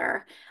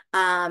folder.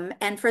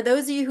 And for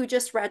those of you who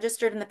just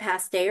registered in the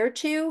past day or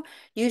two,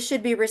 you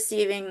should be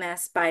receiving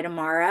this by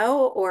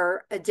tomorrow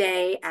or a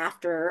day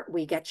after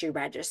we get you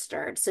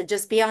registered. So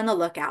just be on the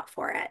lookout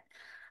for it.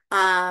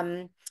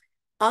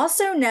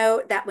 Also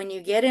note that when you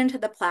get into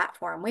the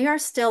platform, we are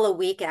still a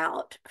week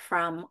out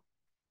from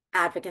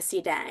Advocacy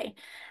Day,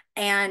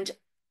 and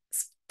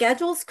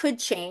schedules could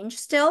change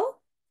still.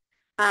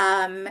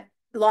 Um,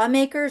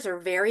 Lawmakers are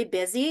very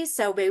busy,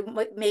 so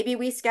maybe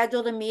we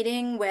scheduled a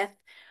meeting with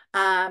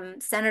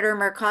Senator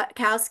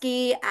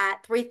Murkowski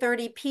at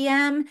 3:30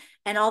 p.m.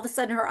 and all of a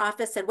sudden her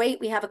office said, wait,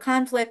 we have a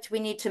conflict. We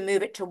need to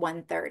move it to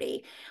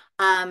 1:30.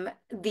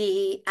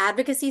 The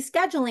advocacy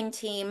scheduling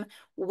team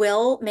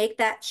will make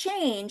that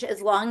change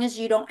as long as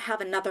you don't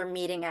have another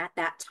meeting at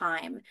that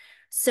time.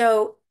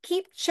 So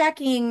keep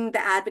checking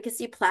the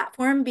advocacy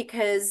platform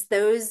because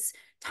those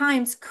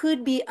times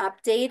could be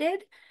updated,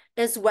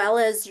 as well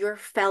as your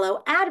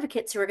fellow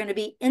advocates who are going to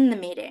be in the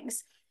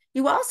meetings.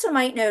 You also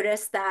might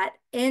notice that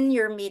in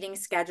your meeting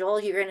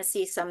schedule, you're going to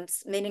see some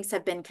meetings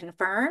have been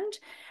confirmed,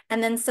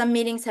 and then some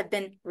meetings have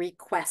been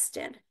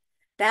requested.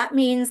 That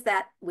means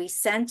that we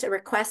sent a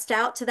request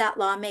out to that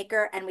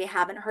lawmaker and we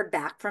haven't heard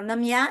back from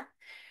them yet.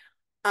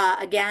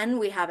 Again,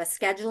 we have a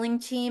scheduling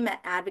team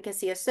at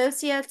Advocacy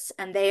Associates,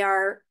 and they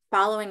are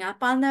following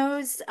up on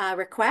those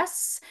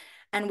requests,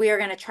 and we are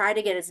going to try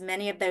to get as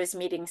many of those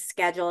meetings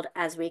scheduled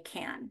as we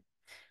can.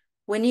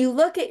 When you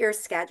look at your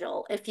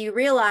schedule, if you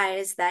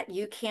realize that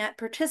you can't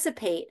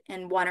participate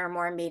in one or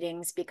more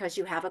meetings because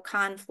you have a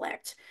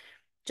conflict,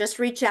 just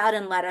reach out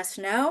and let us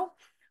know,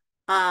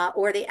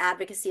 or the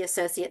Advocacy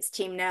Associates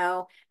team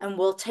know, and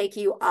we'll take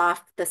you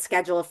off the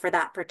schedule for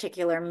that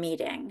particular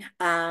meeting.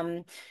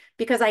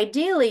 Because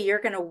ideally, you're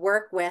going to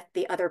work with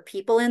the other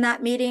people in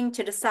that meeting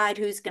to decide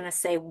who's going to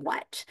say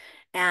what.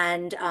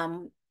 And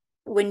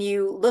when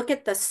you look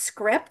at the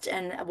script,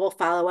 and we'll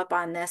follow up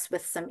on this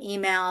with some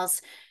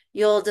emails,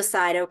 you'll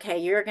decide, okay,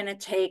 you're going to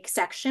take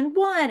section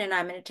 1 and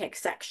I'm going to take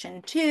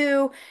section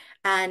 2.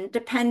 And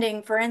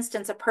depending, for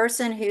instance, a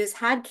person who's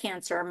had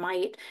cancer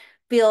might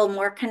feel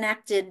more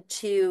connected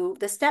to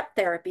the step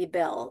therapy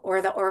bill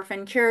or the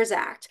Orphan Cures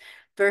Act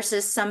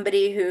versus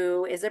somebody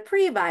who is a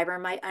pre-viver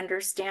might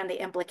understand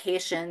the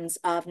implications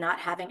of not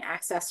having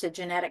access to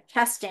genetic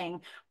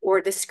testing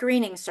or the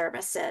screening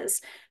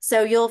services.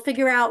 So you'll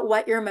figure out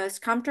what you're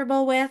most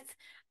comfortable with,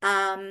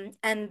 and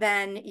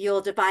then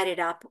you'll divide it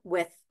up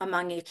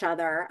among each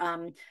other.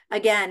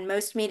 Again,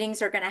 most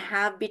meetings are going to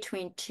have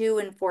between 2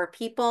 and 4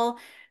 people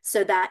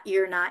so that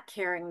you're not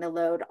carrying the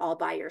load all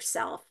by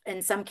yourself.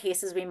 In some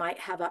cases, we might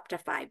have up to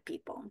 5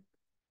 people.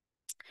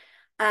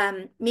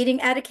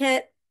 Meeting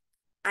etiquette.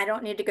 I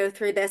don't need to go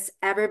through this.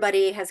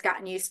 Everybody has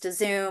gotten used to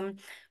Zoom.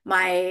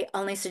 My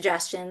only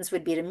suggestions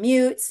would be to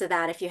mute so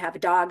that if you have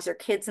dogs or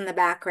kids in the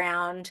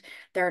background,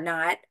 they're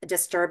not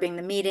disturbing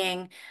the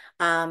meeting.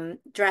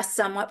 Dress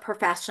somewhat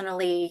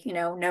professionally,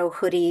 no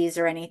hoodies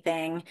or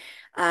anything.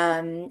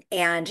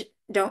 And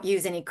don't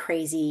use any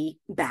crazy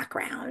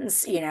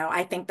backgrounds.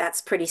 I think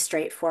that's pretty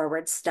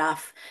straightforward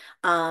stuff.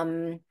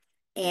 And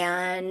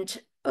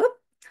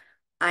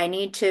I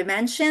need to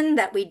mention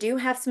that we do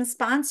have some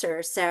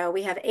sponsors. So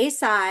we have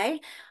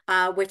ASI,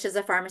 which is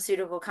a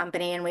pharmaceutical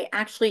company, and we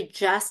actually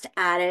just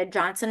added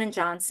Johnson &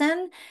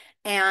 Johnson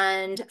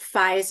and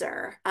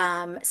Pfizer.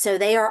 So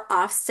they are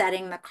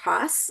offsetting the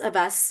costs of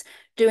us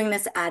doing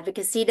this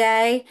advocacy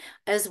day,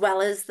 as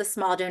well as the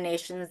small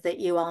donations that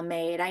you all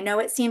made. I know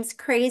it seems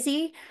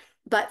crazy,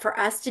 but for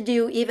us to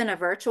do even a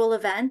virtual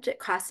event, it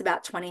costs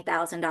about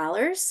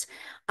 $20,000.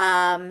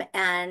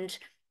 And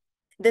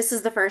this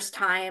is the first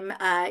time,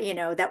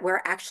 that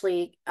we're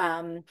actually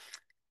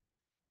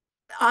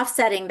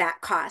offsetting that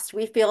cost.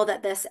 We feel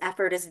that this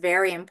effort is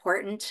very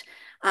important,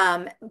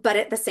 but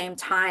at the same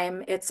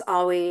time, it's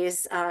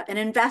always an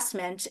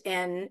investment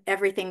in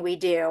everything we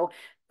do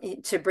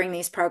to bring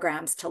these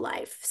programs to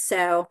life.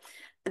 So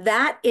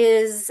that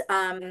is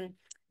the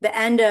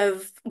end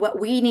of what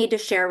we need to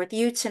share with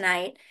you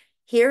tonight.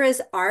 Here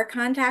is our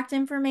contact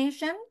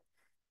information.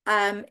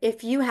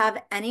 If you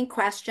have any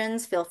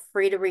questions, feel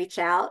free to reach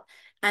out.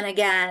 And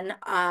again,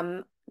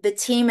 the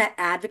team at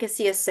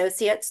Advocacy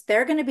Associates,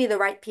 they're going to be the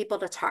right people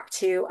to talk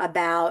to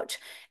about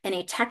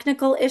any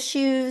technical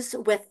issues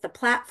with the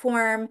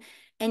platform,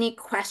 any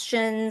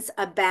questions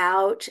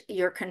about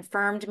your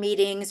confirmed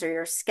meetings or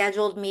your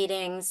scheduled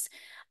meetings.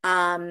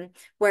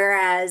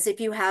 Whereas if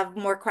you have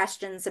more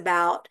questions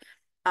about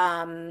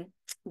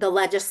the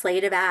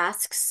legislative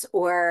asks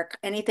or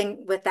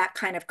anything with that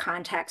kind of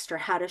context or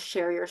how to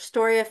share your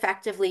story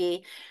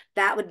effectively,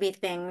 that would be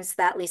things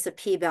that Lisa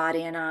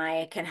Peabody and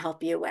I can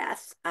help you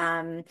with.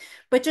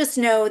 But just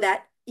know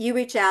that you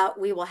reach out,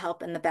 we will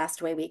help in the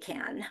best way we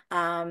can.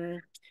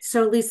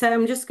 So Lisa,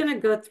 I'm just going to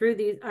go through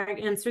these. I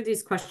answered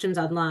these questions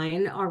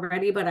online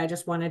already, but I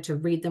just wanted to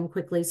read them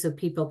quickly so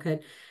people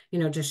could,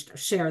 just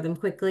share them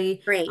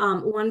quickly. Great.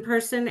 One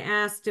person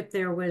asked if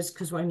there was,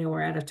 because I know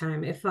we're out of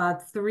time, if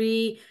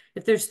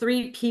there's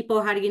 3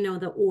 people, how do you know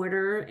the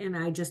order? And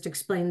I just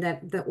explained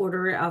that the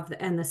order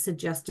and the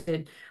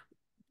suggested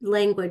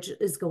language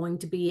is going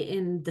to be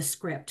in the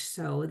script,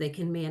 so they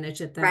can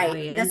manage it that Right.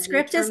 way. The And then in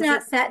script is terms of,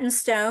 not set in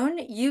stone.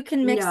 You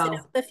can mix it up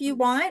no, if you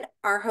want.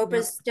 Our hope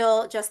is no,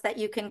 still just that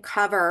you can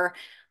cover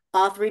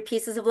all three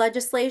pieces of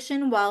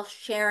legislation while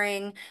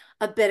sharing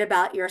a bit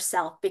about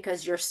yourself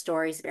because your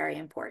story is very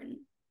important.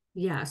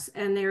 yes,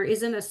 and there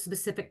isn't a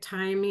specific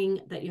timing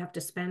that you have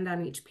to spend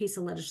on each piece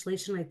of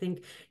legislation. I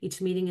think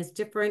each meeting is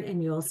different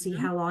and you'll see Mhm.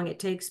 how long it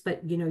takes,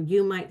 but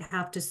you might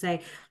have to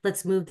say,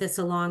 let's move this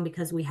along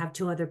because we have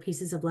two other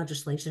pieces of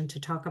legislation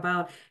to talk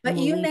about, and But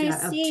we'll you leave may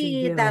that up to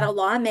see that a you.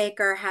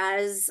 lawmaker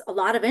has a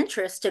lot of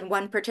interest in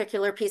one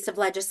particular piece of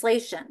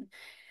legislation.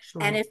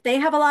 And Sure. if they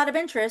have a lot of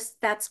interest,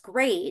 that's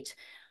great.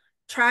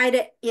 Try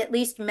to at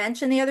least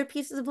mention the other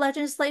pieces of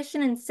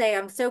legislation and say,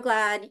 I'm so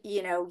glad,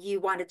 you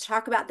wanted to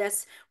talk about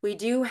this. We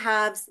do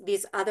have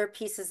these other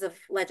pieces of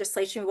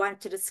legislation we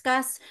wanted to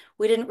discuss.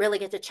 We didn't really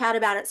get to chat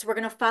about it, so we're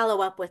going to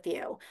follow up with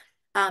you.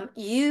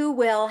 You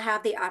will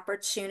have the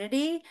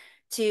opportunity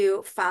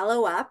to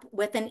follow up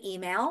with an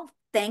email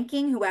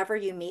thanking whoever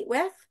you meet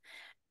with.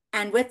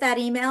 And with that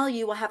email,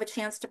 you will have a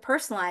chance to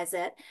personalize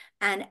it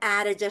and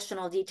add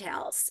additional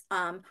details.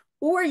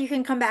 Or you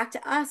can come back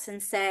to us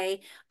and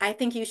say, I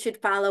think you should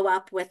follow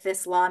up with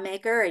this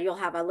lawmaker. You'll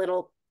have a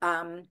little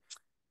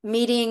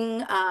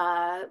meeting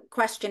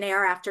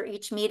questionnaire after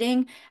each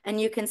meeting. And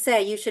you can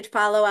say, you should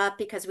follow up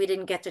because we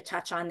didn't get to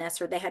touch on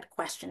this or they had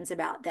questions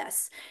about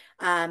this.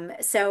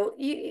 So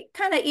you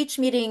kind of each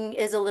meeting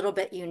is a little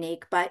bit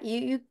unique, but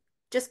you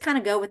just kind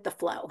of go with the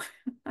flow.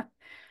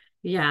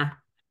 Yeah,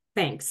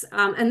 thanks.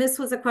 And this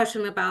was a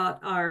question about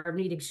our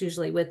meetings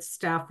usually with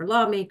staff or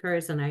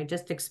lawmakers, and I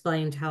just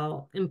explained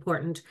how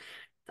important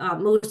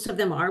most of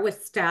them are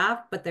with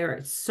staff, but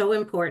they're so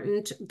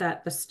important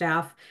that the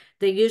staff,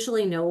 they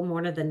usually know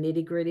more of the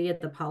nitty gritty of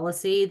the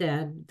policy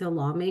than the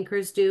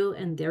lawmakers do,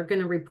 and they're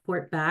going to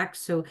report back.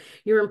 So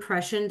your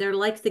impression, they're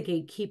like the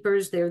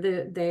gatekeepers. They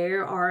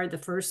are the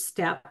first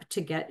step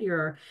to get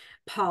your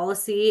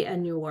policy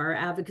and your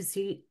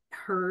advocacy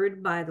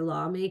heard by the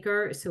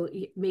lawmaker. So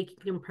making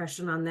an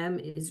impression on them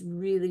is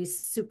really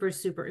super,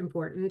 super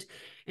important.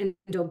 And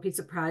don't be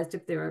surprised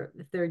if they're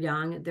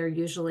young. They're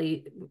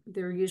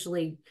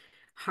usually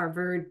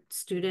Harvard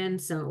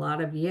students and a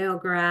lot of Yale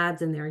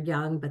grads, and they're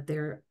young, but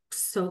they're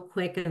so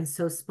quick and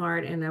so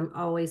smart, and I'm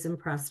always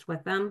impressed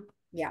with them.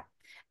 Yeah.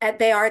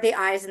 They are the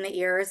eyes and the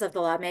ears of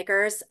the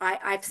lawmakers.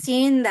 I've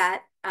seen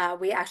that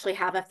we actually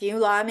have a few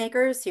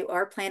lawmakers who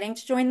are planning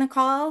to join the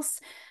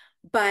calls,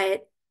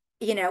 but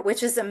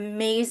which is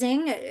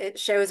amazing. It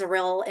shows a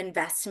real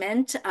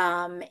investment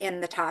in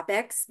the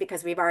topics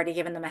because we've already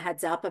given them a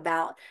heads up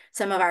about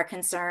some of our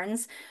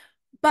concerns.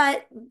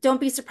 But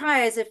don't be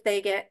surprised if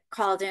they get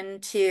called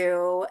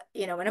into,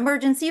 an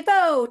emergency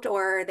vote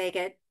or they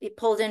get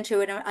pulled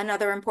into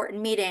another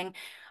important meeting.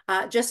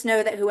 Just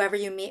know that whoever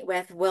you meet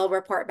with will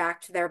report back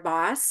to their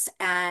boss.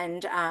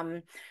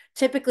 And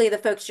typically the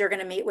folks you're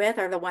going to meet with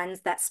are the ones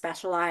that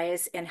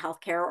specialize in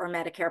healthcare or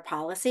Medicare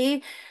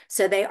policy.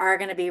 So they are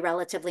going to be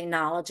relatively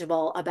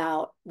knowledgeable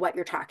about what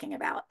you're talking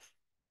about.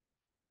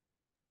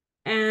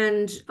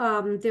 And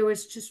there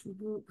was just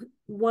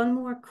one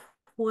more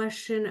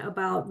question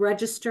about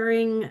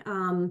registering,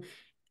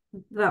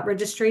 about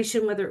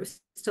registration, whether it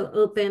was still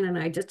open, and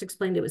I just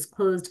explained it was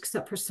closed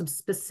except for some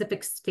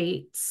specific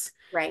states.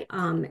 Right.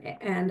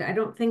 And I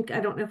don't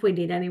know if we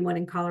need anyone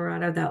in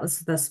Colorado. That was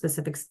the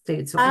specific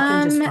state, so I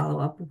can just Um, follow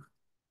up.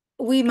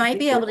 we I might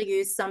be think able we're, to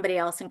use somebody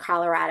else in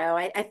Colorado.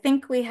 I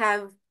think we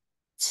have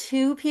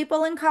two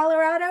people in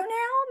Colorado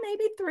now,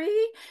 maybe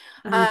three.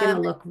 I'm Um,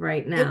 gonna look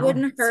right it now.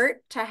 wouldn't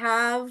hurt to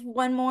have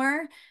one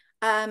more.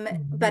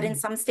 But in Mhm.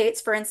 some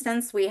states, for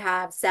instance, we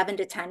have 7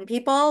 to 10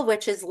 people,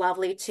 which is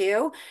lovely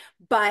too.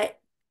 But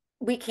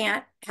we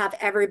can't have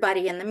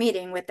everybody in the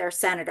meeting with their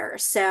senator.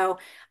 So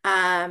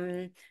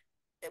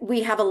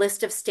we have a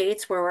list of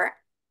states where we're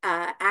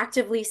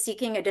actively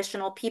seeking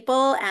additional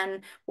people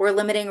and we're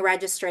limiting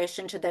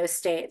registration to those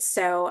states.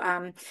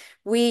 So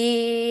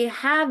we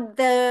have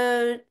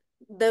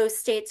those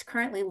states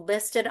currently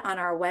listed on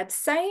our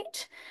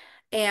website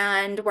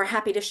and we're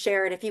happy to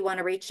share it if you want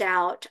to reach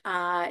out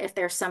if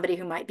there's somebody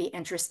who might be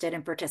interested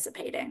in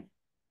participating.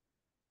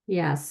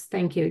 Yes,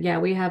 thank you.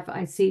 Yeah,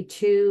 I see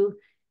two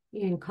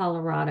in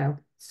Colorado,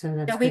 so So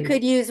that's we great.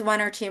 could use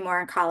 1 or 2 more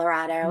in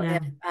Colorado Yeah,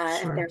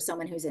 if sure. there's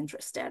someone who's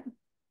interested.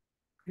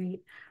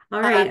 Great.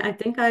 All right. Um, I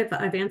think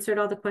I've answered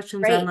all the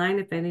questions great. online.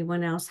 If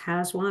anyone else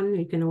has one,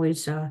 you can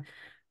always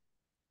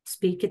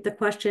speak at the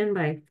question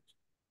by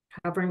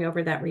hovering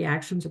over that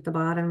reactions at the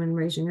bottom and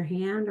raising your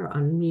hand or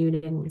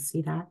unmuting. We'll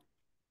see that.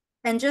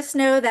 And just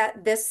know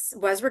that this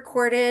was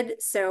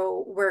recorded,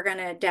 so we're going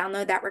to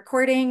download that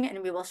recording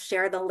and we will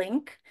share the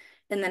link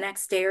in the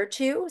next day or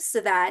two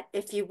so that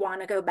if you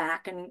want to go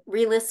back and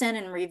re-listen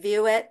and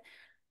review it,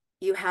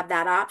 you have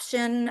that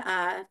option.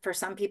 For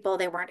some people,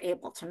 they weren't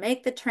able to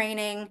make the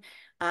training.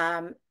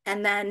 And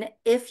then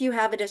if you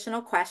have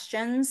additional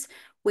questions,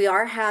 we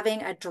are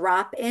having a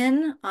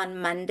drop-in on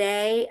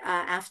Monday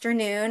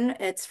afternoon.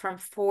 It's from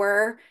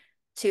 4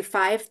 to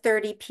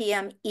 5:30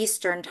 p.m.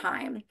 Eastern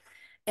time.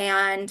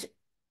 And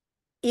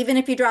even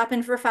if you drop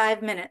in for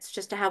 5 minutes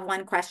just to have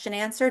one question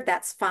answered,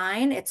 that's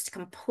fine. It's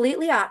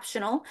completely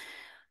optional,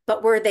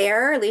 but we're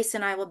there. Lisa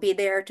and I will be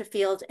there to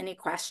field any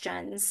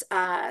questions.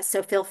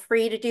 So feel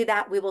free to do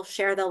that. We will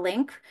share the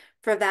link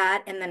for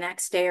that in the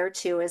next day or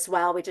two as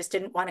well. We just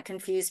didn't want to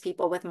confuse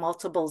people with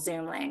multiple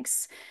Zoom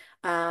links.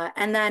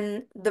 And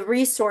then the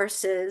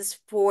resources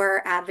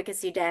for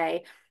Advocacy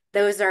Day,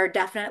 those are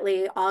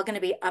definitely all going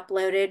to be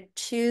uploaded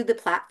to the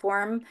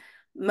platform.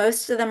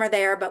 Most of them are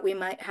there, but we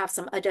might have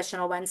some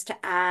additional ones to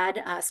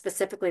add,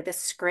 specifically the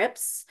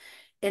scripts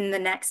in the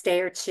next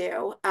day or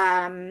two.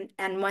 And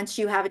once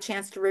you have a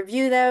chance to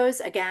review those,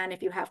 again,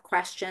 if you have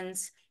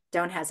questions,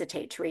 don't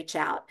hesitate to reach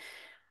out.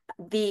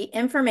 The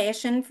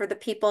information for the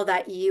people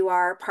that you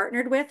are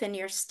partnered with in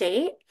your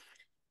state,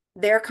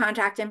 their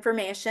contact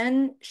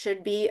information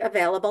should be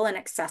available and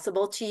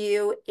accessible to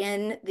you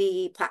in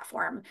the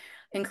platform,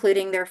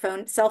 including their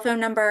cell phone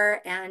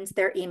number and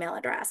their email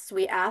address.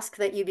 We ask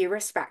that you be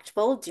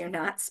respectful, do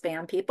not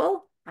spam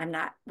people. I'm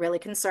not really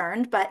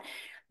concerned, but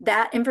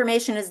that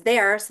information is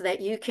there so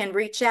that you can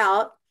reach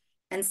out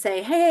and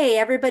say, hey,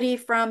 everybody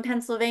from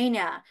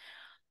Pennsylvania,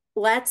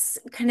 let's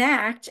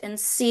connect and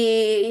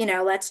see,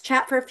 let's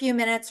chat for a few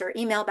minutes or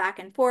email back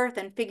and forth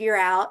and figure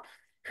out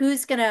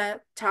who's going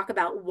to talk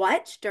about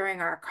what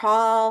during our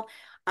call,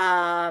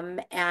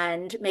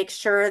 and make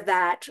sure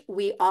that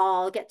we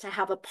all get to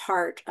have a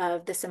part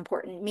of this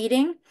important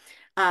meeting,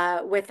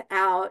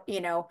 without,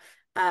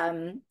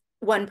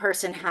 one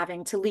person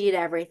having to lead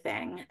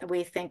everything.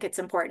 We think it's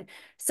important.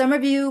 Some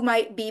of you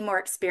might be more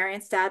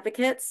experienced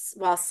advocates,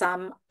 while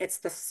some,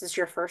 this is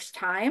your first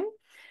time.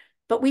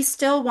 But we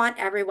still want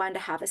everyone to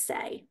have a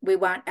say. We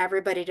want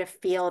everybody to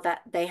feel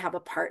that they have a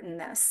part in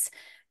this.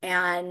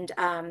 And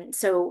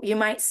so you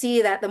might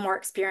see that the more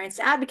experienced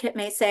advocate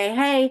may say,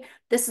 hey,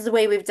 this is the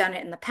way we've done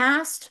it in the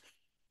past,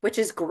 which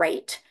is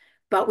great.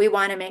 But we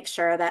want to make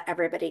sure that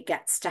everybody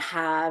gets to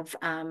have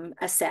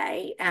a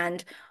say.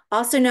 And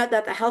also note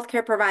that the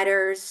healthcare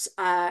providers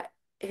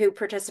who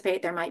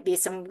participate, there might be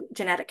some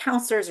genetic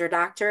counselors or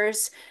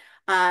doctors,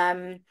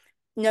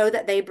 know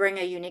that they bring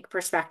a unique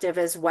perspective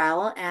as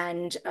well.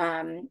 And,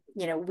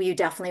 we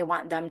definitely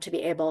want them to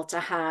be able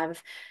to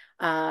have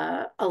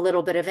a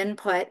little bit of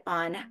input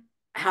on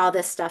how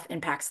this stuff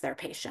impacts their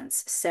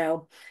patients.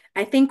 So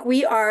I think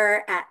we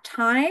are at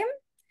time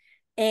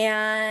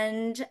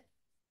and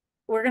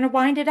we're going to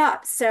wind it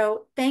up.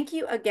 So thank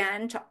you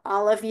again to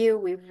all of you.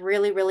 We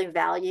really, really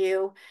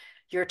value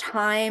your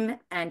time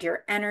and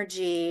your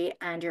energy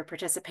and your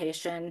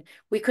participation.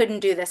 We couldn't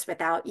do this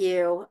without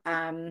you.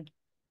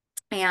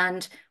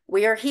 And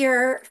we are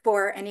here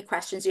for any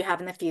questions you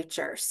have in the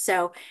future.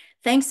 So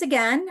thanks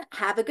again.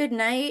 Have a good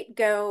night.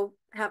 Go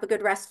have a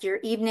good rest of your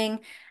evening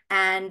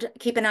and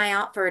keep an eye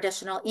out for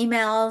additional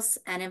emails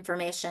and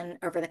information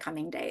over the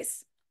coming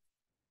days.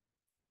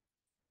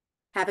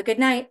 Have a good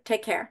night.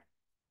 Take care.